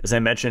company, as I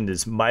mentioned,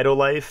 is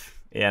Mitolife,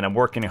 and I'm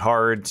working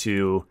hard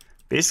to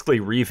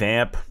basically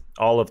revamp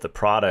all of the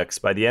products.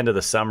 By the end of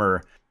the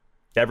summer,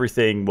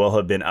 everything will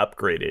have been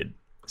upgraded.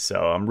 So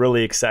I'm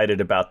really excited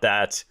about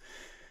that.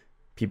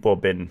 People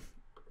have been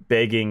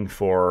begging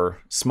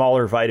for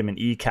smaller vitamin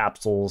E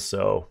capsules,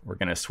 so we're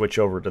going to switch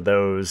over to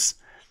those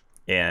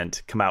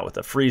and come out with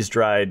a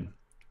freeze-dried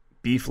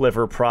beef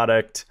liver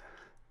product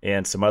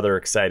and some other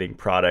exciting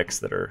products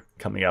that are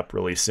coming up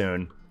really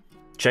soon.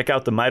 check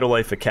out the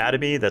Mitolife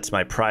Academy. That's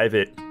my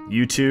private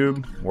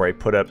YouTube where I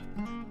put up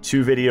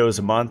 2 videos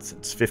a month.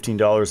 It's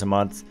 $15 a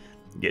month.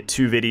 You get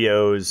 2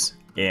 videos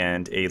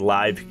and a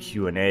live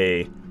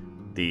Q&A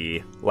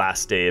the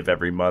last day of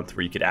every month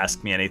where you could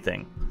ask me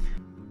anything.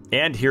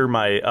 And hear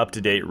my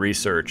up-to-date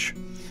research.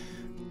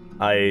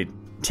 I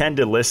tend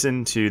to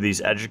listen to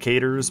these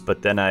educators,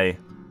 but then I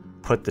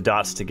put the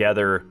dots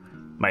together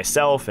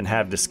myself and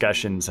have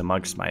discussions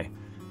amongst my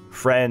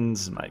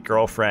friends, my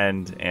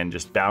girlfriend, and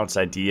just bounce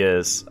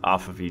ideas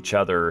off of each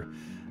other.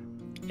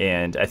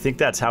 And I think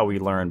that's how we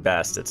learn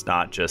best. It's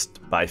not just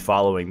by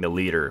following the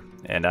leader.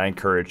 And I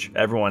encourage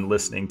everyone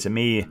listening to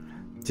me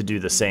to do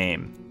the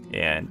same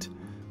and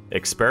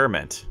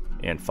experiment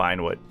and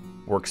find what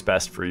works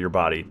best for your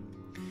body.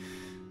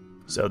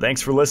 So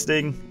thanks for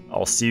listening.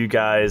 I'll see you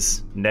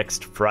guys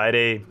next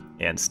Friday,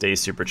 and stay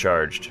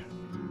supercharged.